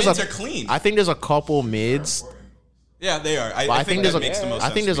think the there's mids a. are clean. I think there's a couple mids. Yeah, they are. But I think that there's makes the most I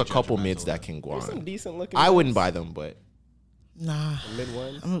think sense there's to a be couple judgmental. mids that can go There's some on. decent looking. I wouldn't mids. buy them, but Nah. The mid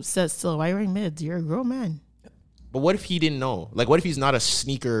ones. I'm upset still. Why are you wearing mids? You're a grown man. what if he didn't know? Like, what if he's not a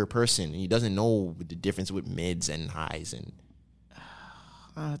sneaker person and he doesn't know the difference with mids and highs? And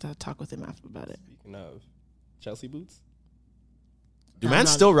I'll have to talk with him after about it. Speaking of Chelsea boots. do man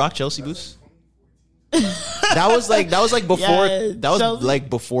still rock Chelsea boots? that was like before Yeah, that was Chelsea. like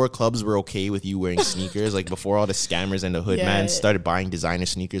before clubs were okay with you wearing sneakers, like before all the scammers and the hood Yeah. man started buying designer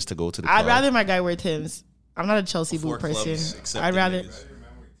sneakers to go to the club. I'd rather my guy wear Timbs. I'm not a Chelsea Before boot person. clubs accepted I'd rather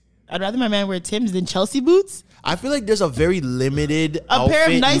niggas. my man wear Timbs than Chelsea boots. I feel like there's a very limited A pair of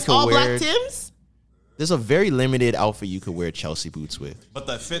outfit nice you could all wear. black Timbs. There's a very limited outfit you could wear Chelsea boots with. But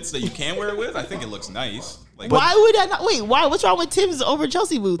the fits that you can wear it with, I think it looks nice. Like, Why would I not? Wait, why? What's wrong with Timbs over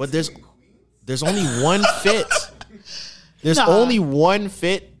Chelsea boots? But there's only one fit. There's Nah. only one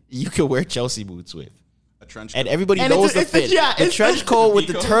fit you could wear Chelsea boots with. a trench And coat. everybody And knows it's the a- fit. yeah, the it's- trench coat with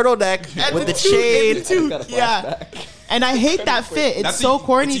the turtleneck, And with the toque, chain. and the toque, yeah. And I hate that fit. It's so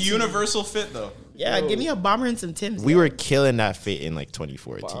corny. It's a to me. universal fit though. Yeah, give me a bomber and some Timbs. We yeah. were killing that fit in like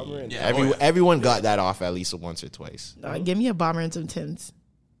 2014. Bomber and- Yeah, Everyone got that off at least once or twice. Nah, give me a bomber and some Timbs.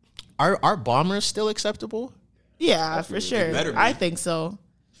 Are bombers still acceptable? Yeah, for sure. better be. I think so.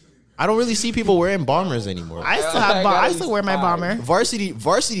 I don't really see people wearing bombers anymore. I still have. I still wear my bomber.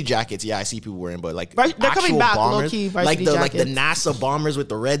 Varsity jackets, yeah, I see people wearing, but like They're coming actual back, bombers, low-key like varsity the jackets. NASA bombers with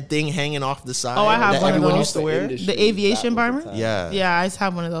the red thing hanging off the side. Oh, I have that one of everyone those. used to wear. The aviation bomber. Yeah, Yeah, I just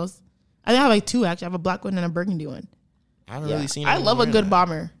have one of those. I think I have like two actually. I have a black one and a burgundy one. I haven't Yeah. really seen. I anyone love a wearing good that.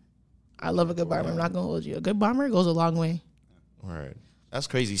 bomber. I love a good bomber. I'm not gonna hold you. A good bomber goes a long way. Right, that's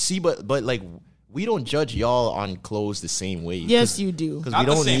crazy. See, but like we don't judge y'all on clothes the same way. Yes, you do. because Not we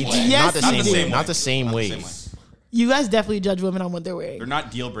the don't same need way. to. Yes, not the you same do. way. Not the same Not the way. same way. You guys definitely judge women on what they're wearing. They're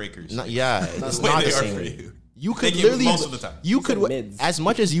not deal breakers. Yeah, it's the way not they the are same for way. you. You could They give literally most of the time. You He said could mids. as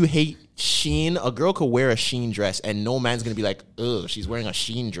much as you hate Sheen, a girl could wear a Sheen dress and no man's gonna be like, ugh, she's wearing a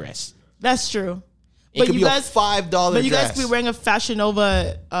Sheen dress. That's true. It could be a $5 But you guys dress. could be wearing a Fashion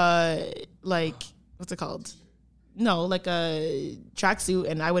Nova, like what's it called? No, like a tracksuit,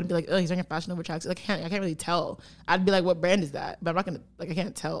 and I wouldn't be like, oh, he's wearing a Fashion Nova tracksuit. Like, I can't really tell. I'd be like, what brand is that? But I'm not gonna I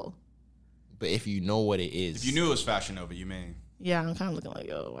can't tell. But if you know what it is, If you knew it was Fashion Nova, you may. Yeah, I'm kind of looking like,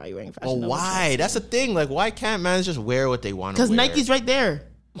 oh, why are you wearing Fashion oh, Nova? why? That's the thing. Like, why can't man just wear what they want to wear? Because Nike's right there.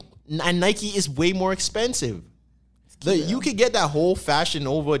 And Nike is way more expensive. You could get that whole Fashion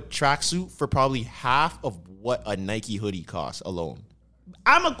Nova tracksuit for probably half of what a Nike hoodie costs alone.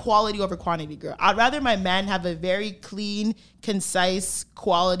 I'm a quality over quantity girl. I'd rather my man have a very clean, concise,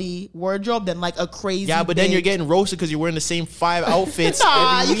 quality wardrobe than like a crazy. Yeah, but then big- you're getting roasted because you're wearing the same 5 outfits.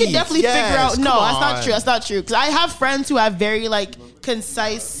 Nah, every you can week. definitely figure Yes, out. No, come that's not on. true. That's not true. Because I have friends who have very like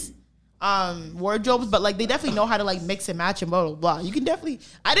concise wardrobes, but like they definitely know how to like mix and match and blah blah blah. You can definitely.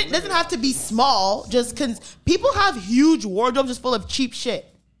 It doesn't have to be small. Just because people have huge wardrobes just full of cheap shit.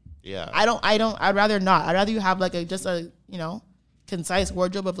 Yeah. I don't. I'd rather not. I'd rather you have like just a concise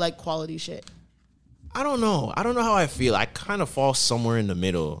wardrobe of like quality shit. I don't know. I don't know how I feel. I kind of fall somewhere in the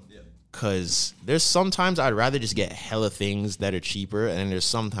middle. Because there's sometimes I'd rather just get hella things that are cheaper. And then there's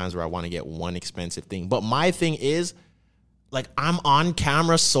sometimes where I want to get one expensive thing. But my thing is, like, I'm on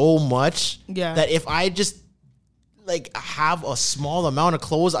camera so much that if I just, like, have a small amount of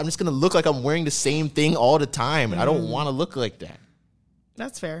clothes, I'm just going to look like I'm wearing the same thing all the time. And I don't want to look like that.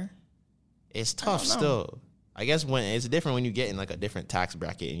 That's fair. It's tough I don't know. still. I guess when it's different when you get in like a different tax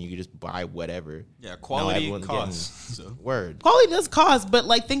bracket and you can just buy whatever. Yeah, quality costs. So. Word. Quality does cost, but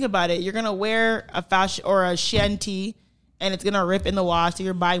like think about it. You're gonna wear a fashion or a Shein tee, and it's gonna rip in the wash. So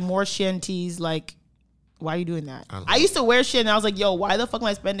you're buying more Shein tees. Like, why are you doing that? I used to wear shit, and I was like, yo, why the fuck am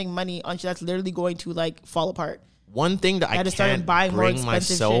I spending money on shit that's literally going to like fall apart? One thing that I just can't started buying more bring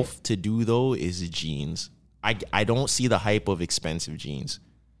expensive myself shit. to do though is jeans. I don't see the hype of expensive jeans.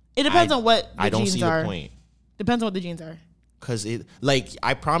 It depends on what the I don't jeans see are. the point. Depends on what the jeans are. Cause it, like,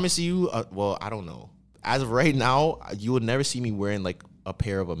 I promise you. Well, I don't know. As of right now, you would never see me wearing like a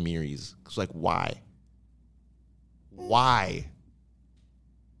pair of Amiris. Cause like, why? Why?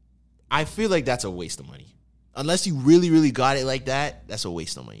 I feel like that's a waste of money. Unless you really, really got it like that, that's a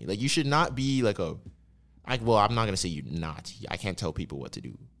waste of money. Like, you should not be like well, I'm not gonna say you're not. I can't tell people what to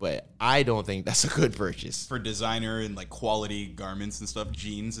do, but I don't think that's a good purchase For designer and like quality garments and stuff,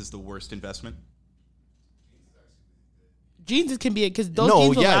 jeans is the worst investment. Jeans can be because those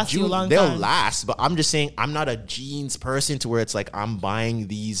jeans will last you a long they'll time. last. But I'm just saying, I'm not a jeans person to where it's like I'm buying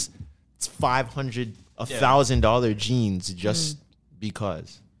these $500, $1,000 jeans just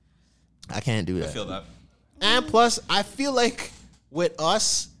because. I can't do that. I feel that. And plus, I feel like with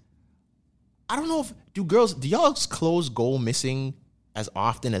us, I don't know if do y'all's clothes go missing as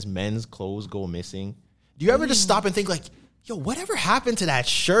often as men's clothes go missing? Do you ever just stop and think like, yo, whatever happened to that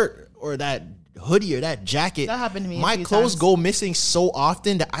shirt or that hoodie or that jacket? That happened to me a My few clothes times. go missing so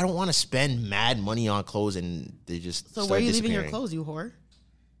often that I don't want to spend mad money on clothes and they just So start where are you leaving your disappearing. clothes, you whore?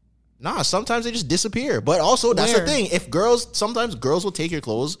 Nah, sometimes they just disappear. But also, that's Where? the thing. Sometimes girls will take your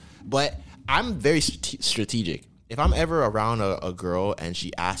clothes, but I'm very strategic. If I'm ever around a girl and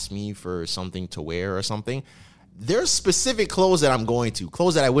she asks me for something to wear or something, there's specific clothes that I'm going to,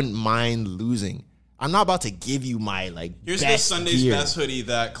 clothes that I wouldn't mind losing. I'm not about to give you my like. Here's best the Sunday's gear. Best hoodie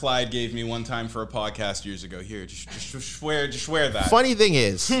that Clyde gave me one time for a podcast years ago. Here, just wear that. Funny thing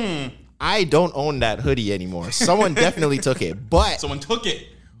is, I don't own that hoodie anymore. Someone definitely took it, but Someone took it.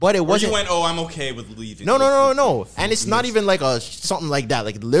 But it Or wasn't. you went, I'm okay with leaving. No. And it's not even like something like that.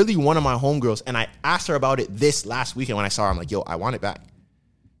 Like literally one of my homegirls, and I asked her about it this last weekend when I saw her. I'm like, yo, I want it back.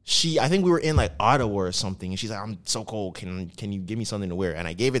 I think we were in like Ottawa or something, and she's like, I'm so cold. Can you give me something to wear? And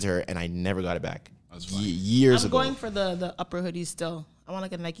I gave it to her, and I never got it back. That's fine. Years I'm ago. going for the upper hoodies still. I want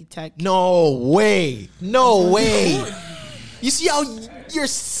like a Nike Tech. No way. You see how you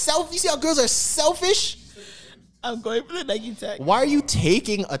see how girls are selfish? I'm going for the Nike Tech Why are you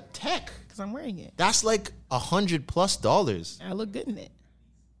taking a tech? because I'm wearing it. That's like $100+. And I look good in it.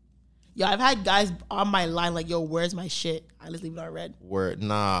 Yo, I've had guys on my line like, yo, where's my shit? I just leave it on red. Word,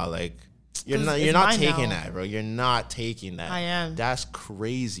 nah, like you're 'Cause not it's not mine taking now. that, bro. You're not taking that. I am. That's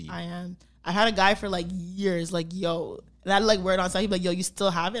crazy. I am. I had a guy for like years, like, yo, and I'd like wear it on site. He'd be like, yo, you still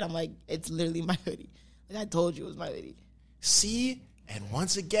have it? I'm like, it's literally my hoodie. Like I told you it was my hoodie. See, and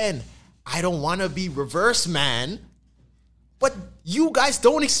once again, I don't want to be reverse man, but you guys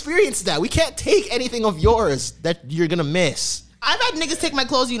don't experience that. We can't take anything of yours that you're gonna miss. I've had niggas take my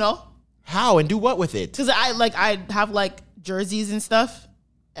clothes, you know, How and do what with it? because I have like jerseys and stuff,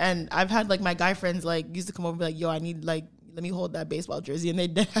 and I've had like my guy friends like used to come over and be like, yo, I need like let me hold that baseball jersey, and they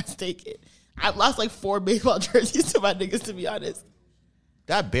dead ass take it. I've lost like 4 baseball jerseys to my niggas, to be honest.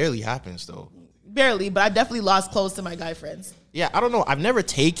 That barely happens though. Barely, but I definitely lost clothes to my guy friends. Yeah, I don't know. I've never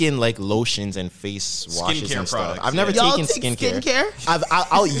taken like lotions and face washes Skincare and stuff. products, I've never yeah. Y'all taken take skincare. skincare?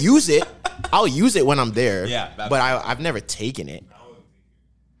 I'll use it. I'll use it when I'm there. Yeah, but I've never taken it.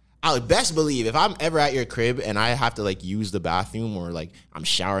 I would best believe if I'm ever at your crib and I have to like use the bathroom or like I'm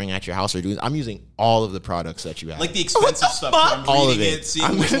showering at your house or doing, I'm using all of the products that you have. Like the expensive stuff. fuck? I'm All of reading it.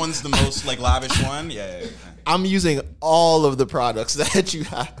 seeing which one's the most like lavish one. Yeah. I'm using all of the products that you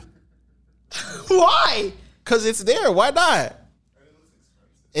have Why? because it's there. Why not?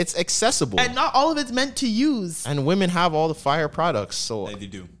 It's accessible. And not all of it's meant to use. And women have all the fire products, so They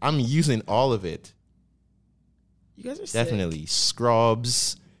do. I'm using all of it. You guys are sick. Definitely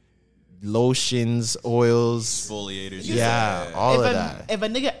scrubs, lotions, oils. Exfoliators. Yeah, all of that. If a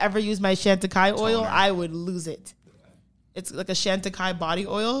nigga ever used my Chantecaille oil, I would lose it. It's like a Chantecaille body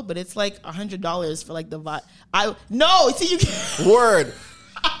oil, but it's like $100 for like the Word.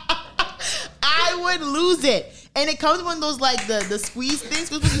 I would lose it. And it comes when those like the squeeze things,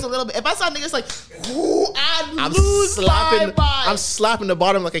 squeeze a little bit. If I saw niggas like, ooh, I'd lose my mind. I'm slapping the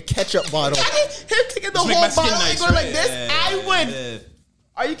bottom like a ketchup bottle. Him taking the Just make whole my skin bottle and nice, going right? like this, I would. Yeah.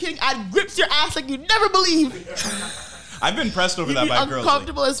 Are you kidding? I'd grip your ass like you never believe. I've been pressed over You'd that be by girls. Like,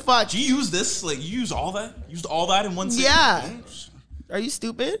 uncomfortable as fuck. do you use this? Like, you use all that? Used all that in one sitting? Yeah. Are you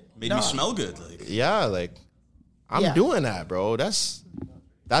stupid? Made me smell good. Like, Yeah, like I'm Yeah. doing that, bro. That's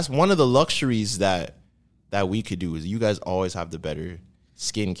one of the luxuries that that we could do is you guys always have the better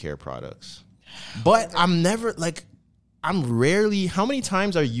skincare products. But I'm never like, I'm rarely, how many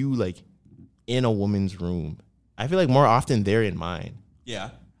times are you like in a woman's room? I feel like more often they're in mine. Yeah.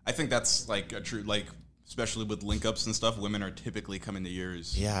 I think that's like a true, like, especially with link ups and stuff, women are typically coming to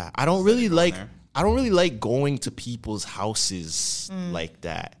yours. Yeah. I don't really like going to people's houses like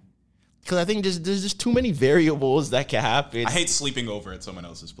that. Because I think there's just too many variables that can happen. I hate sleeping over at someone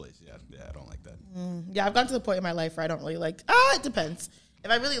else's place. Yeah, I don't like that. Yeah, I've gotten to the point in my life where I don't really like. It depends. If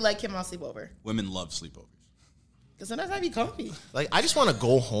I really like him, I'll sleep over. Women love sleepovers. Because sometimes I be comfy. Like, I just want to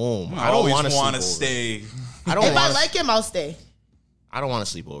go home. I don't want to stay. If I like him, I'll stay. I don't want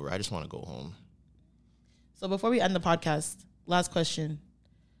to sleep over. I just want to go home. So before we end the podcast, last question.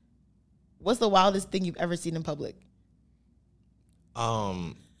 What's the wildest thing you've ever seen in public?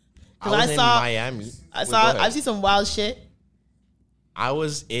 I was in Miami. I've seen some wild shit. I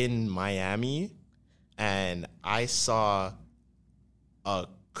was in Miami and I saw a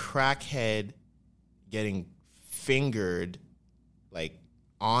crackhead getting fingered like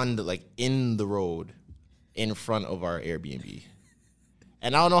in the road in front of our Airbnb.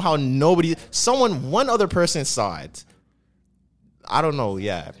 And I don't know how one other person saw it. I don't know,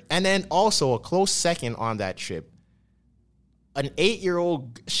 yeah. And then also a close second on that trip, an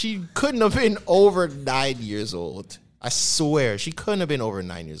 8-year-old, she couldn't have been over 9 years old. I swear, she couldn't have been over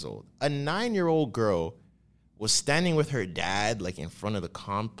 9 years old. A 9-year-old girl was standing with her dad, like in front of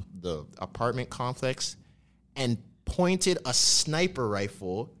the apartment complex, and pointed a sniper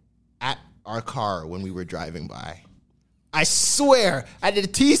rifle at our car when we were driving by. I swear, and the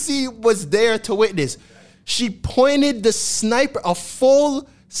TC was there to witness. She pointed a full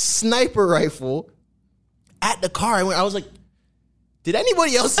sniper rifle at the car. I was like, did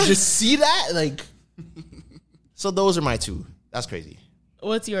anybody else just see that? Like, so those are my two. That's crazy.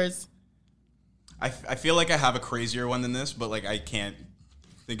 What's yours? I feel like I have a crazier one than this, but like I can't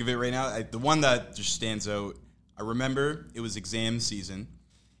think of it right now. The one that just stands out, I remember it was exam season,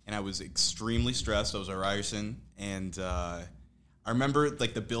 and I was extremely stressed. I was at Ryerson, and I remember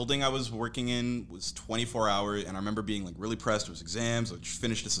like the building I was working in was 24 hours, and I remember being like really pressed. It was exams. I just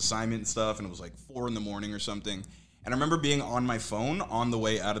finished this assignment and stuff, and it was like 4 a.m. or something. And I remember being on my phone on the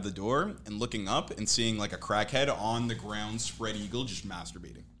way out of the door and looking up and seeing like a crackhead on the ground, spread eagle, just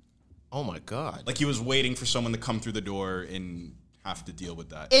masturbating. Oh my God. Like he was waiting for someone to come through the door and have to deal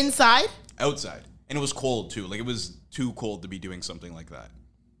with that. Inside? Outside. And it was cold too. Like it was too cold to be doing something like that.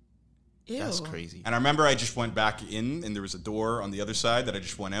 Ew. That's crazy. And I remember I just went back in, and there was a door on the other side that I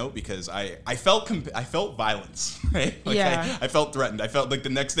just went out because I felt violence. Right? Like yeah. I felt threatened. I felt like the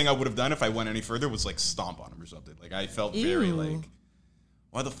next thing I would have done if I went any further was like stomp on him or something. Like I felt very like,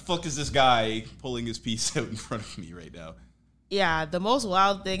 why the fuck is this guy pulling his piece out in front of me right now? Yeah, the most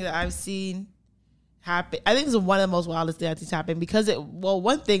wild thing that I've seen happen, I think this is one of the most wildest things I've seen happen because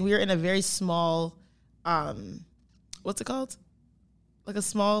one thing, we were in a very small, what's it called? Like a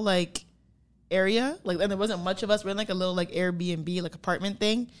small area, and there wasn't much of us. We're in a little Airbnb apartment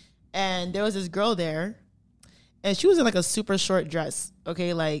thing, and there was this girl there, and she was in a super short dress.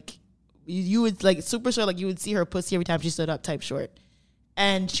 Okay, you would super short, you would see her pussy every time she stood up, type short,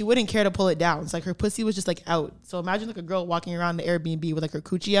 and she wouldn't care to pull it down. It's her pussy was just out. So imagine a girl walking around the Airbnb with her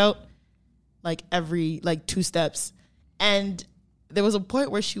coochie out, every 2 steps, and there was a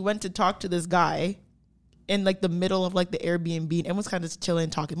point where she went to talk to this guy in the middle of the Airbnb, and everyone's kind of chilling,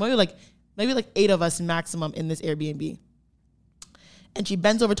 talking. Maybe 8 of us maximum in this Airbnb. And she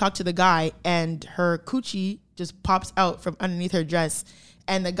bends over to talk to the guy, and her coochie just pops out from underneath her dress.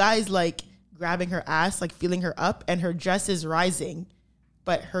 And the guy's grabbing her ass, feeling her up, and her dress is rising,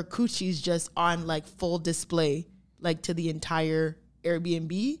 but her coochie's just on full display, to the entire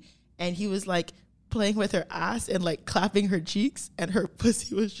Airbnb. And he was playing with her ass and clapping her cheeks, and her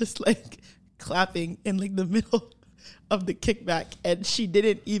pussy was just clapping in the middle of the kickback, and she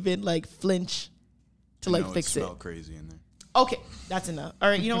didn't even flinch to fix it. Smelled crazy in there. Okay, that's enough. All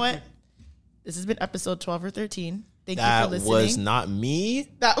right, you know what? This has been episode 12 or 13. Thank you for listening. That was not me.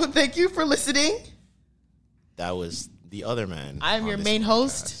 Thank you for listening. That was the other man. I'm your main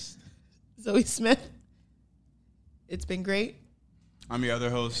host, Zoe Smith. It's been great. I'm your other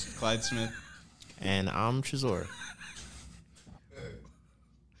host, Clyde Smith. And I'm Trezor.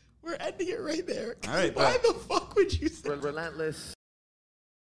 We're ending it right there. All right, why the fuck would you say relentless?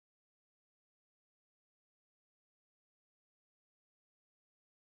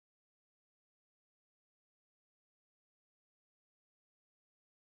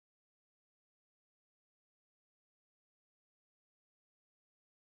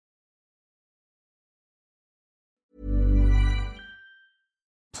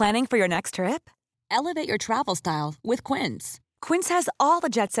 Planning for your next trip? Elevate your travel style with Quince. Quince has all the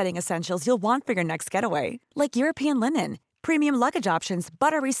jet-setting essentials you'll want for your next getaway, like European linen, premium luggage options,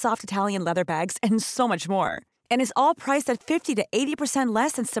 buttery soft Italian leather bags, and so much more. And is all priced at 50 to 80%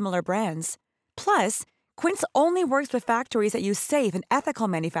 less than similar brands. Plus, Quince only works with factories that use safe and ethical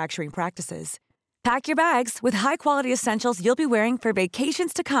manufacturing practices. Pack your bags with high-quality essentials you'll be wearing for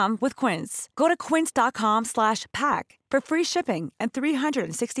vacations to come with Quince. Go to quince.com/pack for free shipping and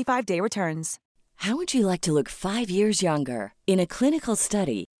 365-day returns. How would you like to look 5 years younger? In a clinical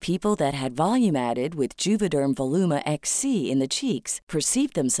study, people that had volume added with Juvederm Voluma XC in the cheeks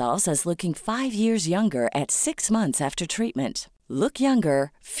perceived themselves as looking 5 years younger at 6 months after treatment. Look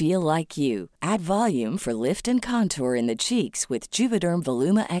younger, feel like you. Add volume for lift and contour in the cheeks with Juvederm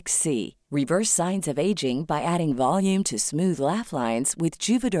Voluma XC. Reverse signs of aging by adding volume to smooth laugh lines with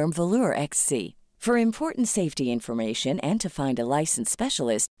Juvederm Volure XC. For important safety information and to find a licensed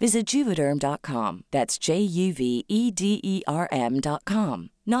specialist, visit Juvederm.com. That's JUVEDERM.com.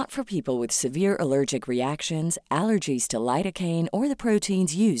 Not for people with severe allergic reactions, allergies to lidocaine, or the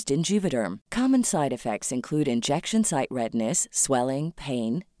proteins used in Juvederm. Common side effects include injection site redness, swelling,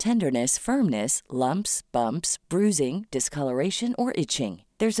 pain, tenderness, firmness, lumps, bumps, bruising, discoloration, or itching.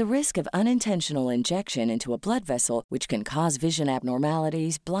 There's a risk of unintentional injection into a blood vessel, which can cause vision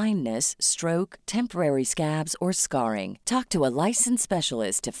abnormalities, blindness, stroke, temporary scabs, or scarring. Talk to a licensed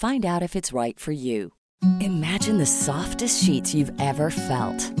specialist to find out if it's right for you. Imagine the softest sheets you've ever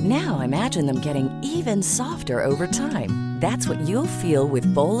felt. Now imagine them getting even softer over time. That's what you'll feel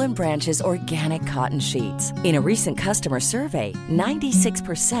with Boll & Branch's organic cotton sheets. In a recent customer survey,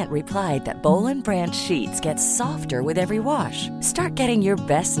 96% replied that Boll & Branch sheets get softer with every wash. Start getting your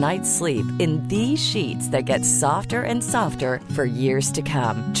best night's sleep in these sheets that get softer and softer for years to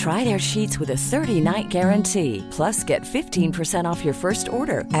come. Try their sheets with a 30-night guarantee. Plus, get 15% off your first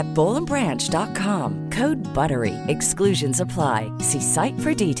order at bollandbranch.com. Code BUTTERY. Exclusions apply. See site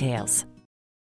for details.